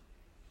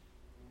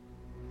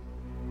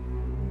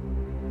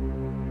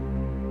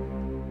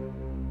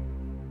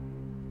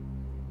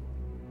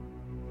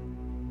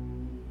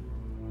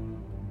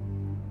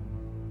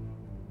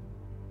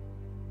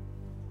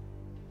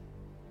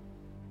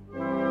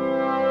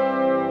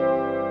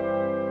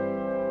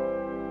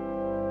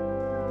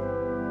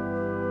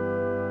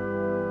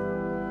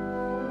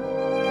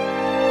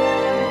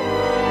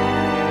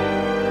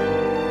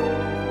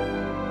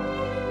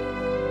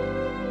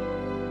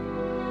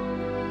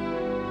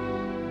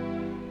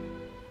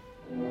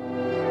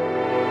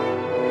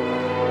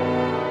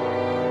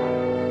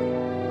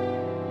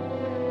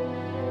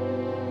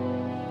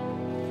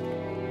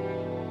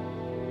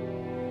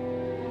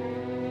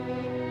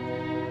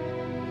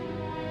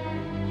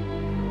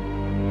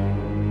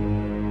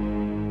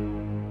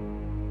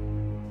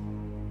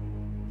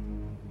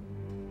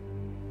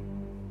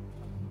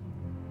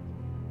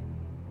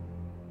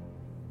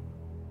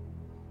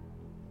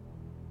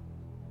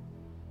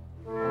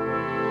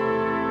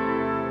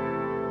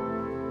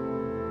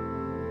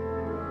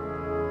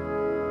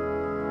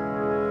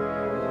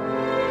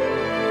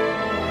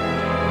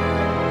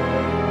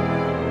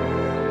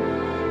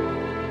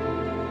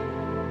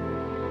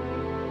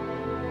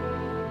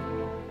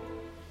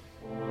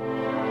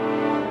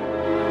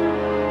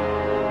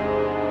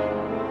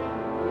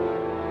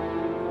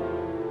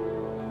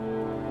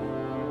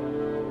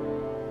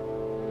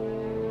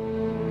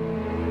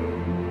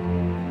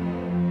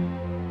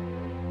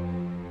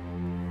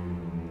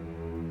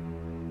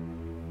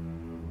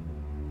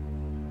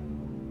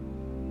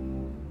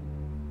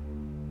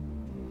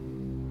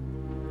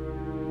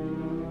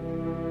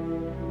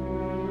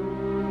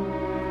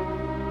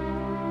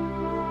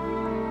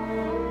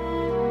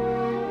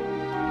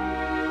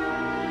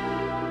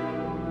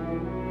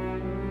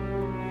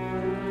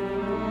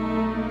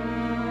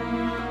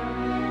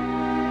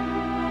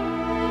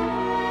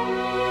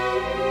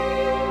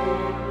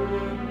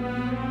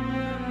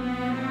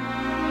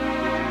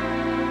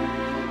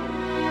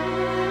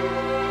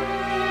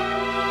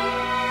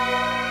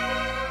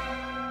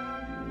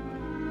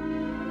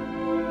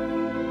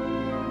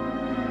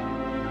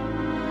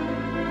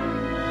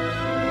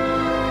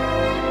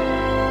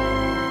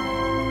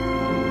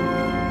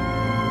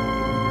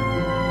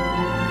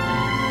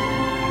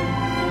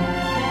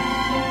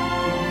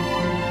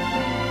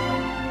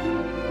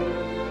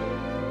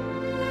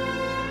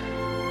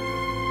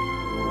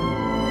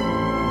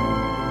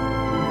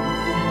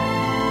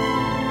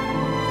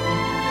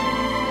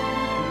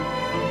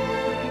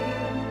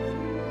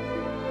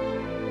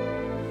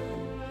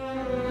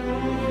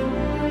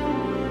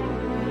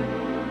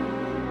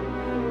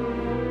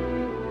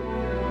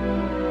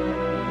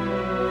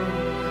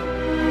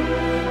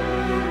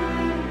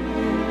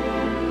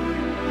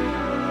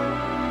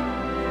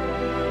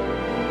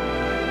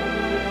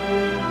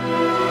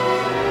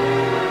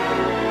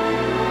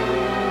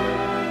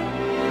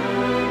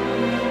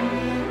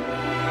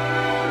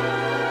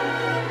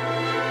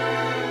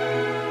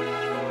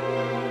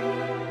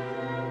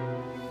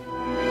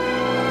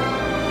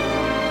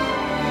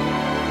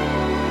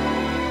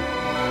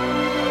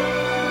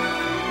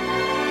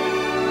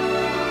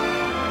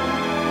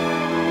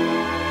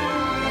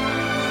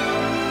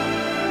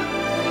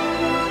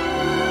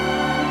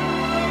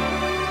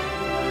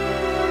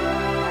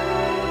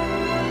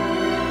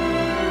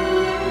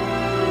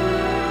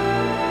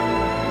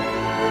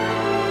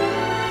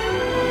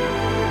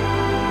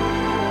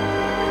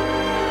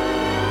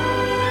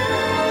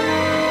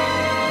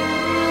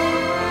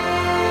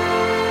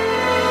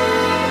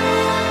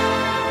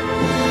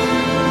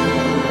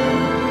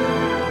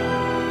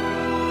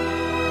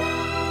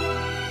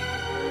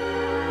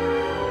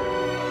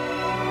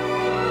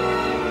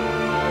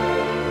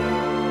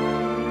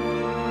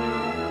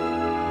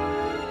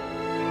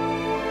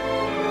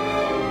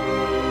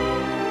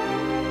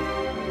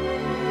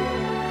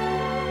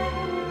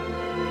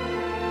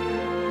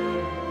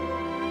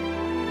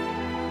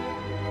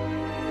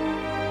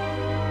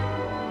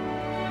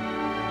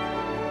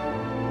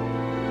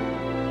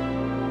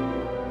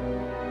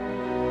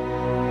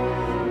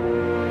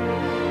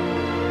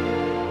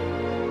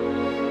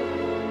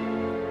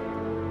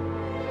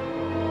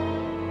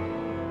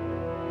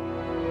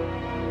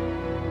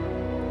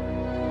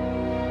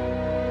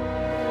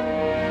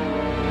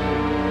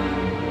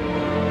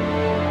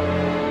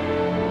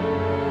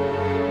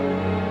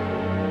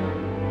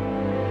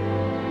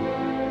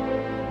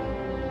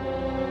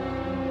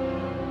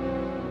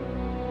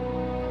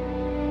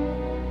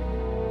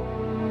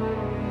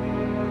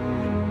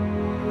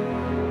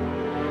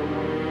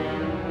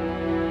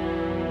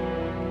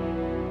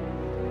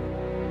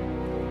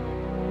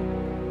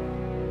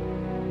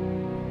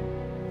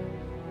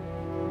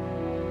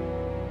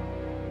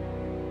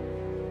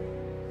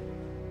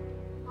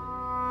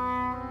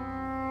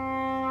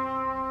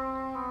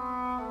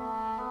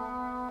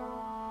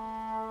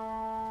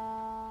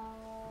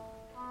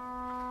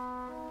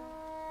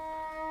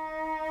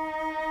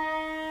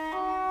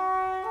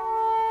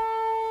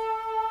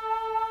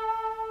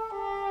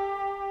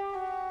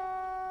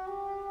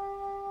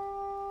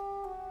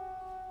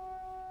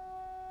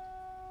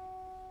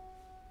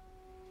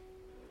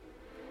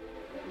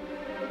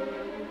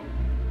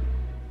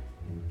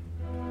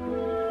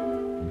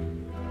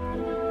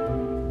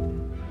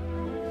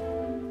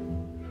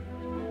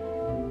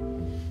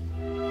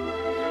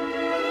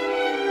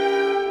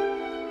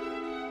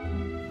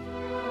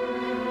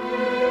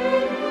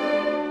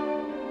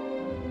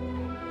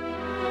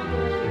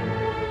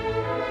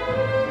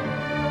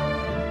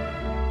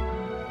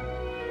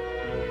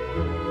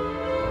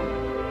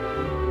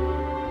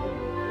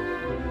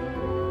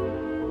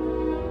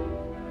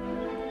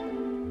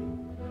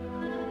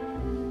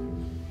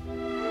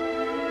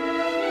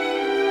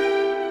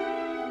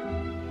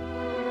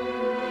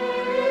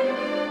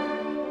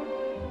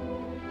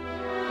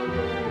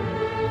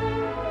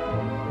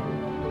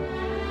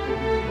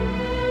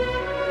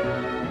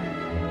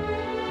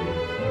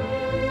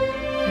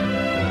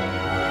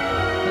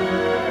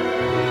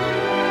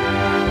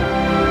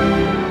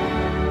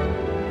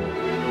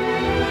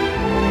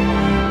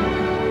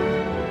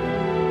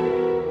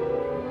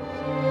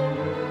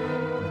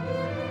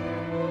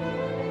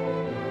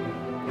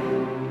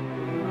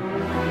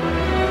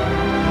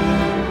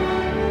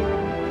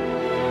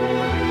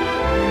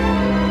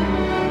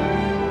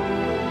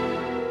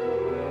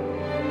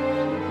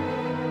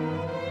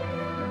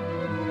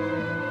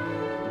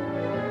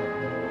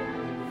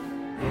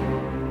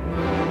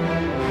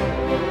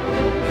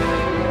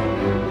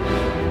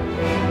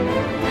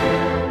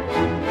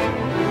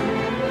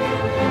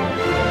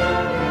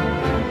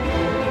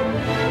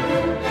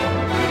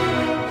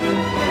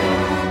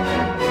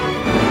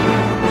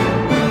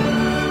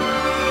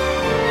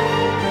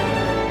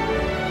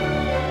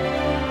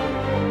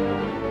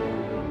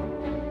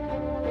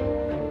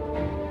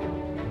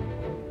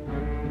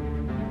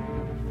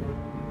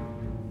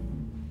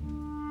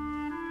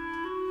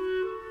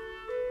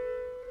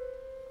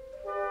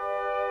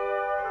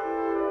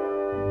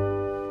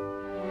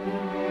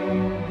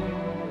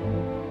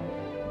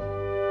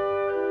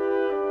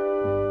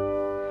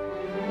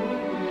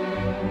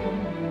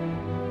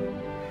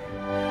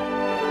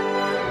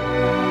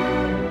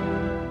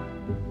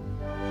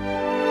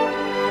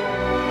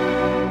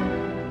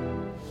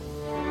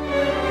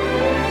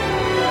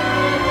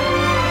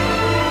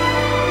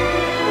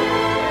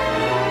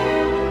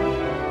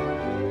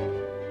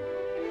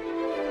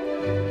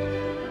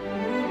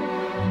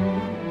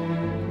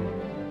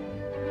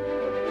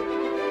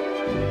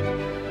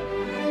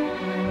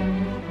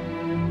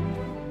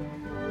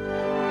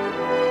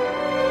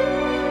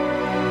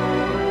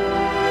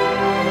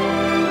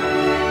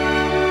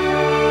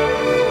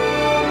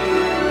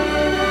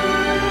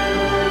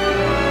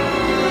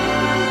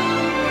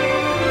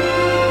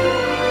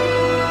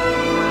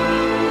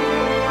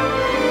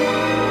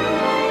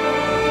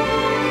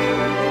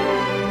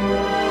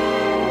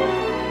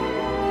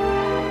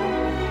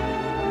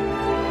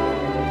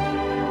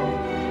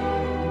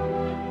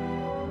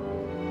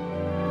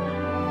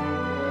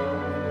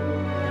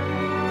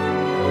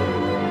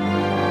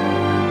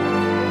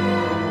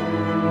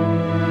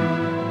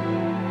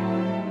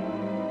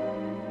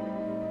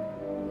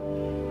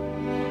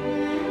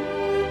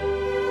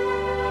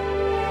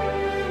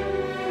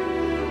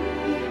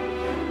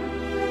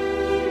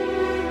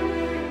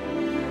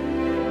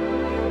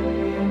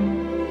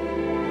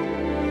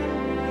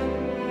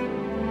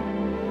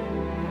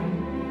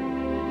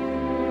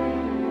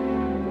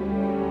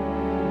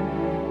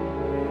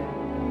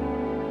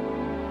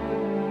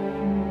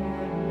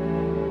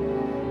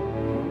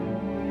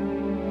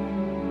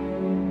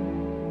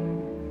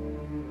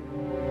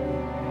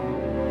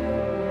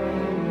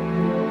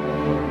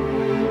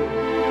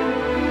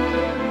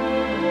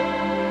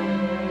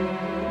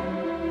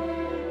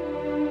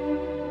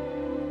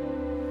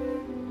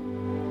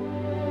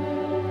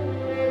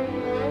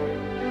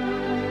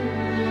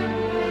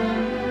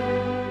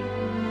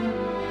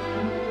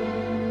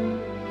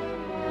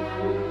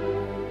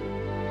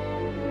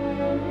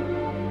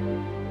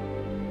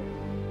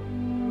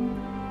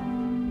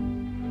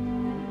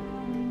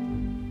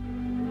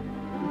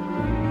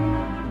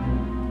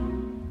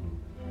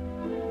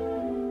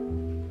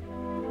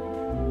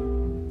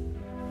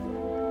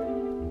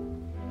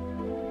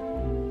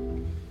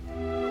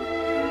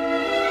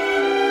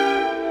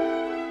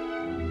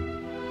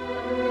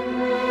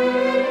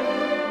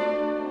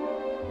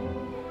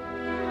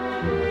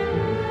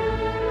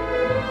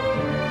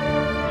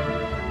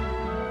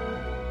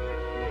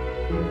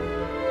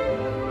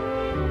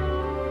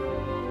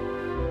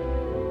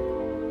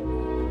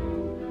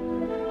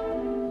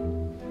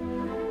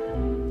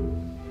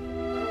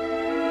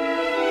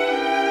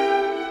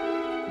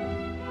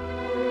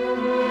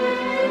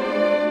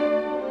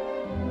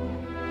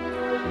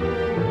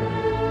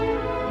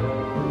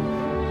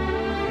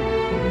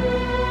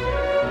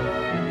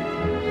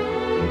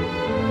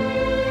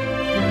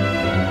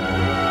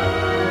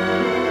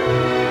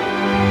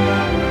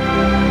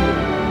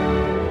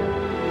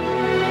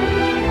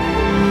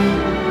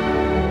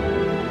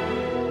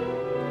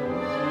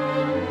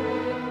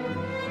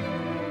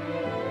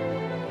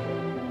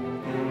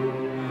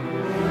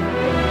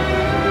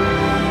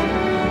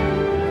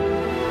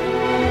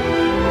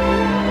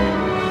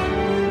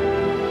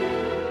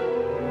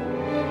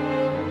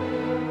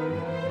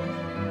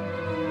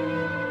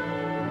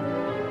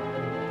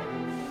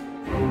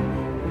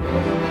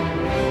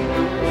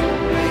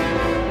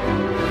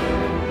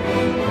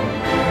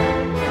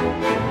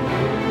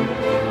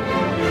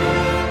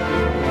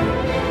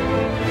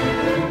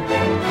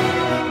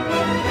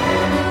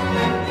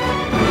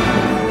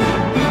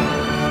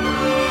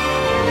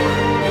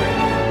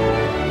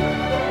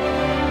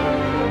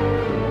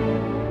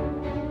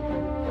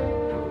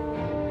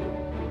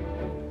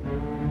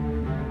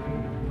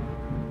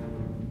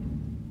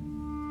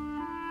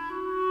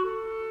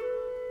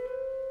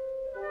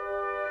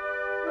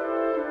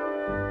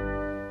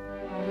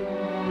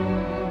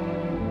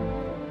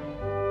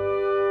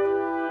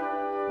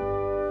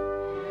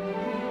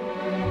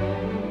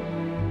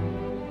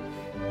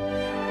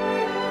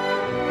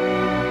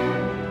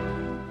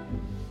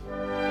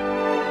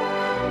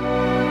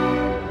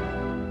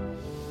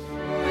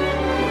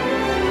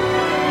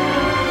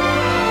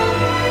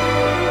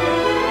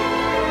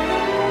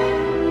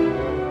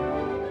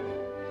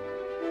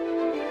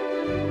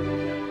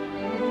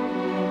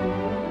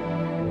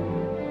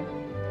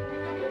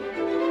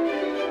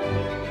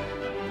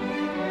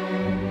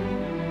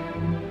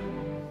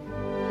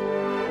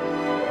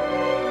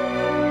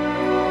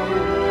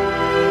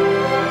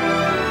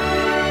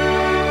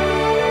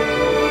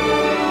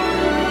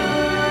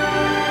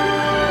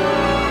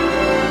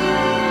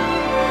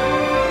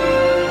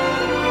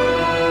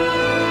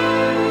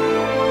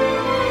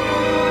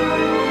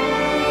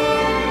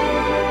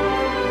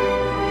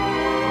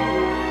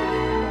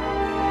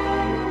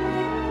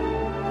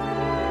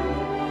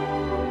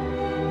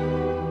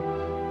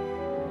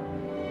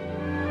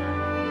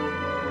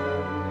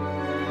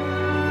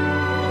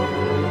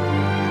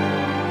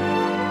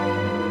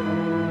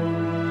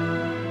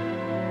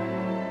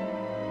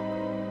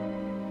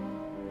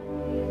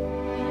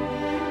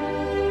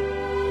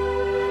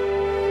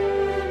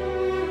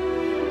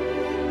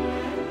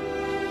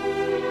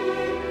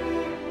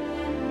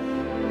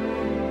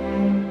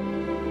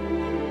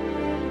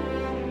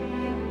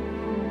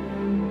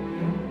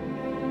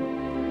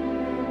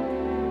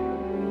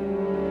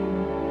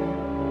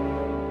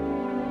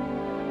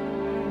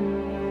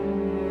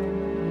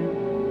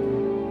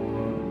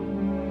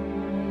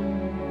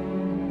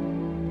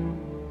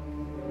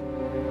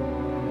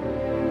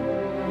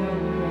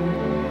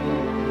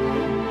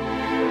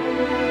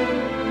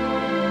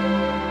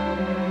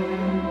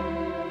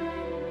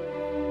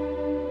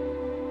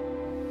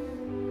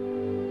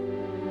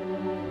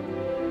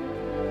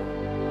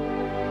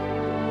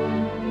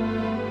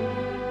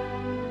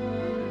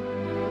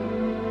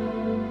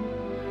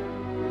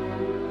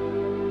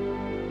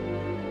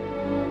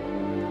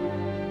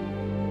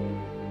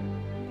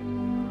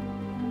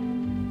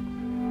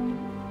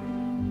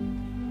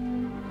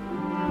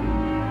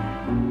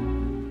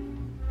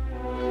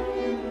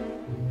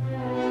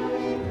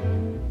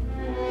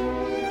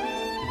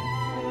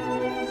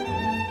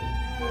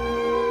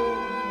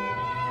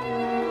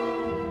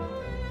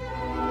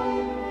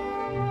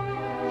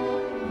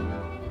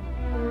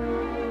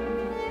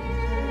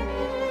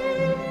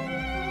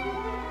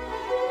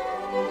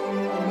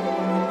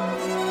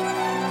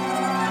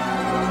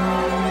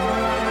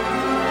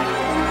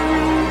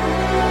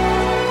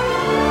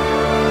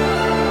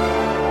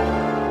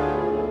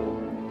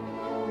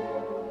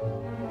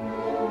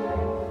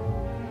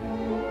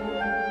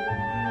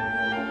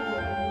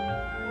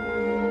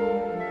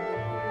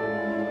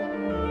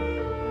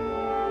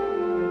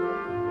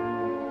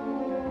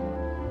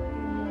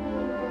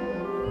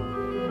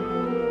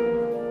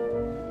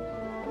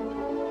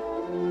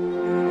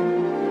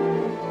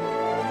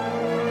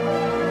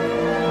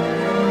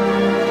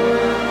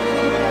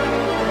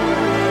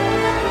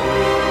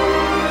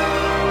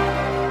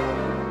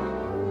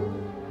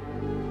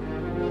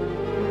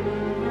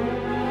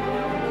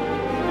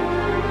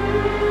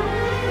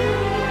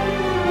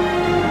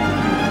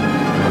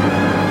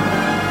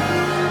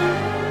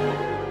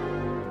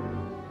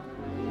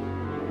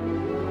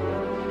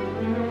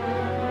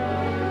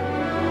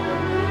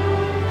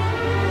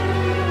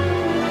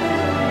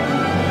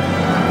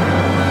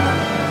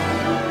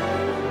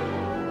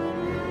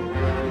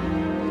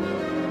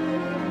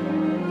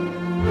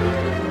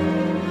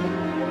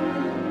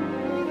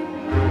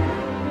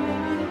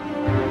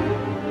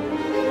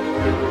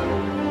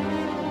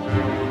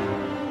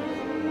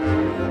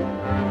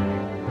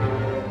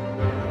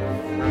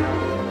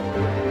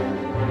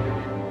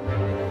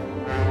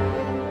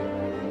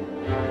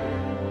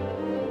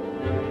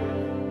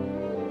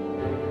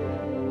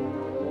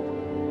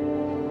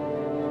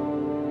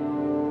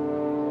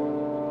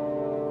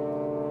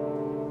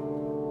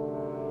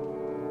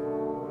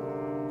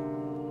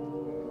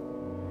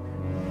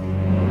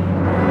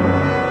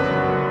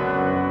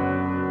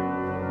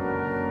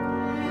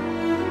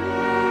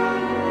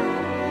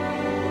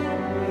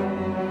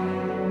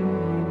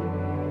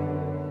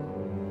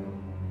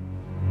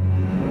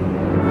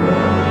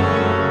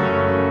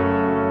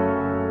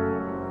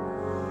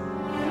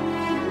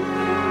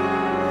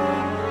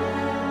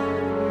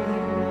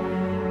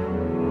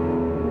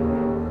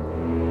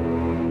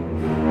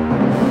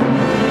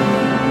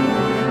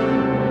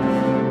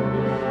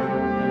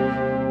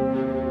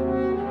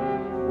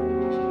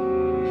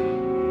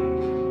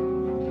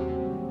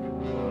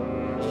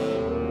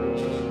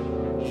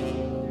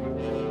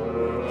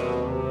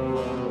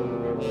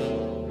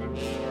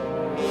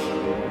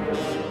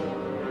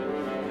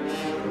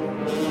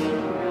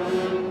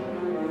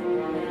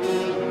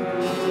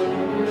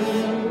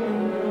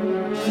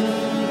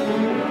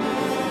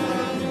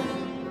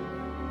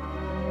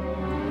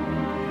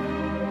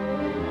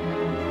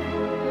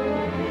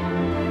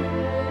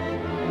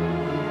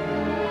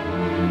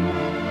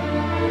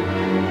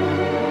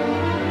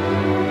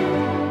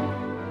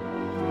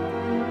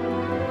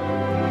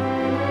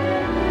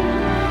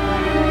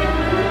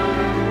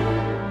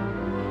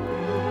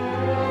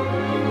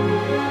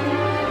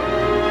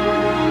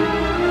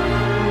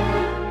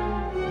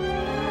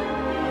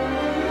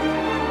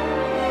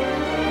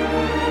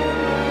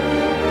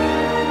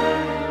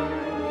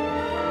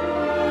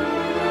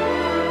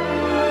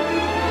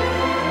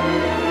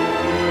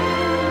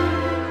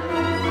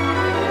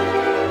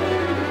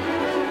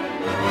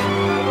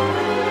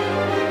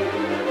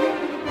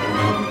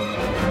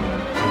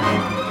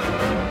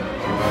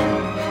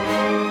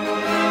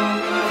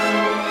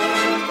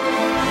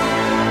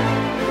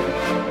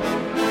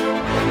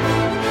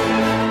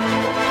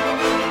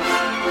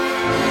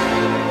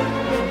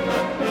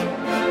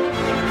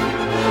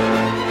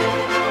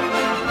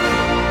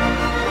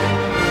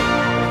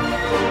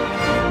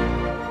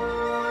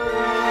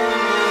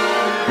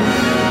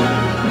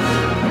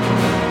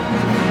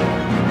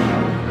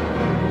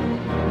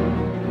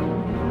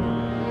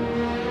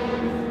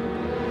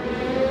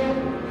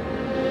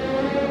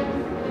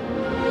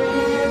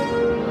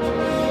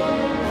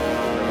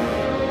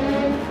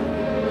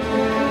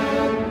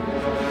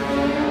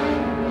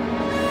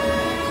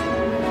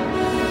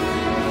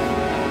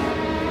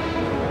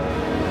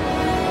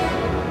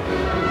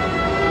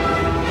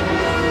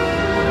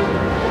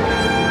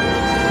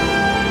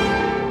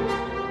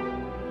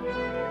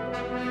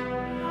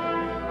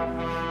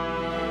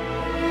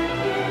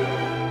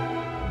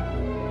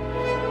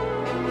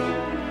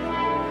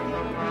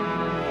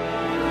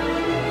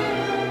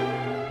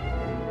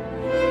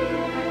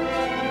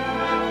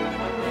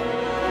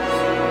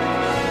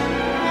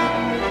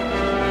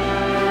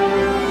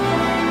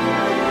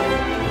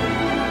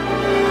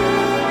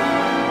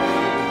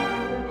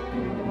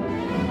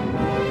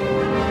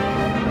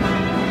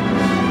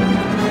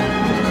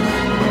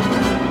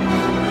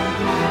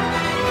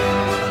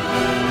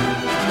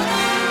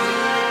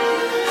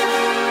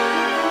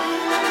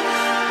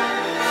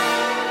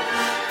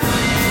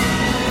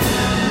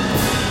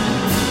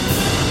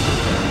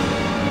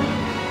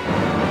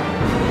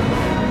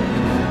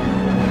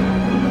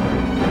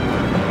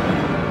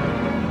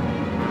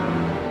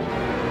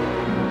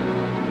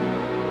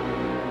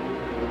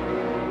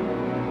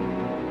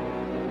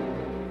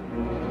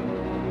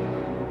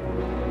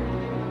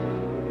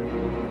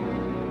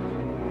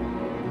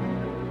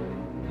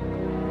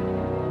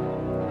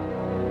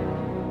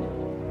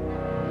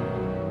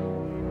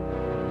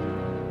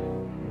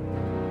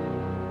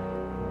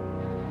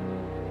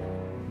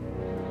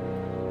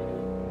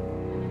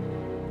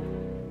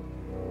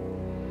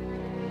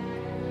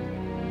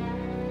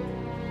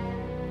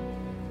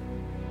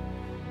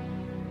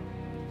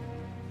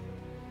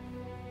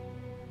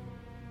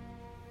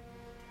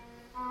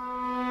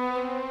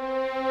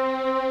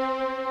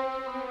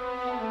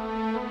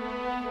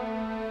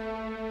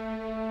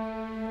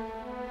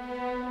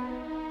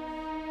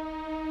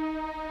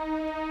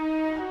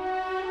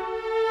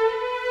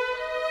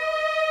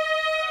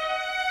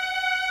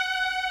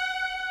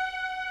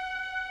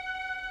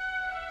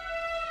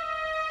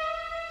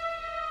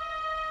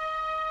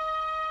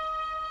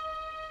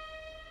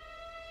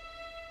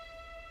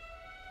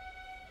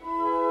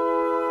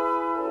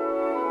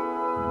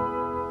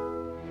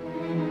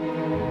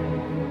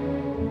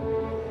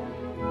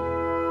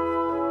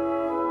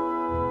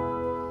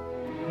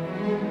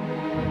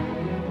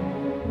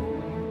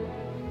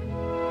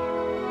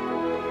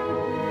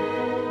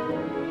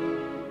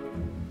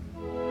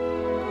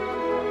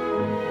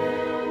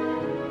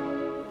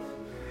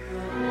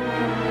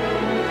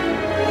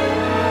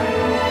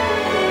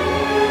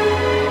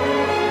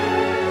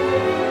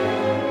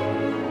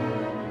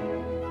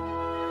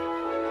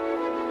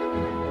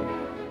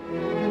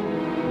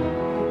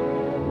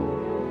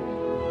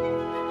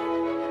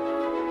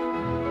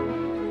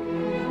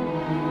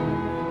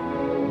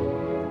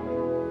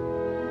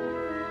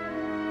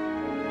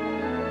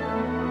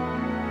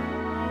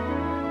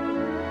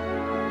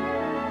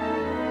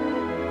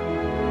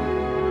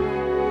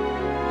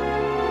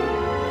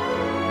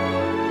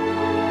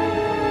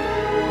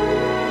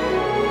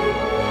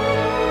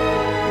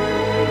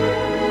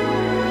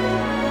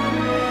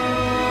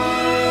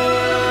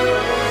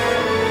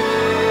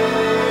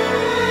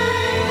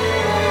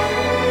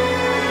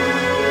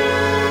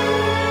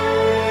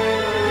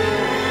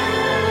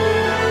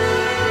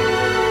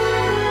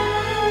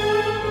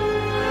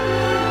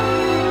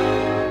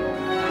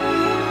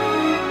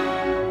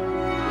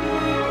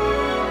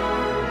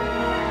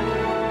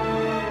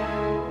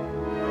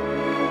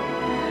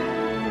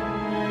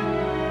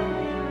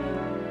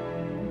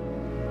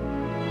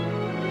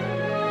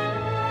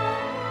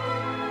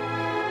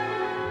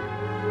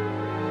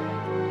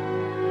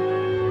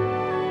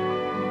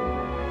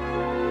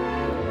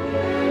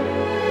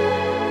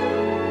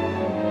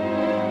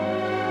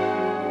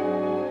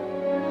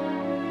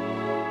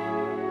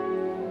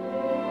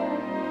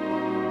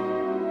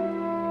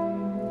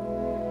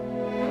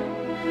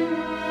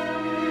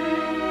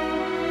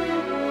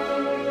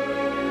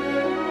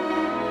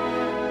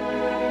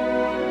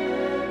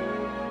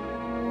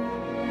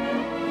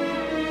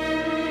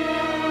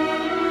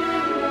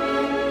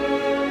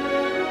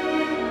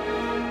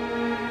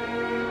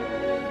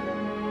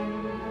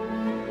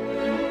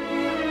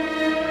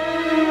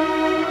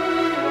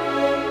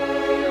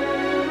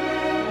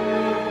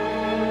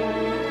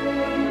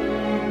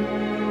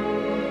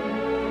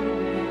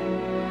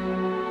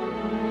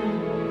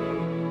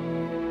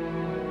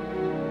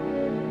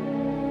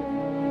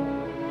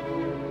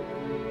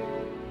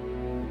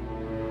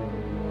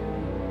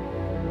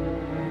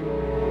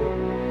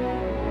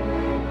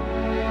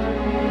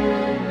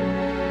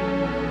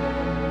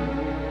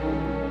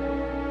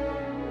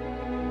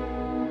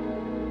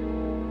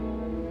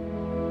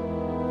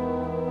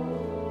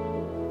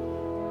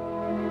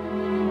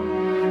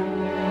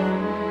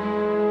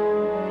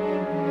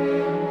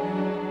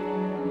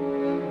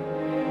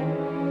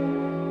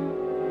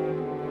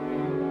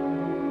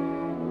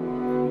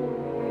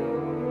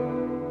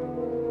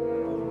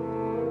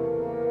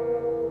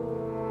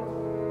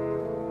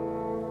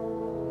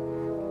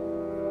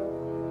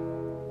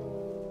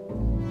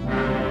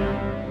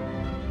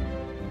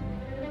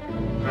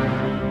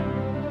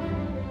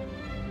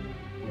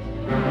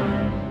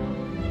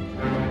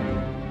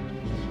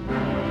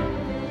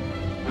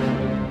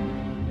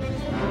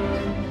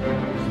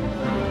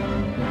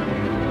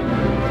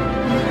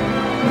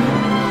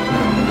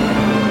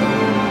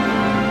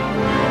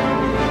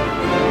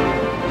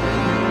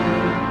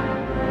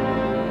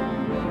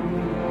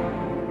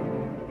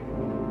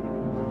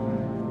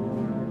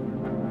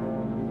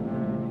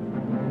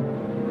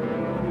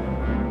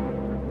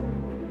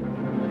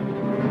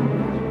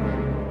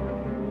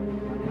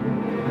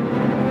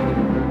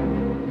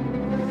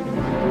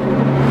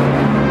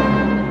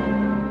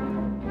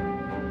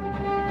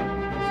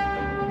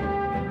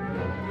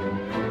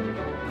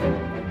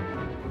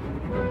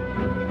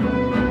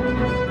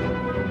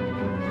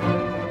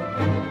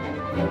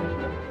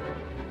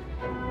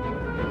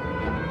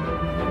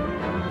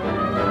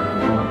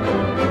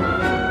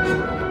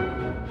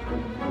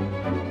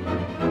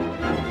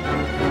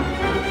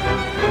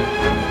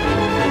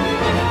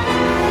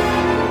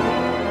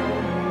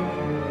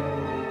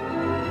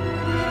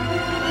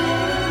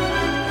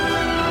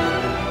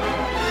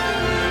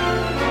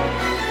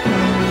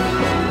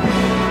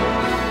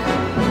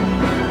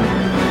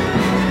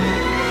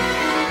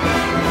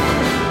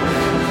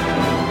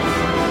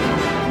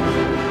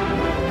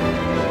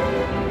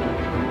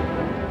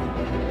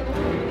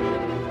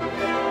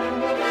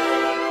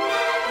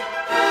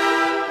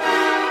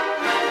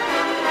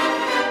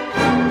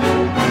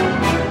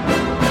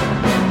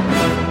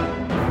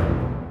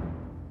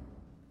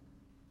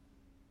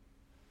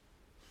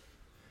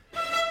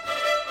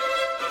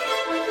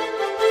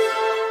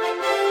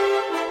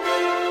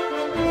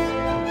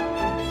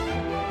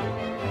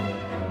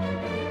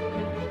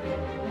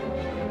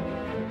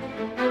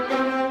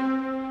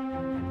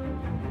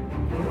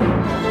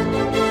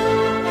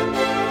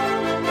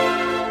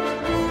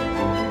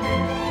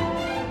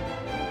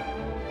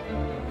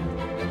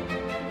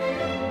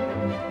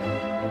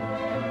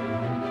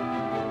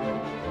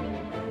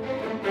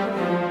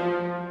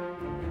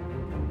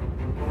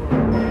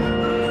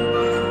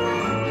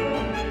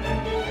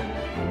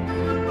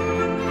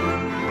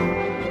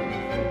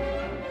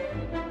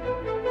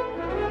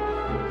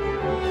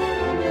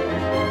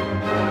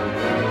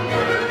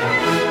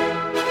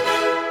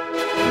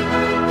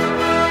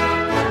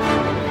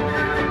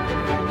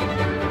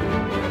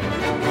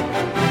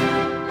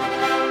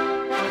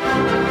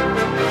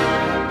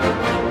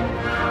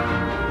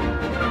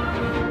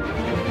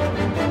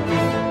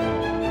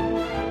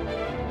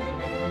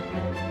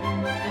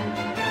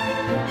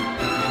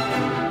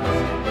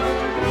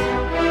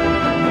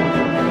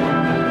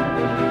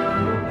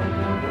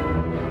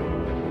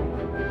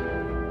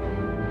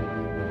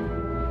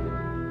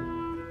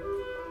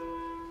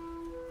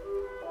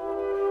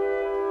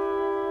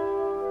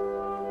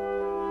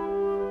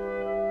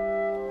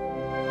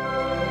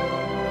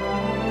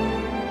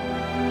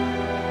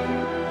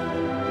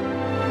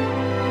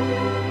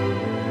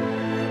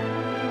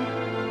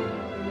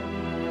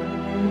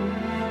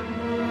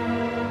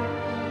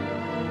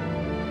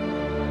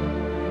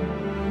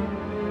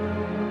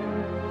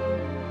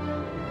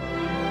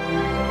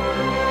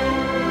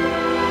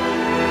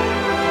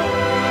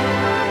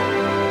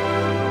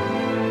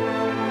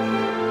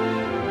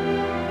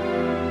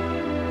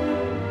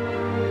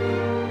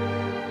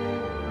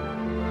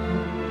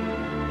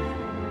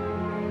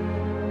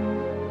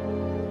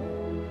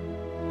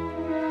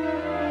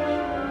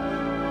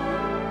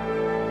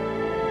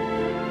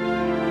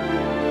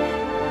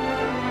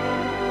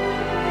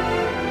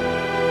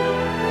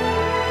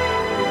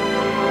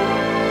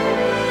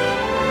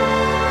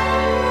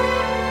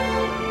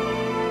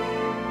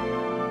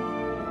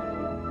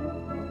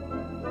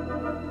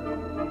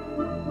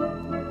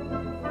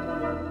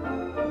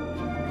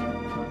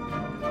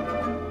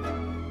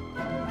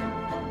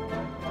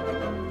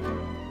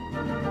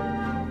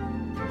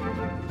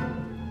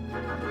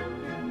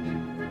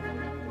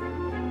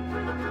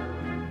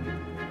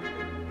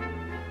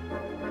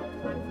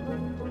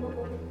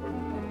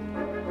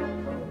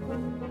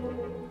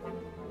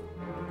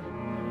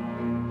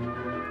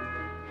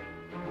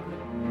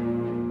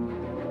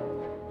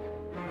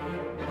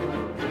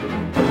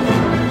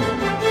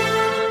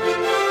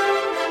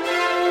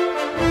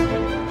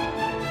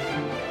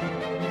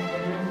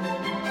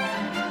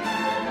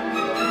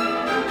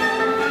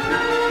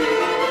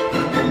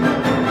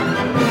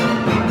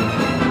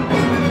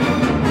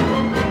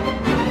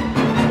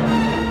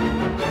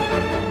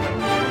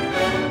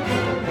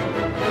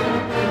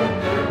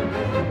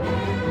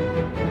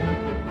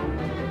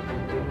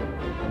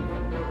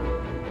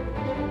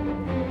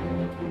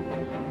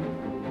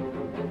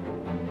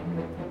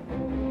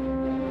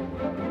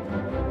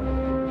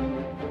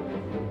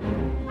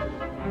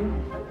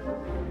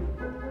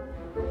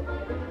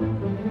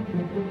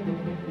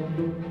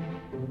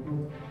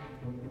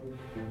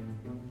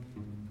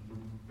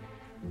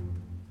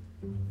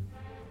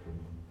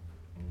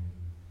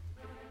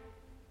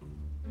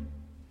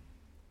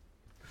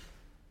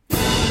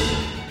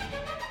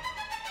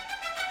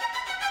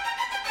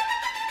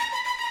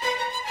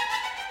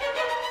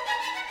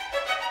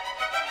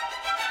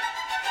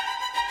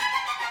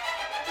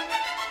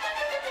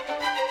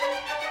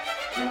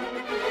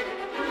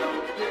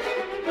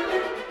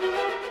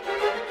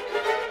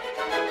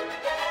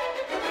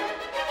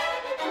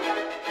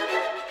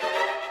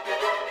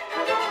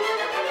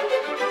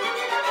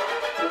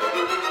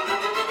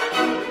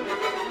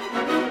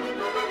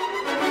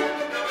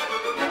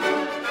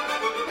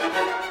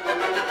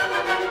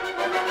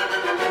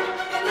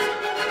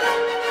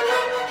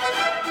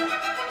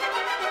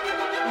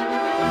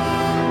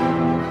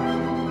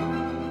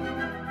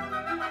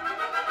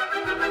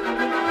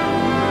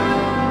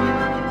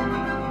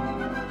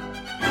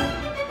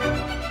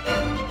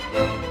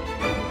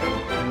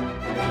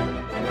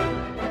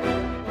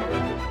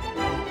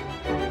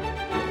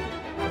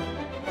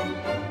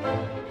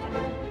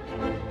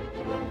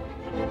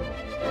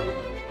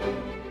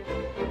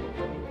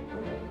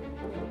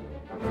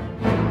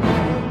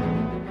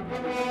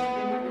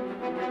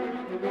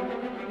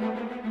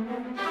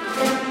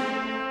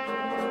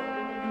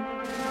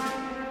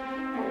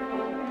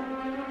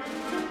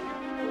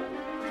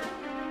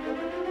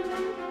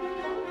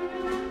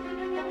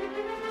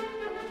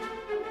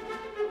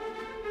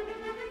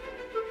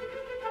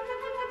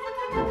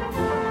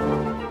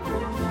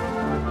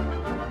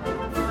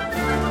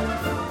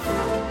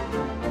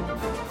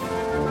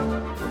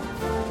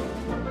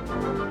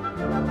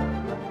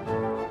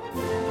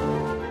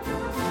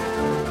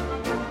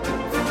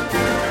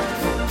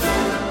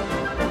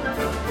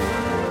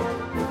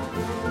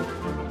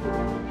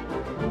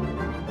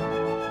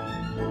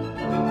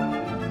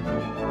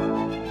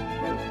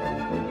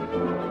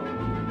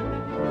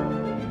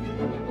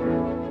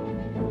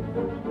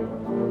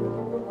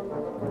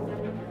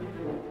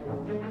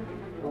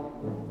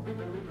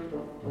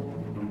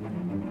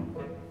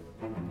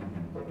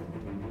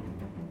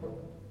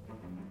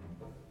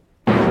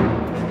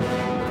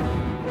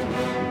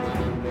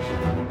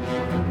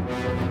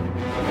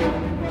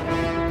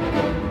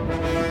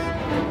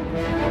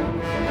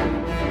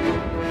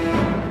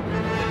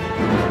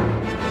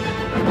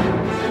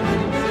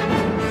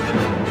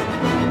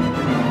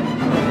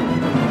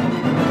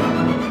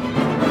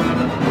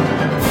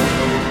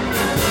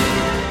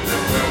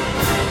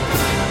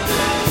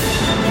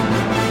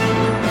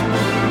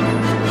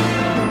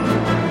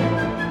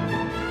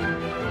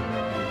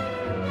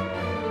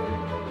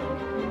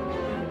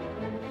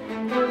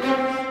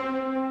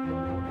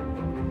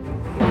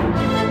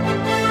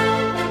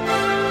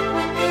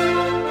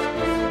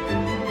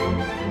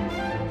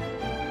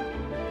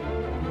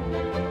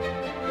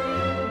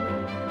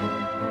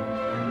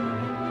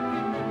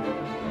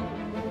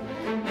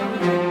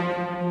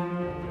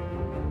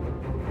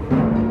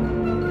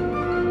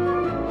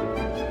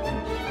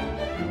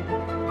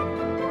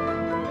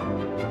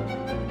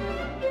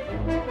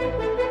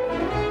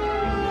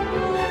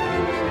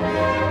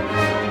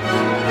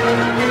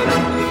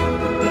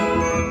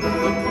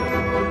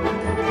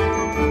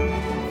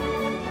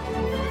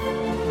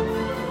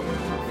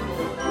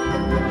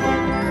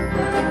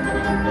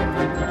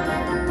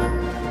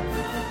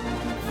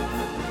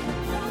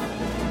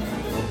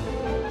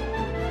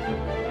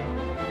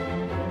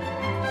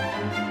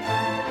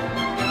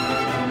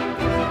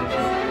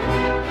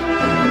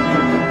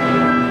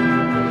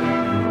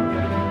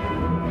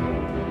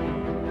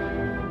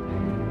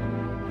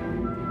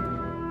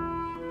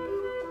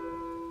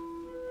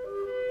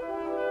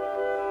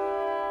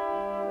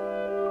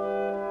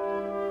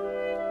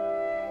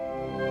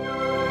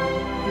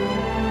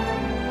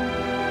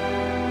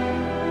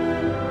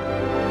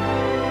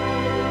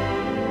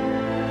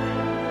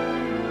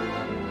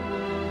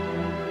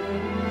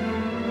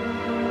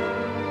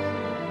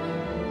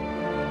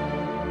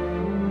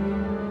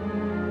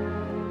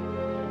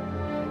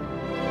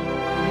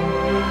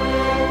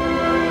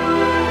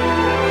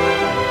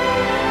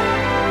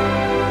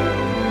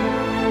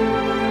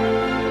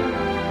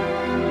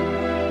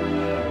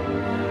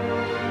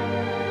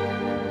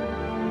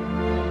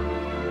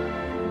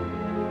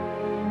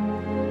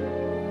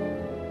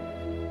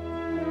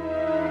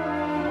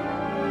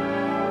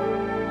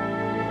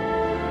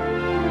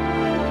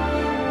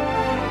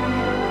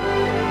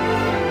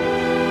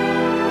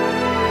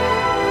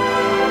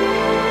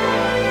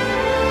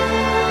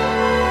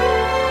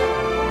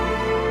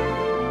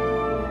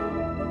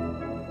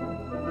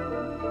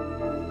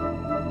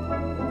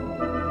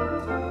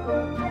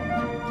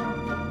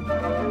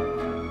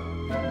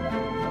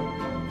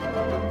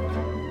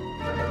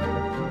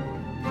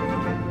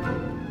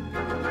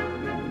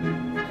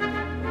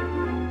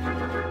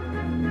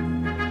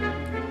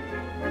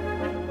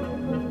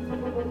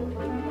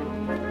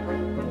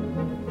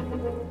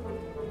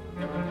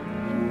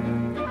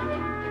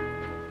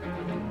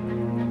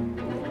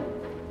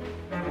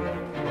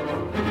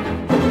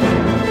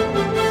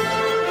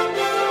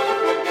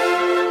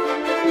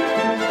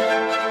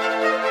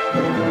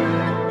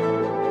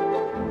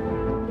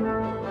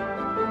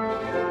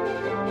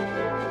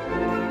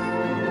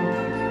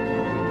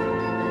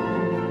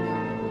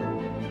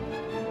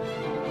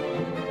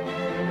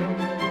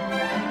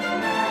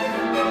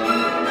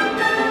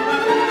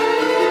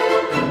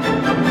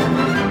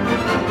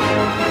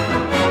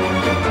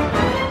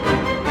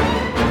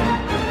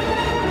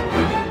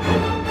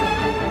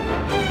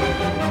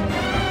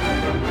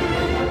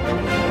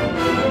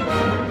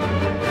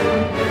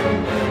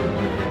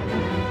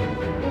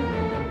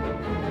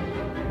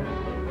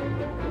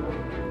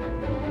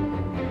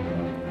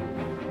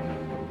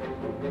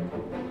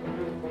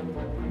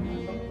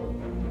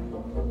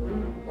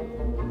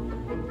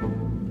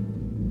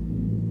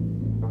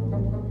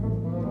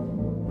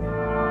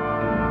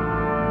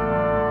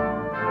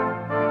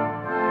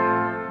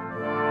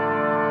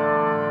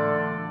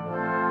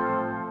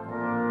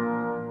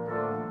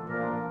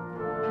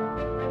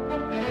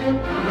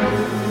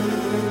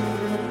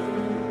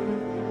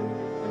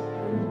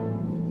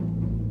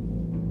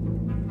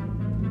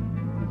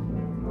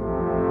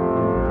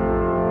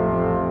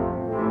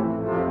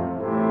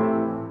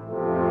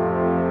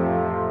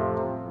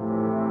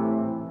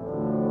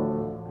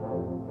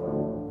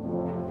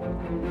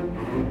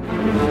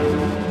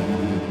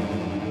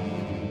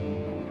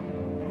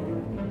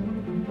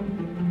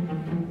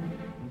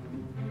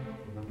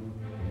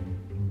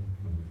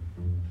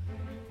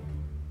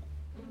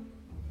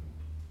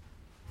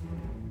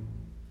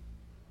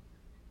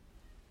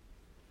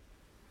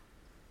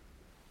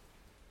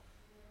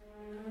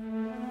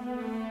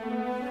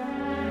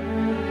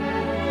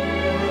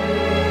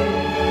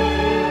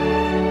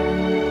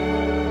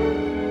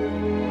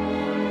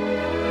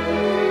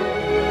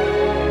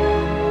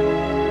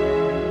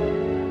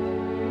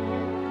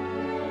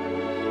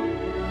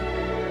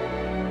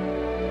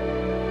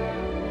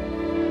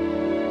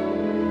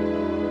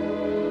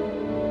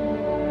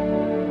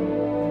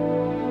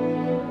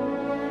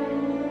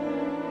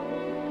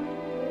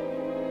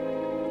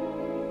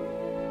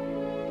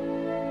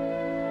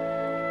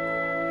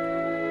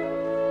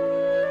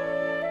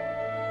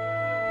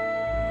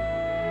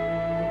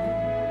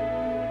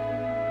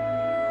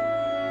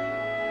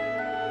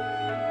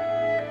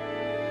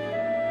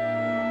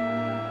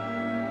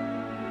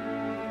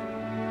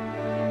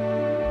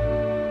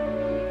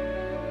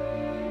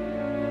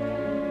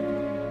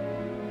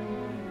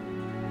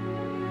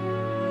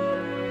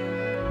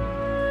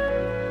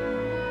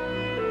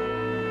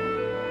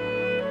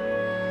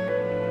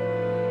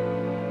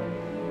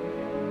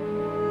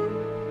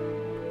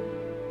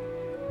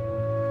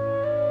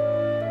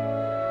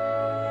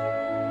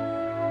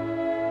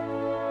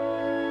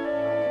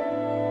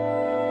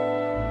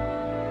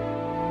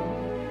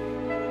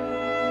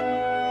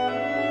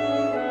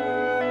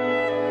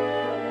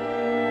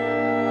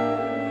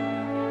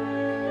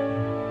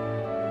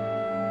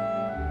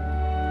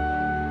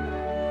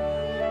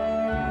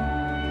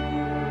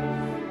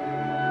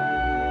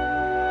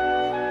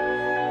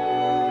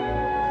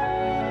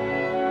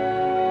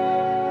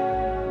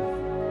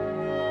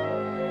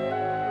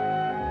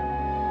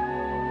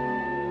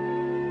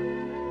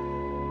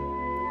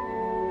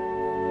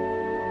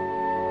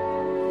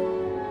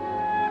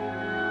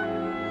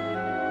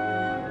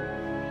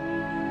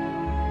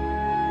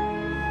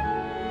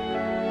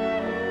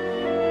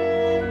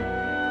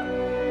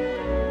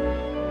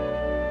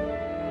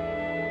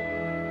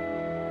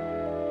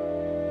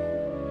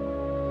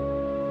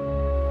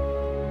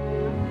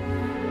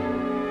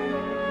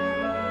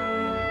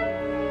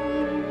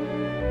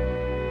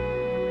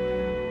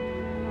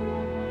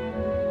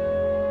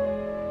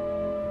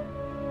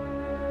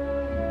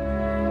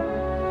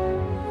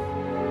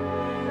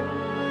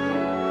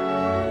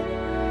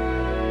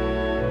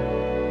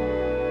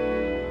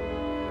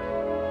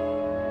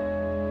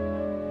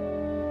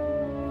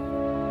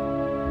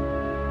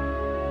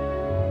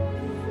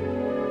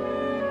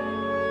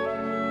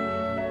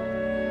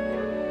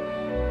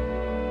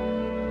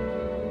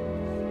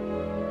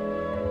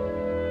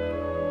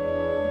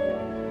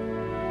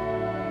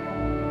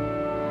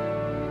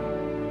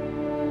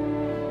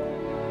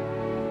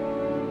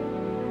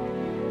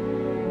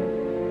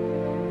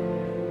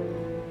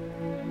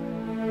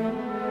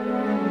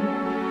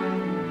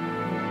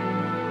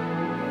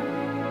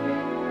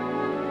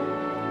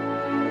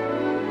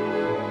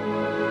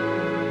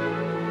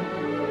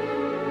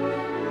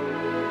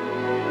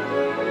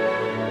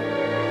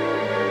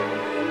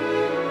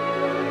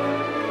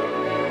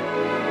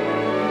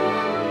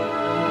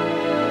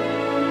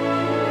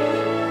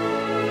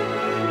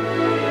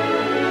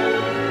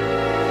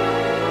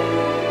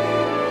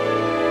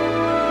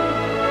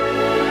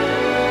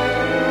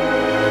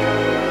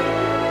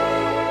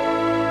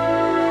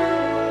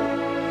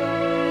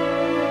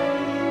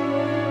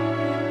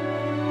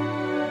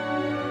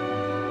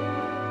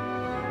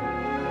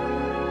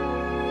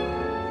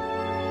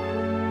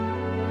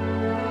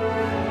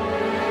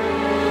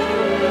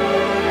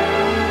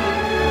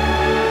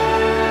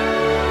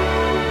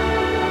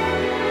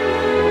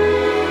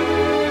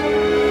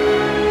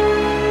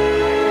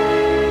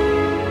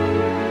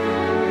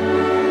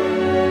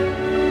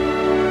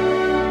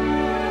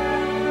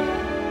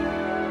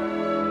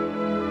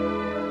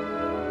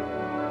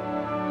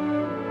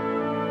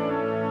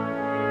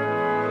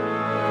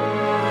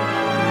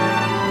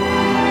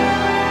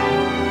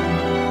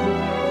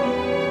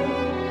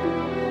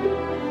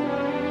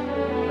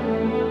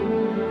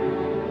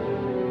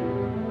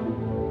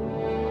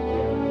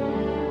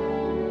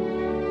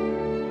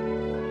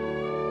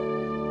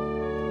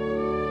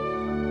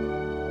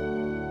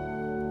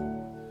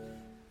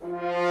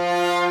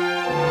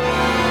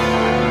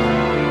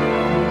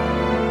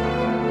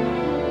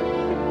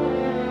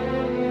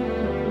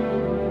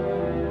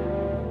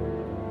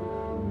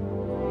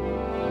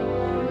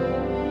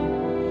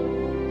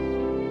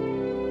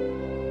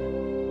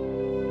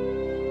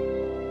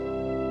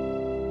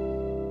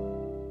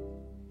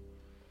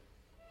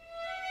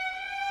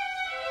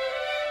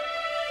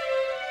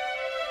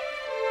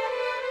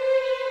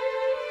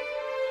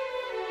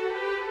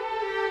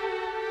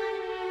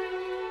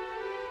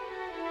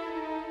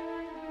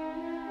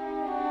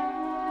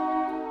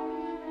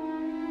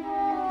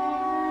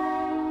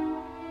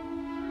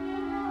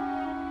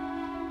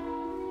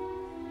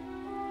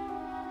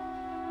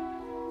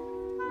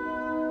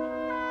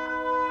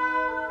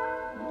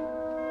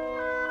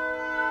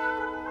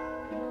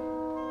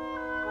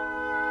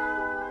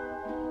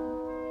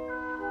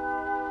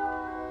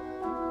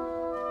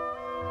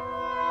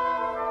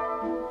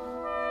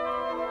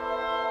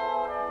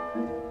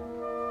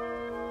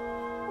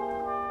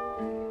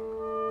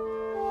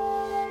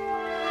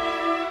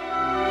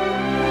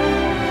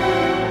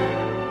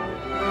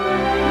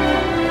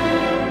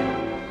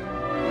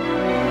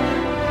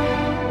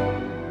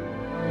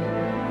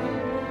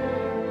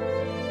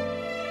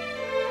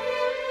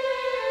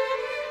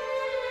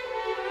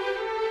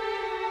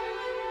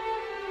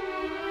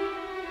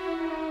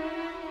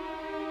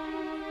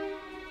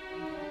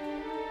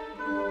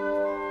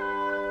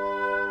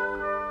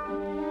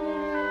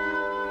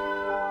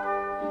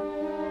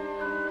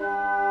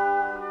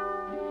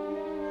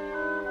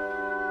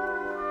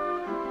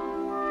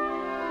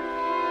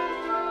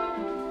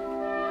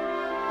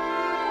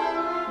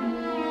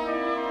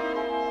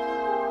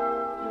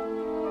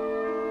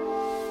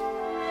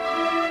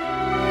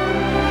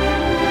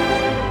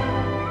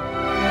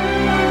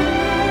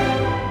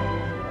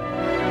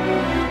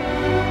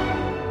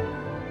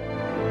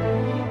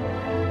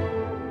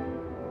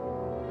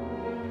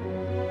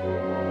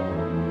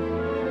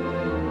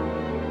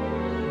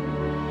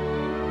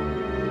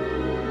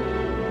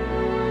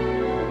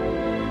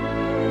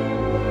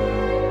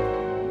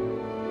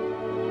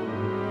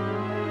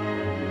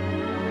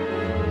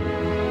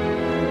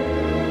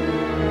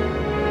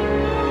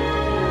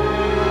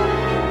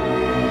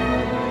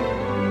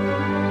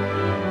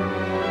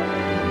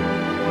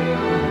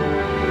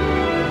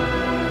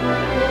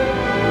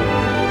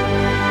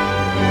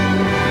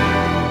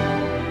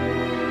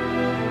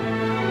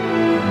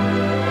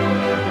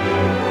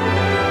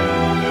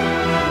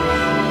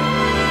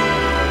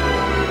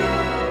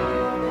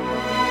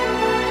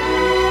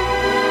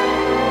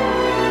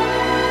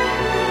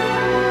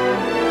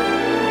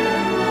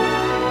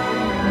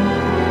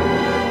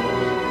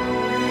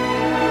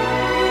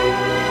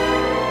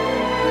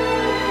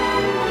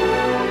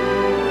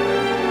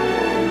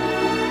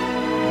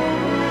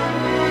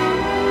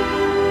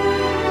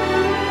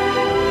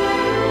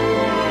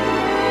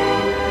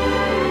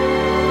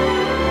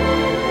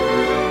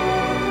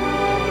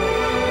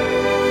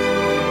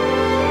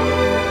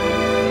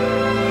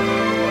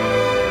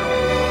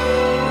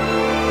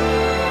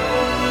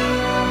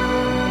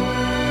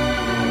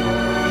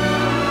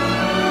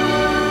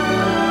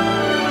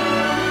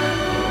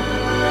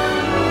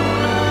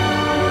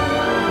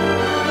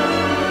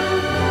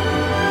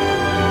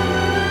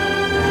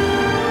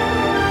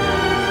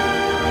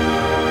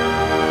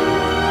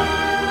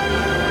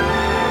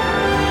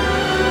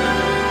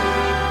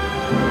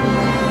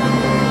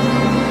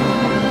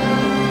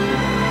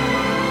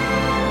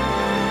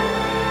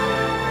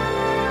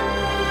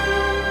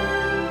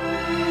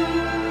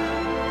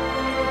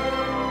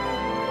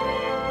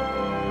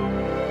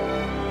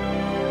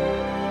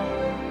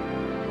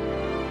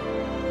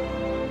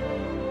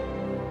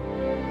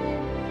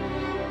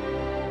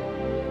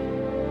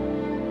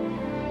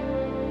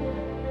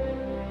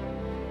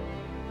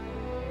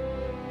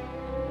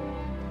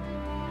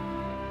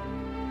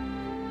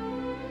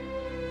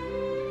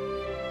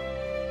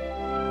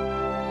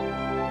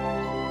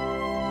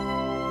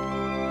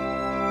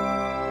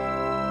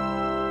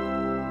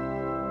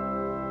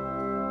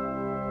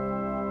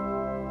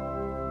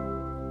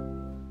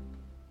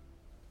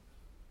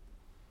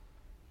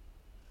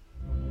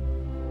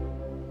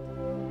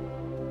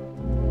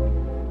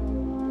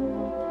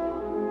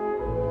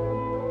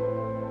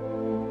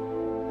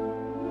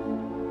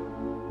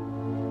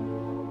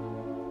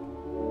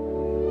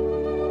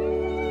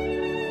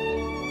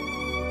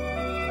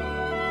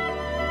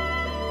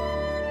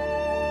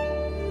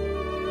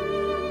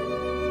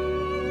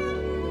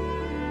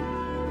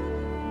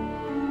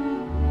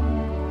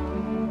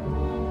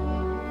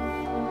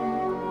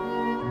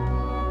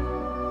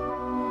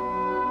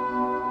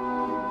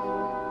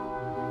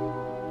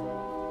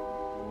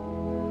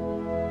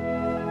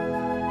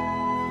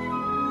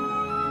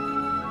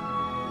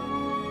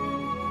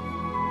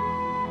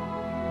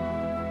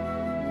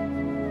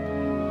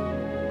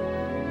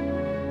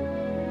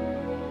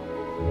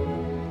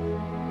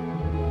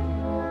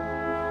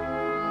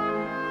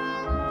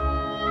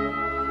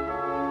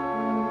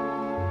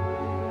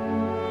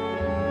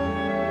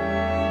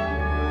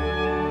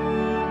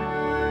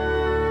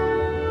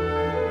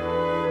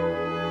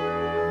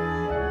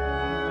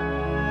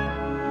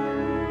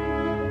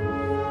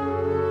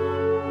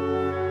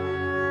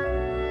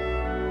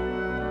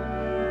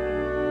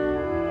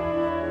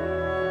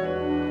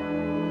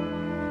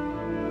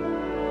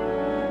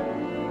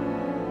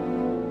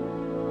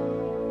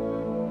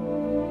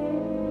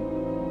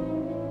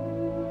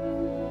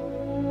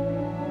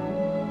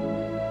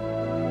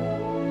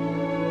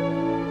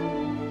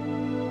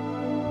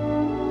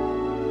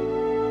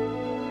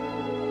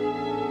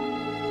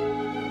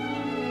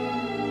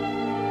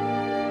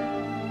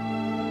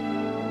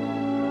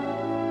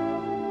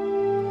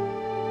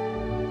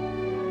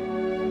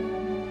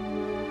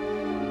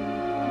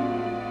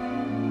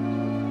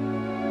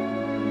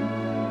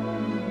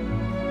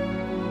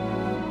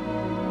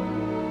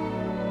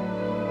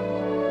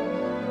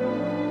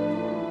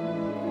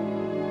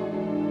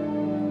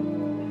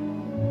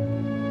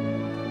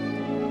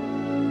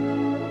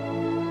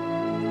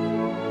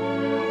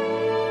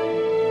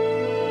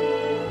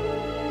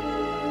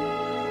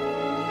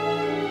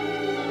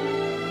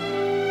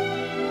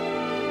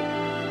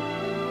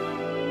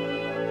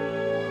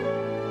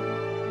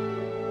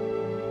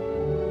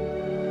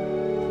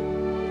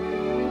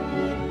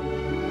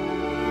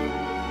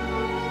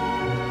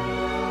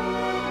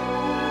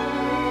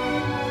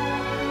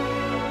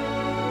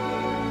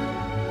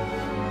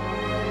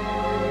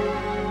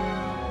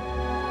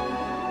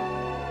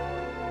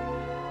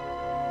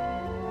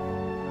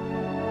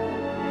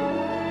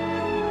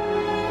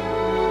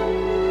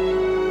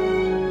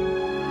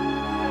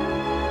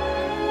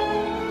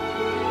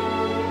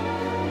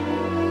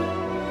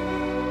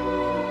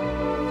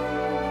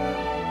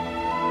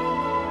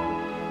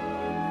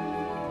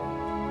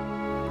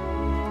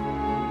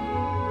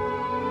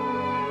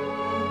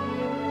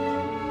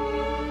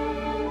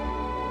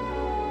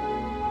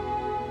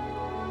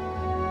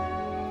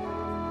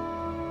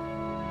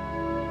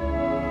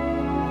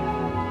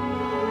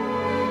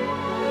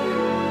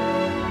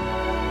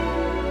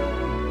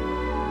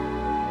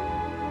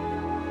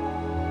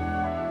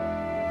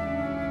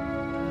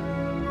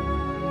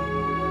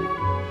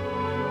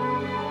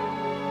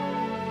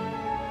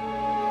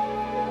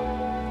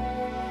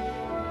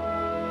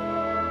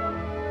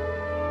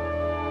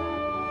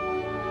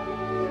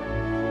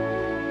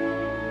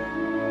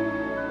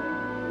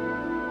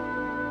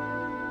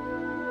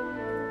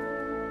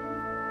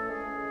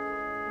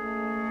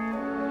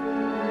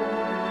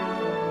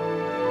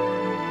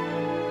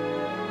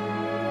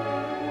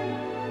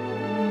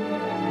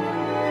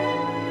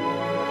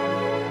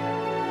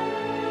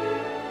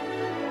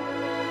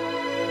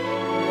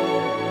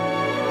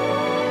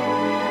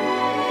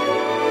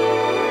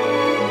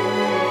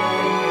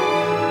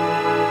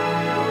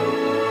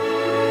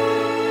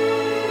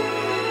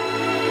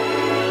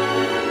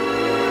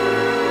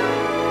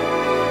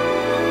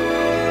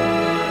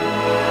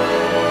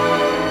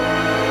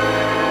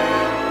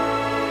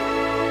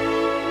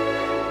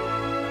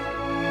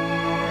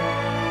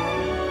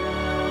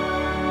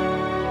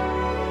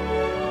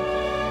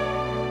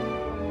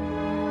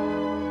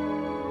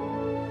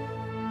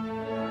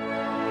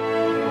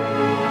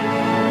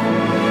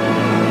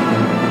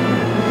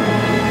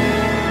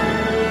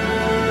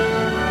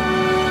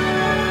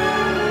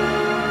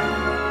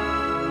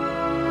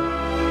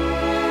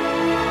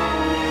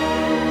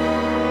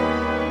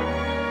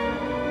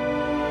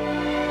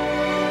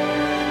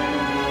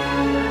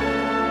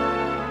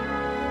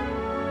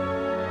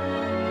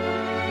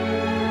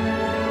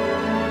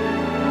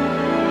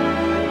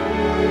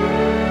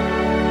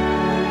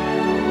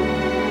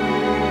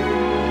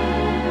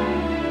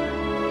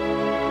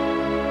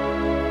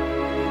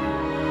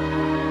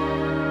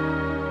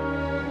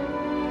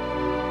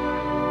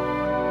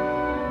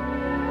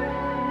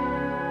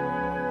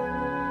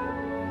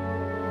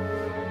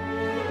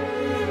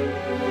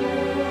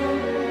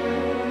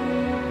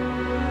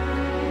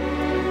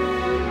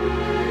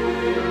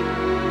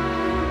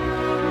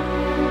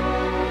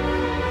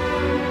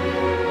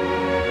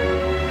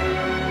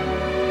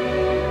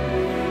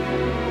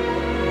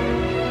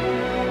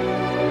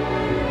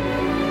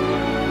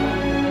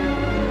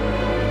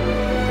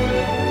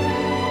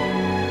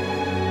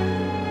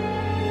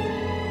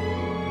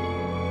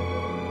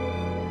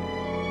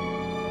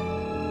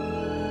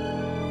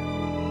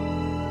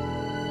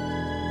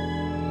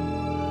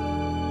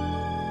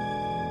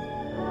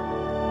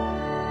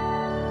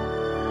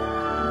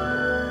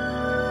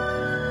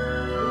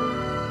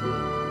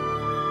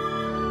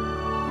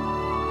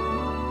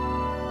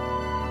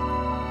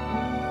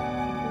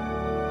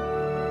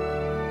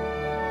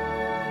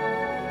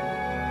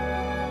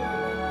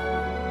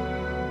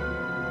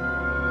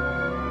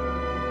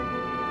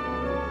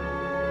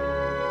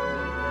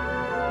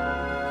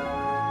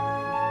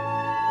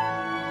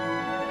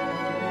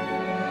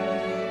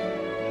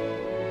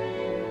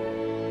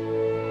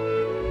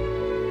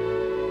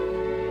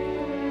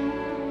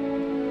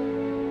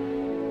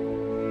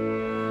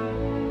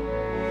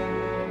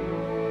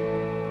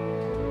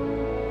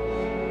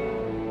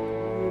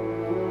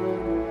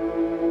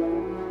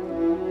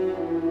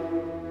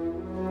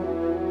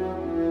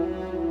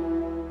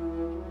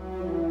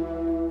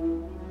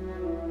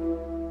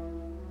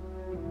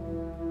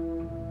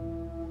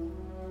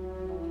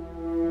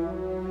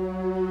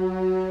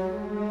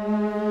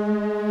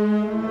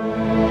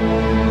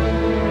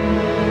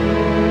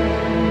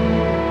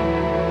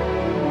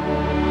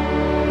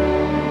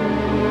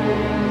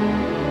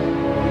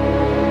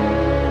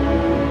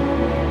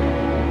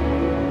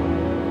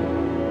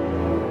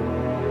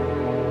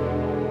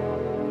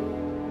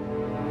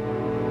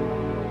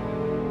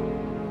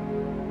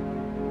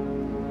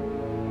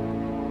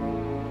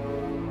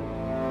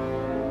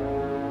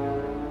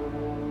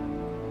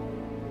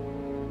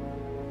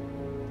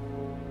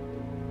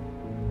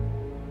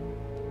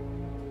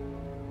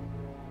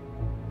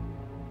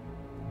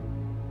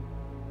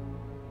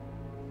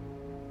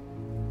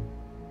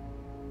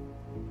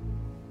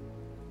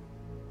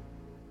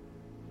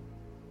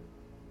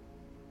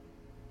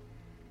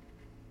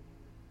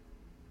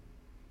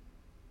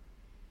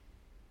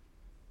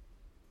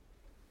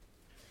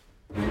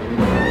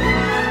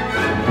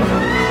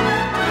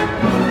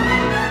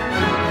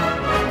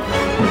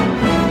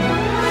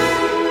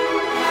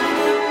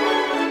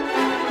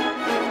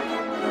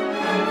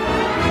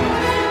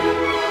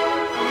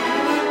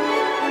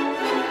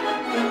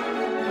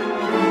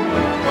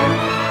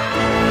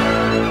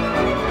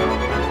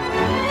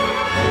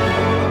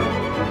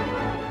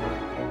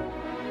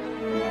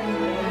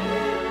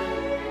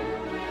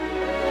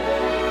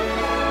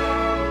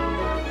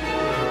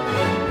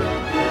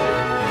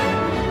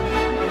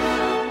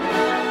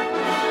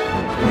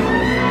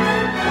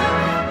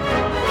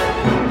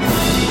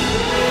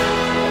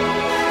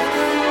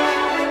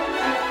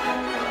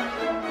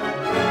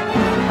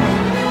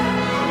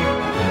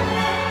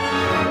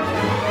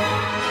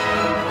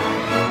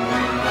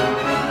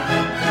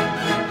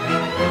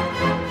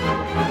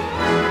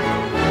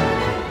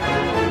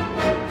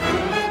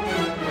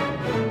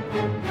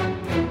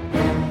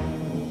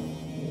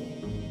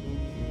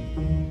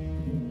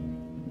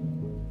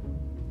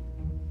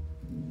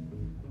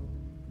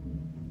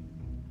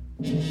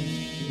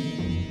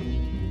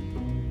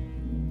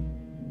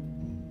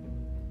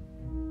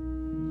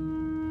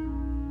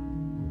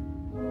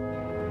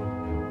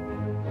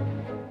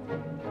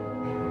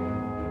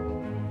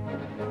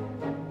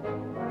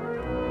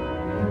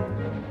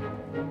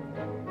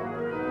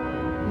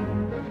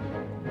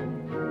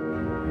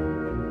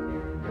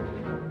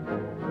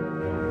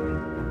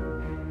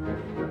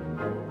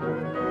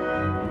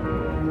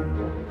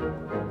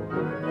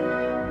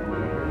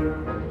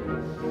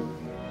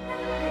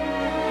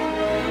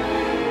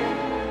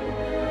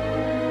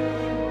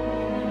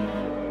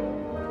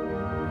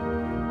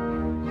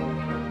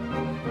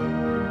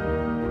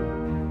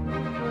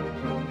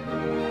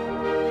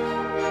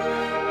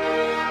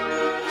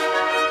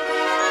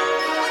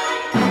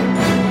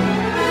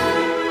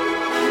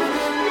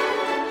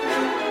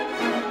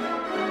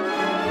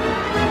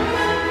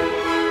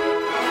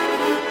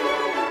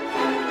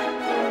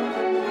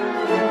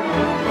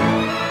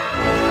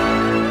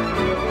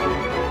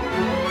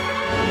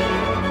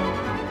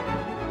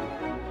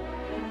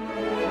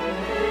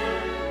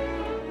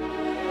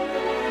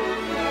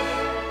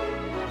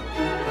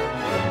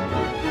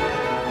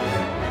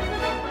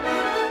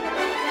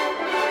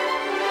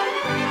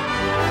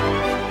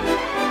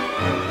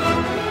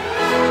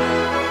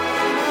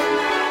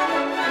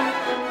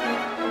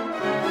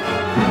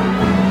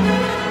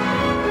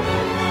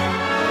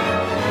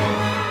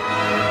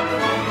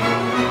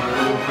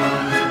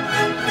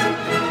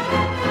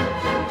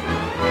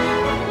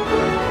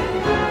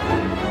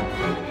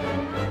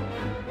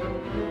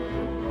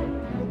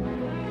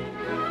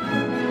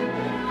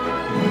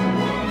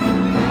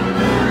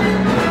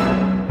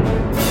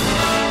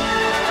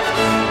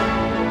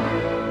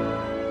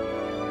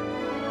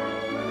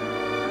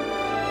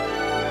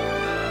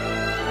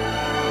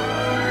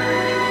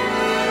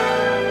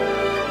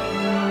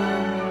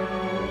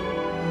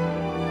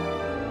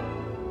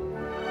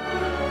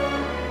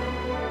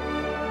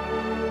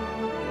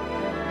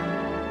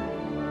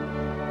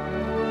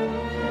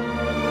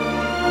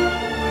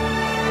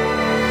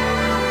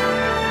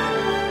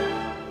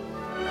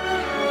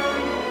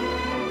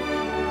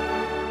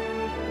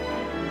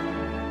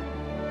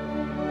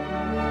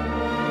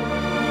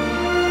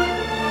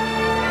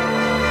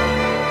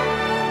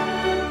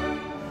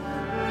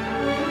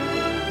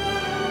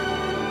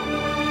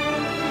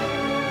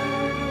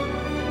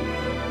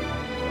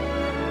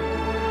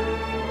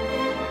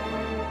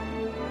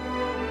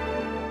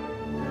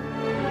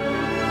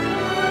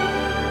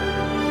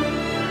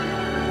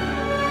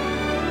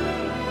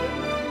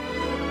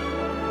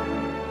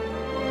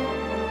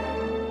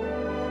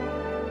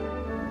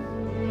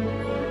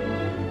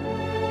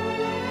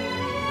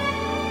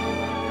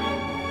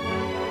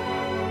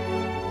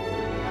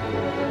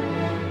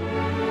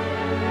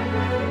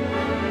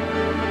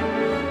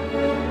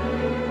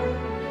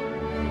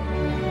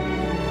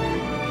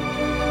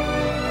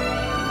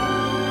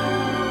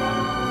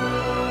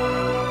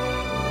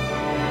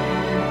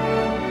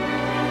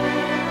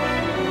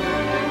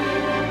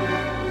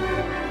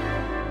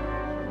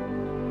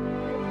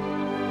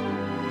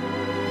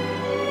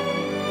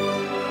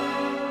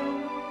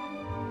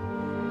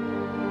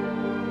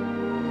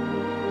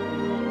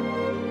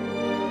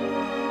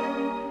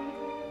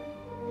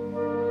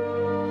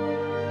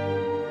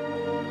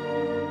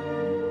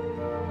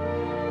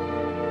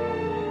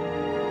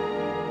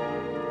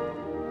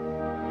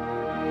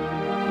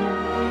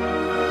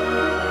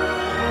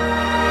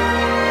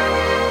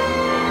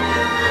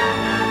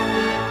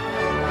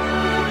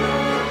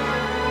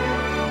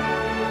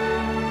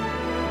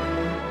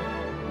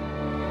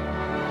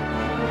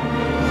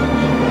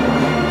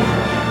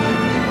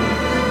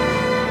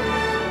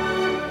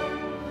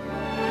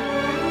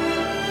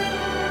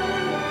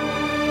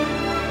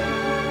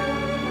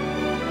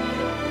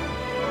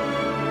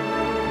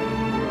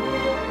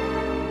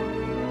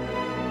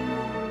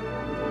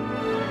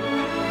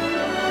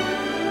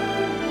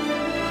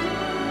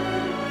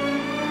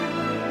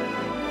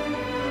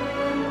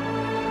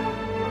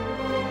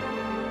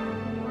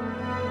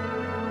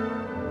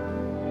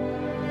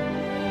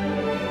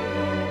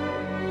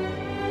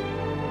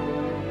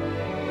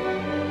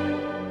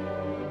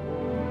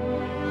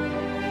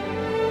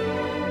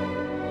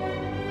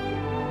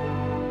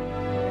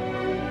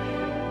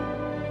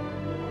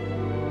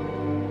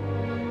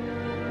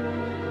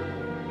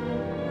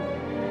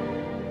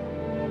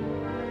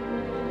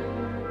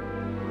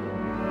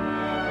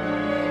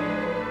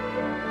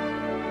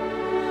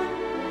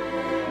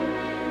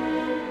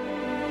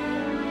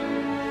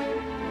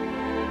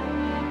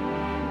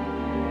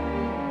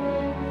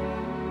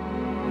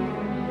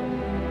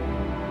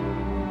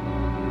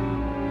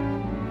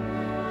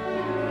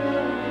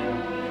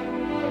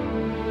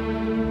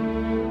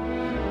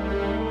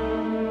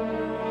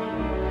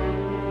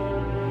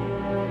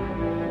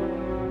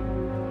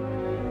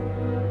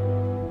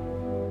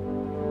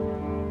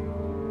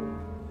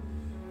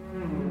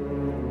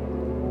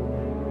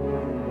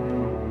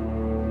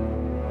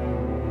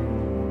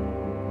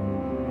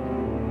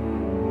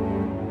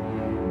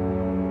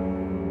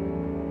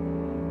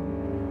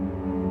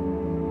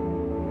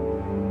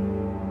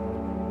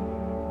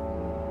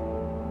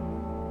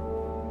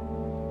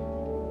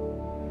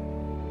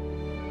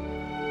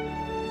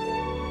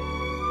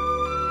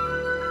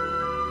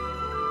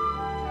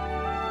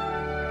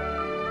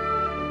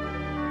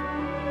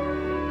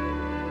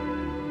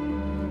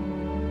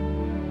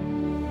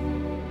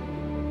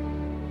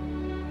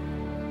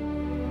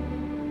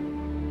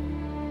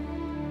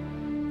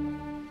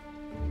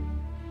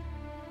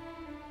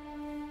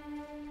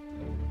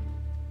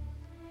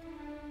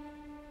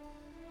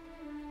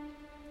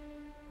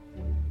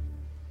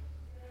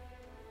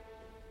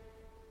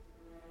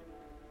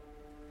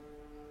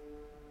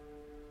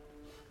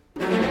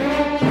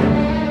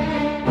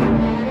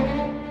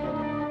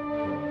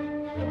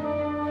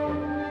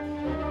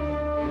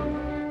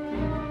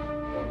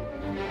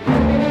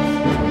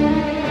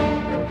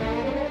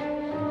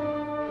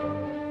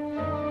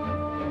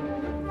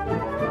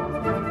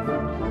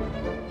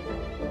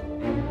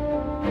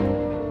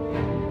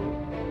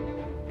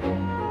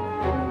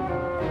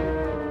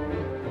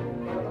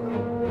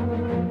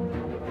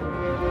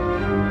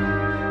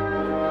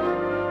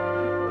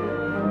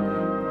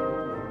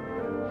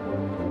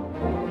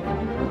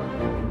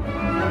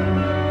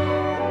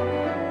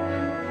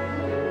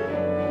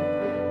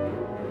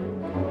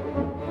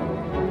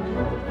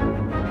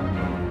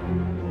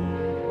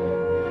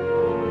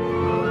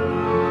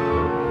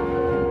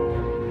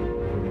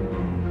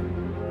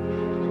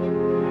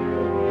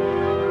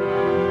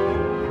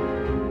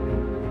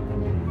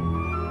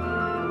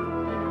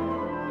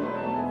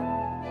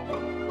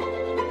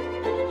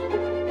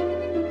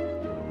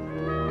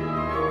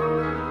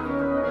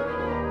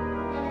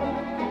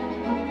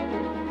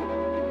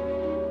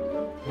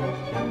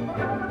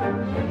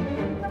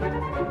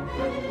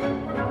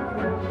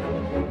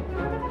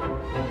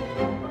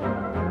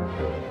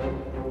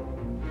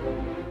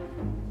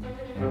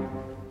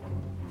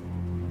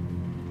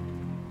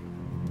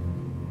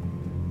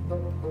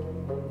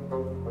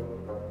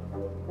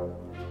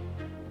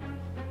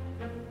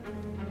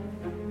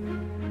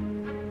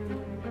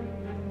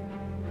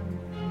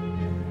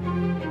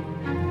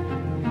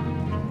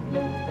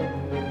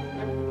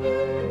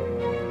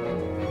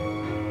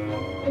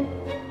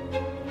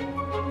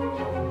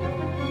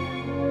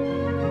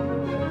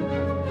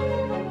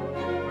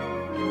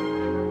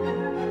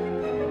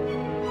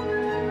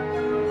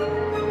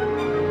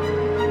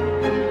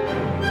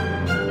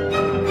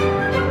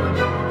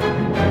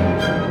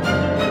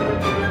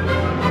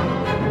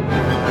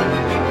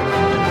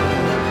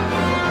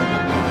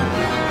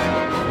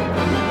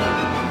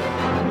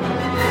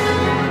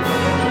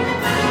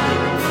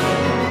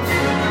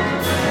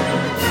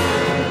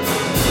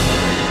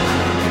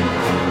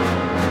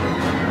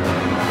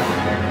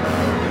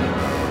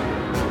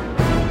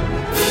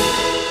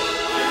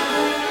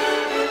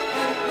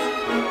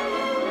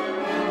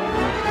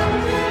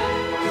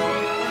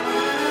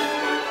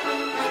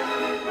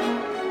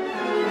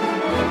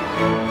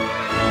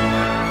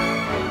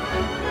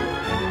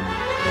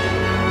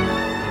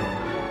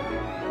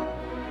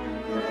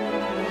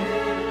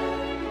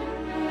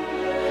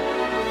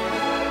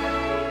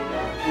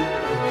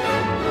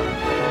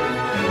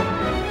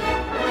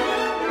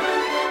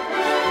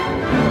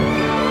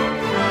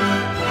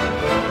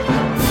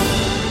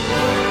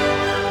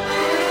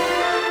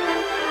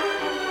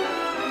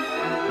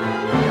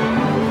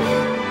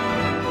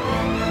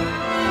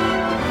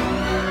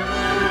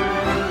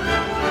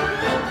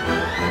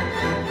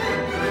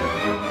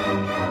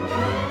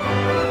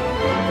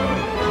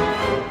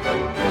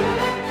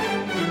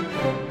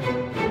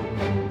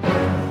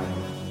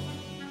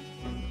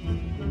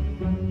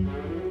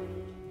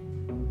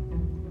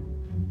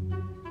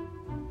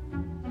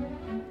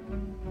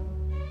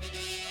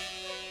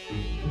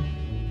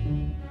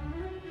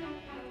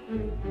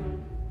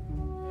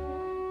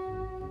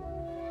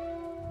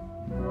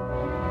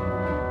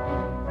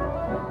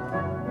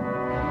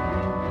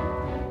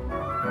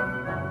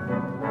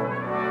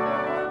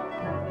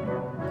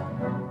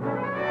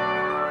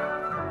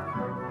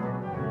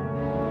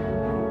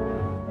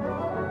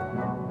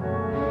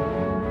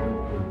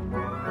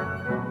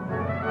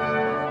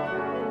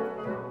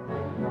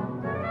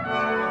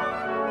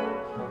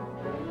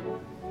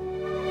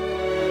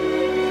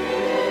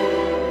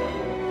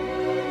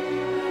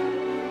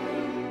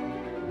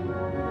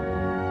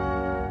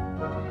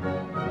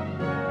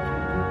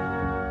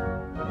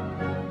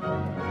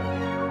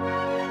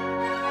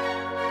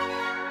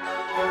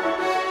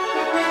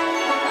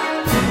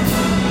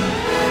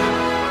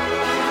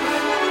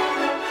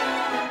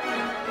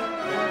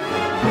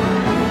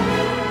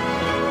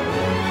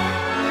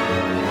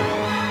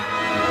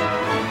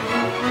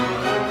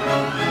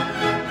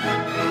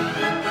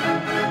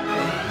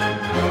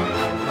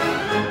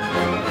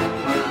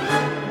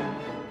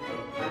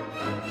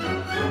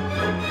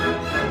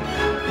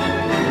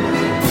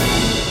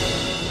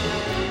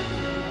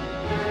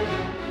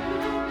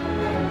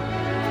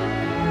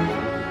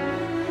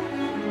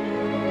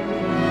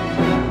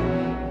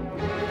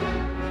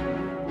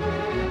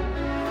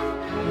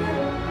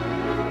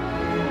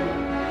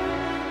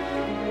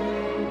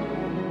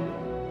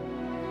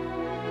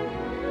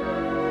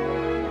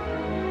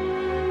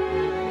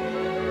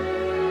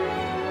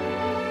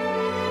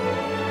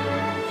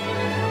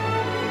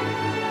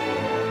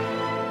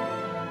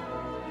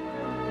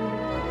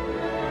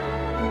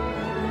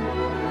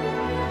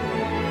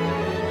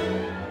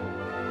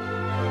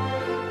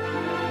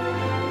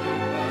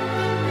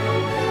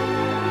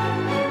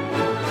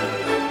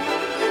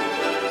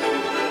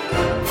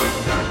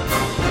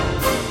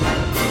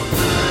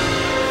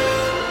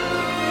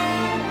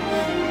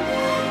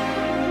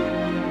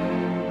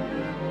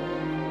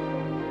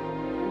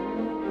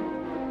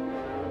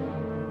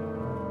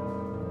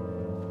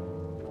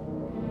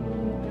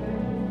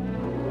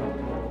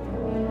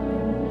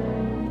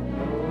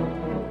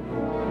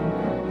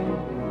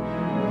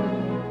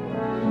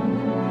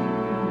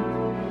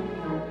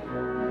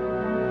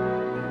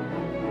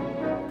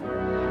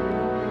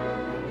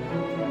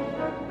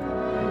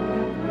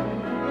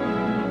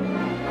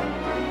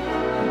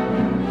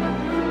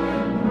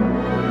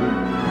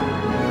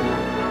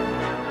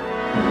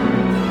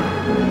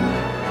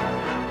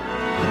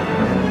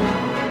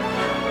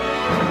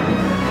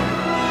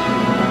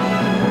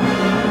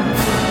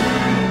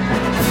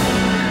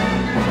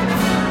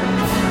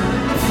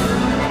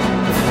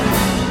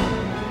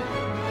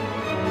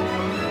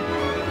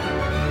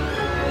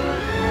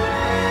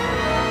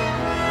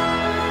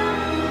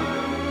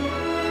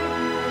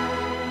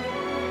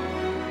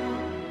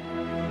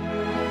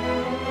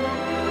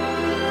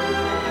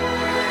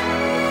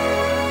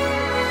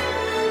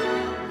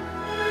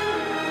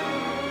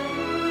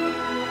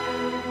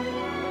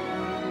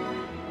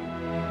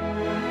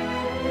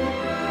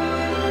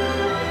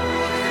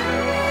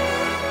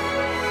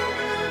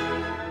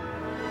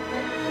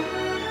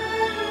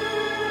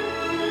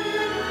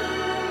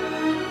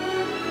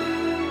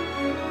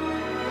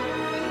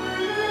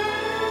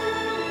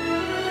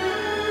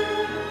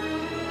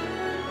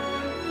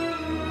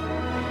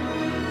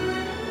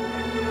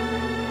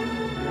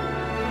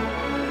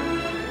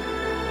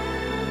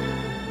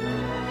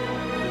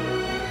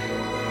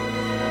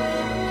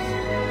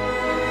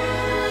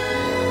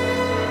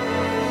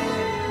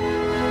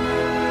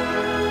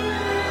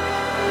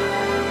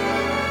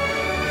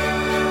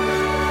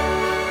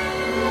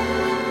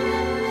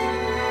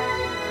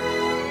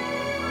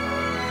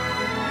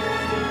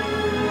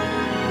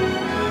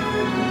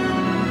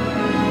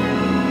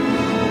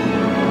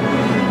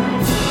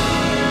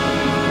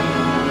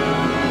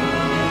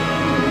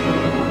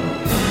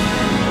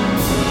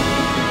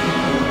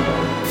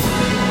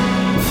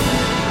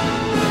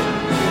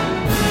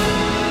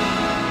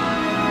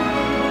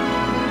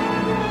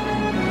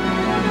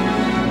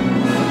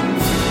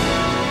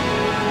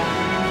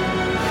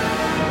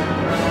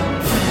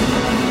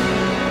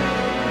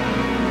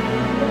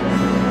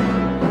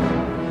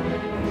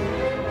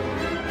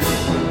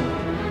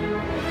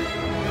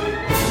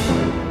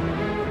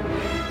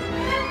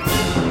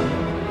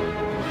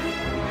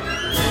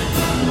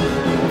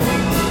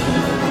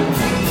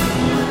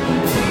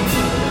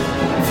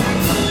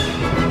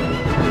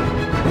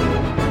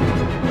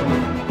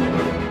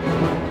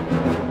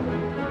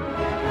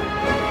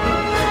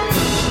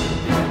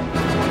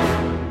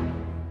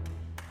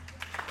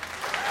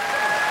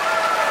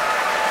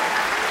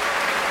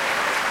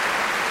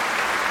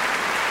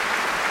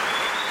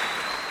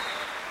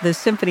 The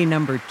Symphony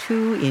No.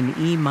 2 in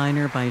E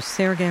minor by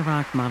Sergei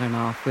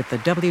Rachmaninoff with the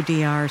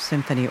WDR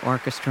Symphony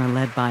Orchestra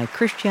led by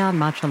Christian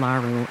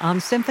Machelaru on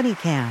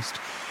SymphonyCast.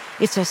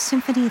 It's a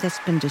symphony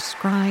that's been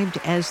described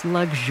as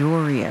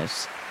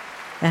luxurious.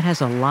 That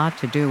has a lot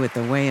to do with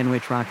the way in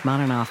which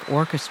Rachmaninoff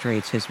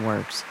orchestrates his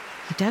works.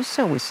 He does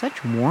so with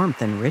such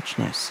warmth and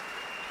richness.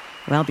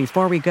 Well,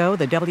 before we go,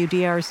 the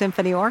WDR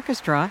Symphony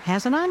Orchestra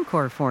has an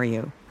encore for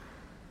you.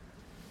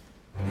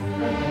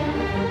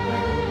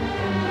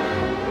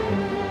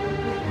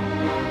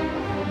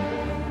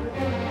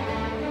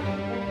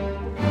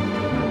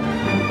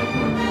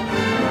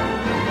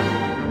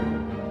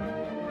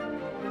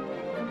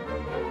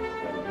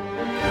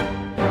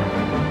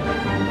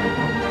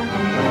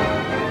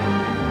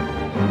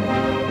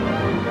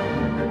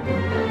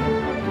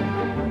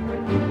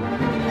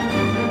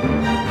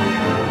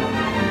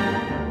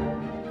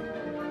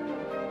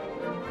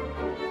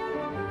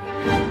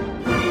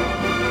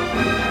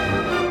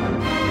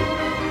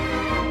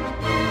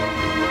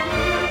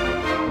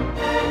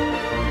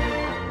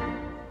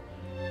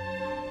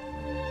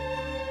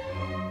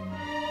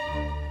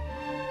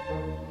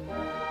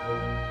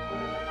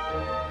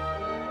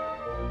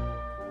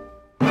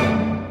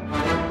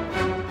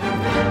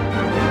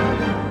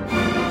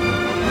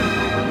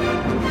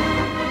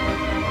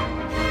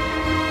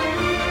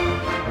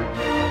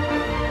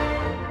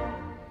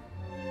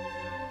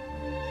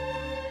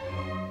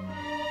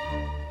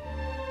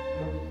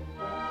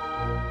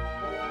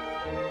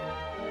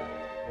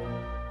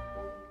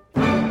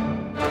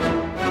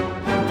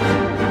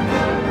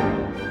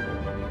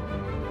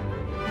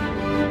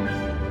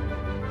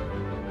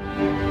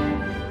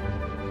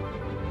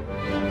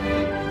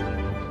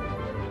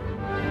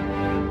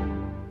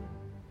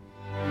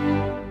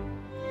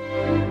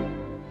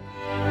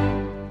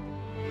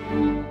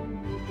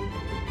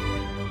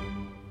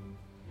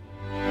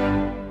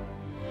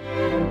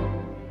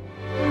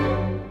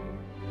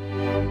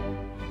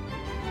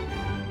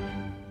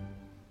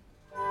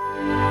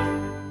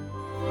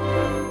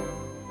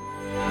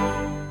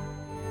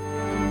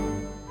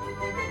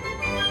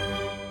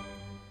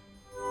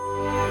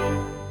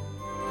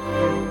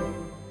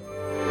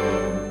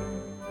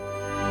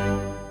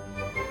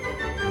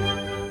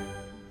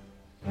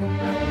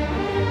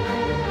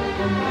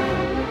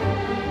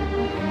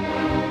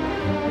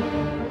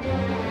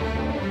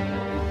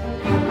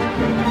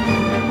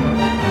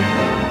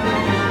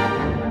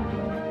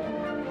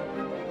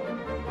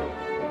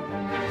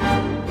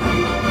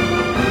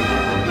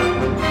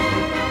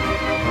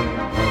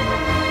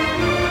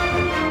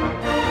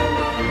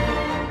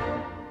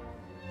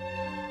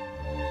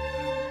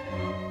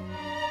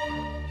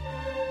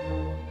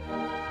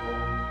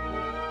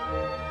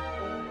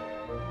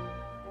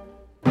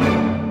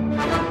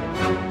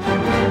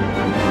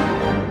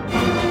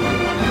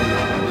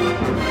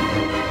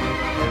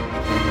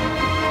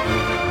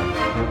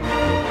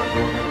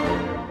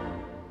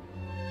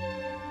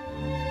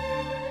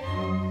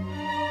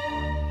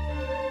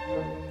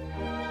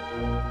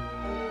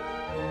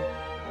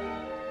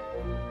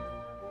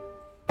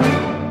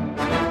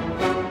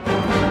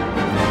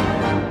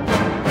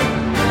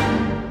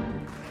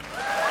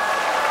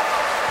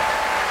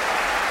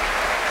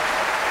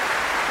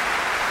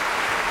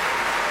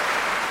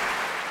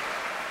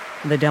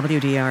 The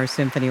WDR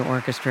Symphony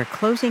Orchestra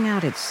closing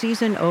out its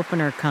season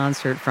opener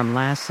concert from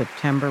last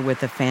September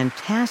with a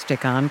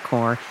fantastic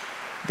encore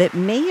that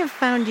may have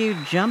found you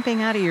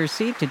jumping out of your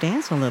seat to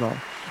dance a little.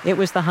 It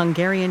was the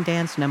Hungarian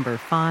Dance No.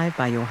 5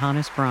 by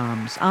Johannes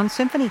Brahms on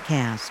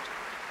SymphonyCast.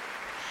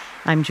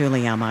 I'm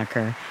Julie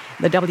Amacher.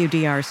 The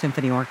WDR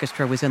Symphony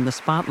Orchestra was in the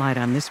spotlight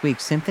on this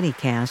week's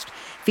SymphonyCast,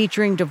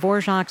 featuring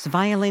Dvorak's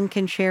Violin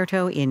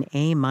Concerto in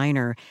A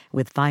minor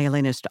with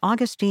violinist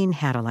Augustin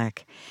Hadalek.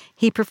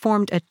 He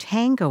performed a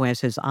tango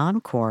as his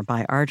encore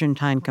by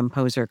Argentine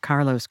composer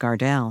Carlos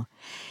Gardel.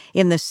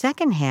 In the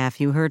second half,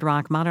 you heard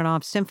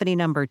Rachmaninoff's Symphony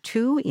No.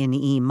 2 in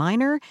E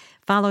minor,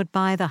 followed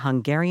by the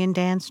Hungarian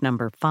Dance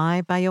No.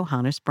 5 by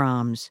Johannes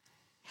Brahms.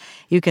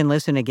 You can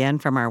listen again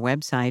from our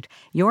website,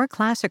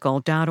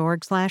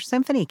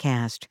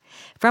 yourclassical.org/symphonycast.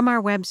 From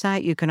our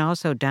website, you can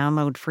also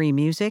download free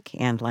music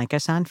and like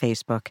us on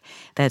Facebook.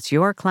 That's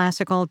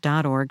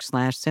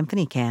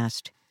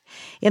yourclassical.org/symphonycast.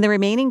 In the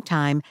remaining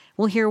time,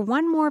 we'll hear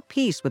one more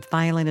piece with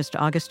violinist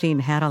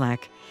Augustin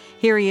Hadalek.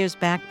 Here he is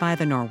backed by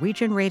the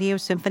Norwegian Radio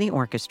Symphony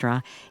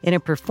Orchestra in a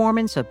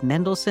performance of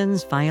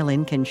Mendelssohn's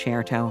Violin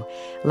Concerto,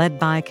 led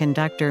by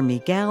conductor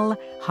Miguel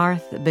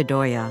Harth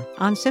Bedoya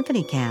on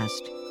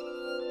SymphonyCast.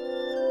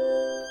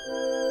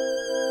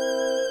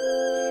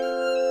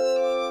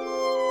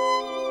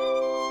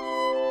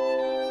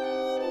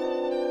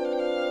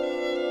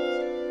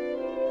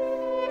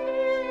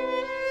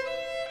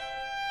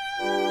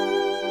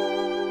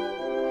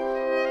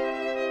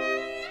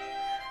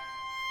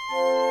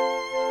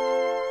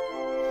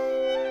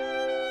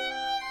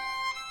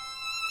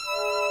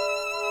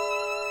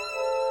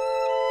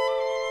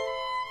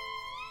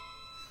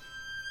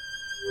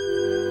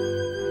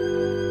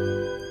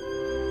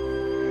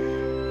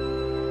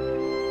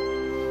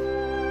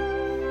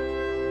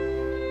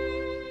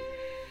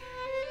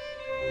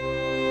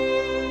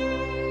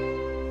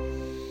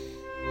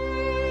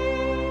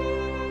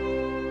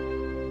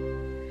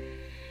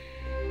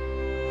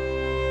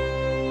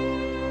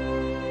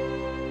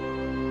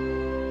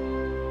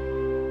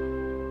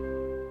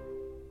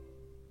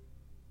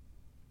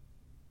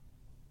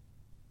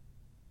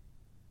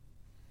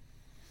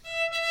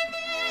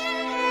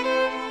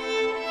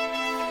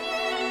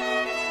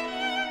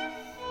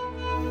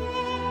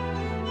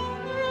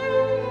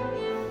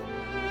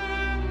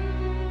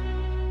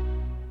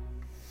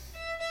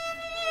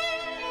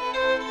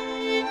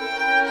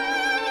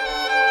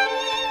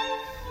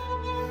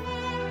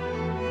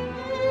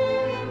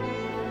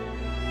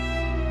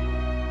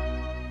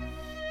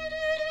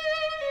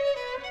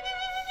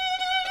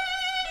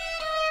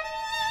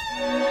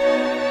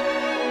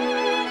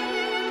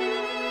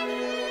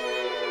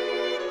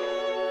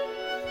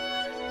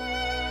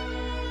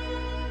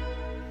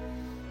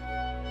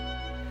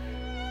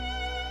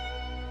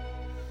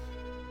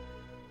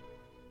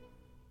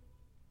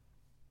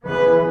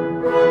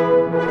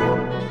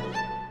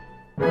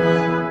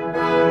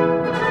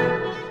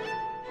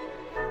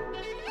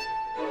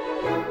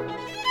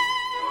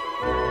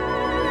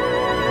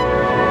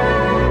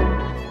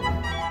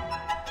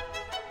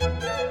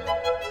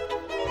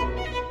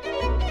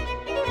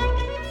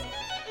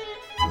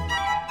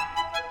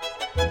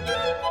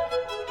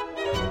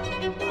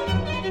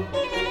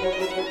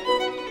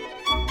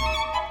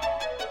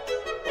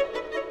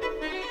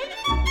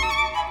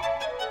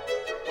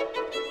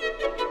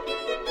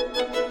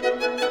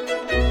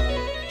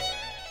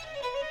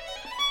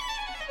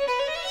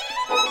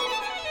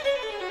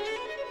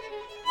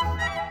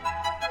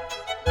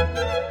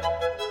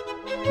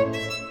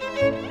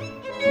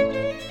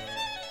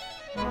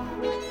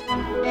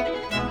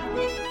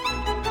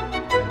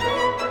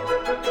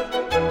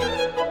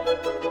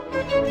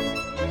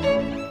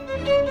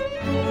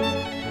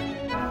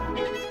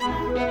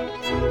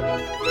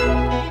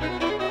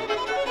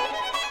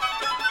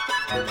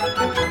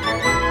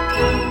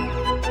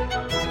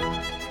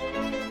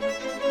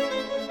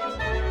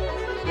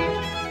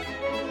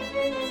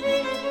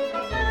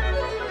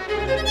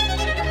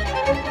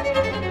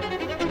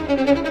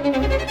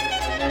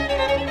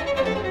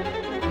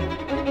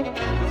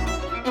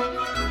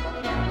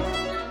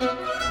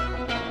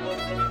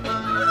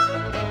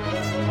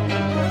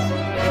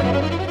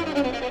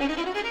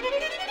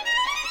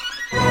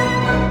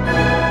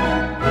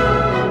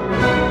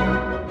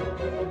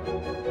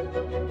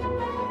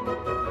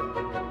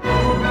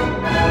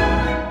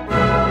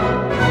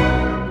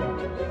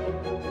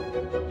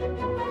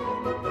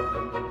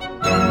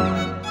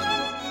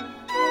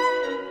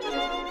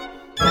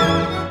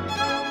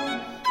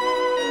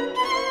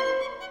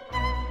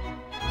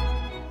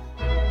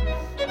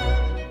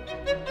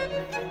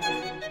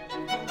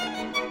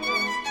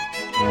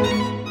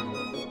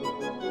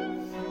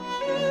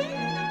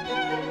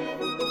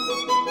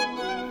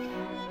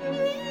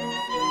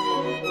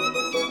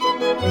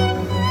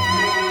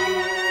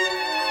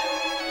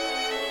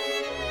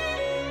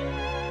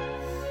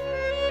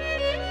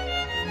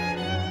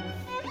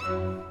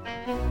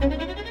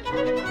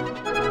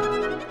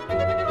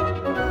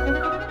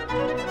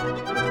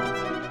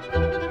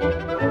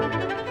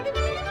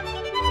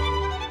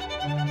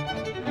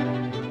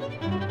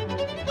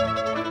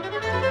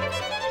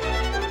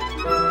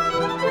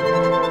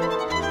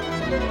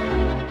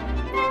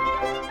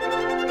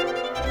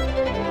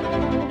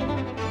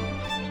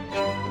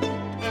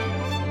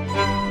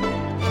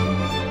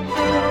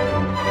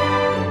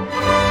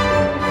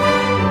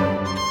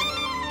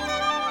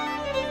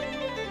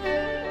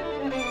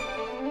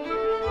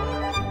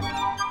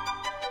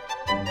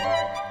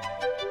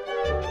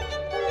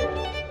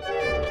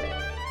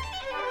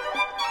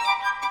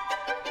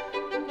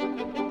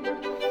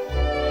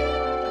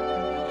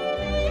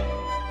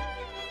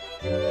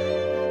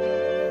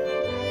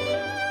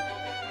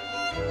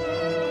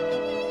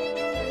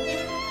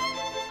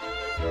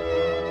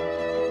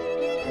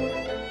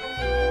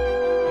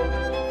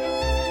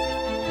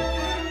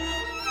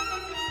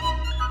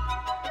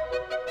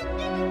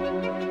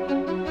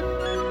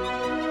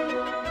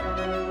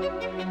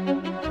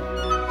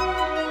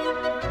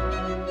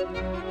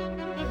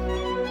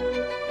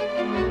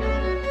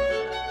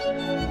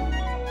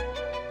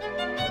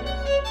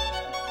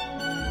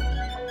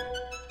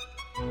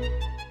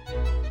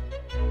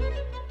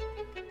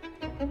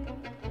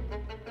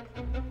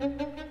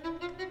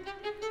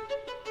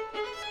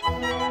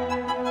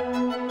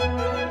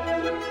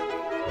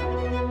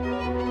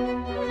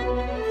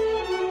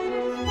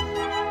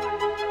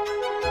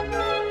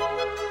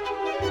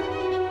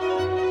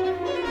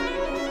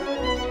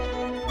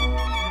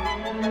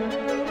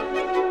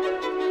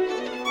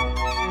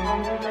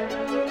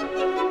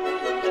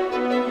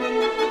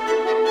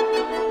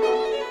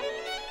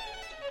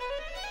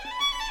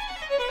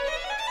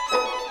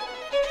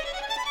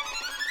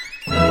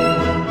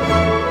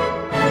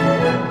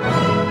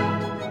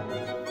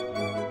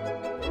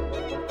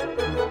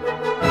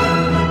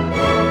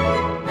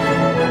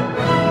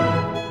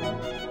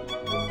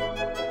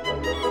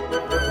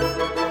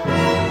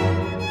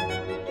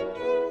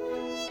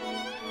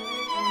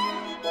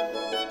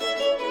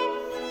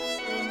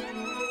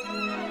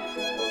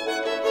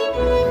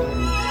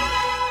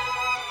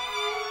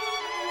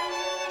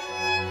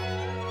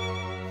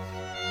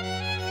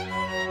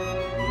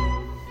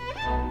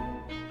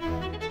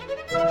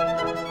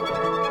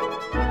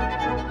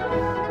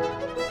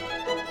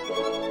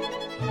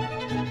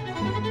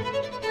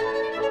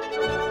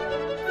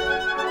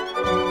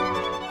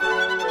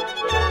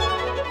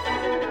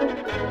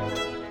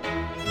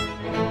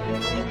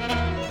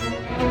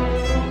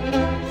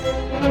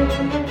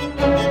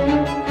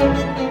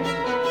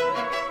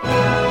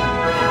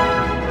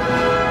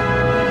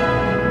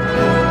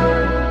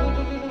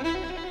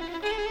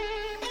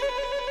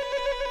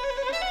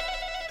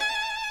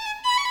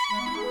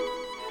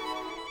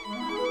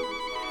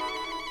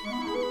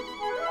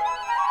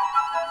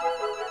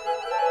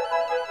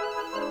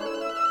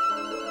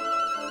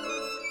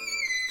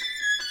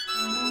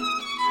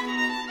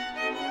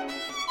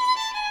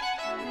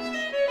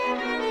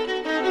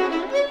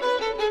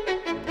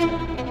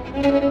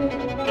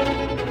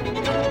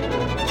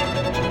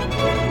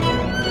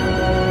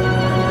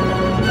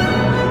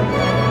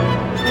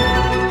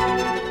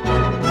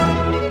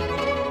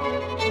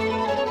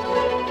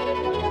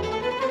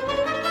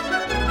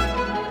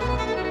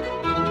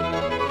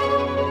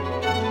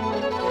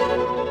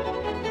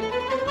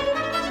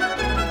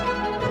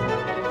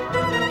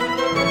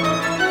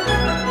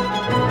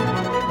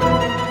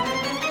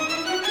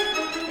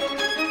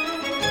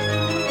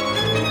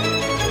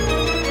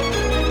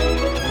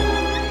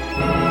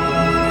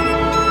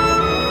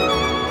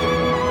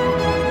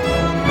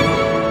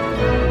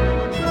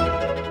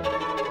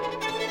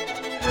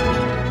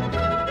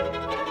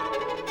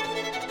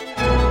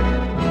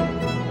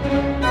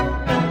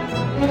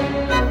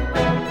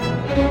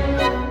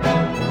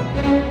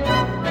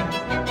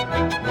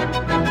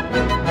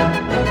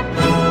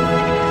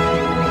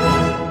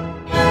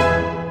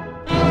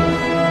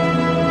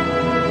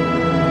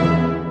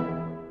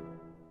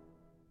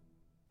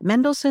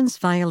 Mendelssohn's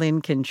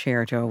Violin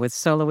Concerto with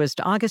soloist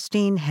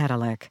Augustine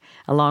Hedelick,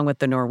 along with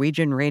the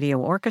Norwegian Radio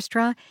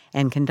Orchestra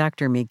and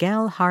conductor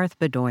Miguel Harth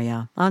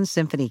Bedoya on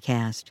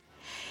SymphonyCast.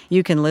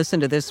 You can listen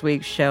to this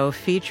week's show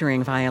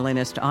featuring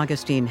violinist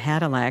Augustine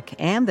Hadalek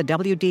and the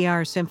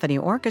WDR Symphony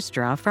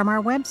Orchestra from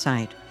our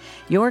website,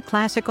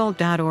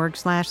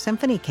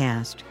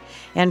 yourclassical.org/symphonycast.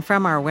 And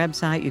from our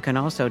website, you can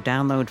also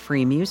download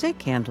free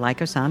music and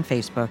like us on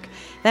Facebook.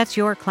 That's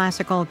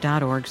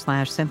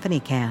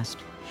yourclassical.org/symphonycast.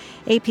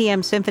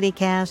 APM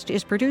SymphonyCast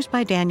is produced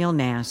by Daniel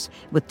Nass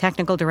with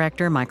technical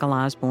director Michael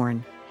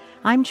Osborne.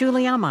 I'm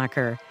Julie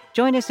Amacher.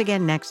 Join us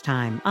again next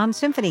time on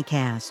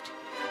SymphonyCast.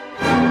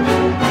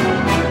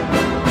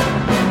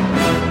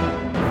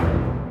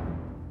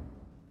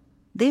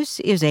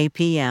 This is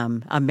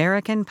APM,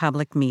 American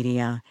Public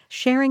Media,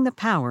 sharing the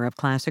power of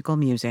classical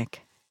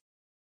music.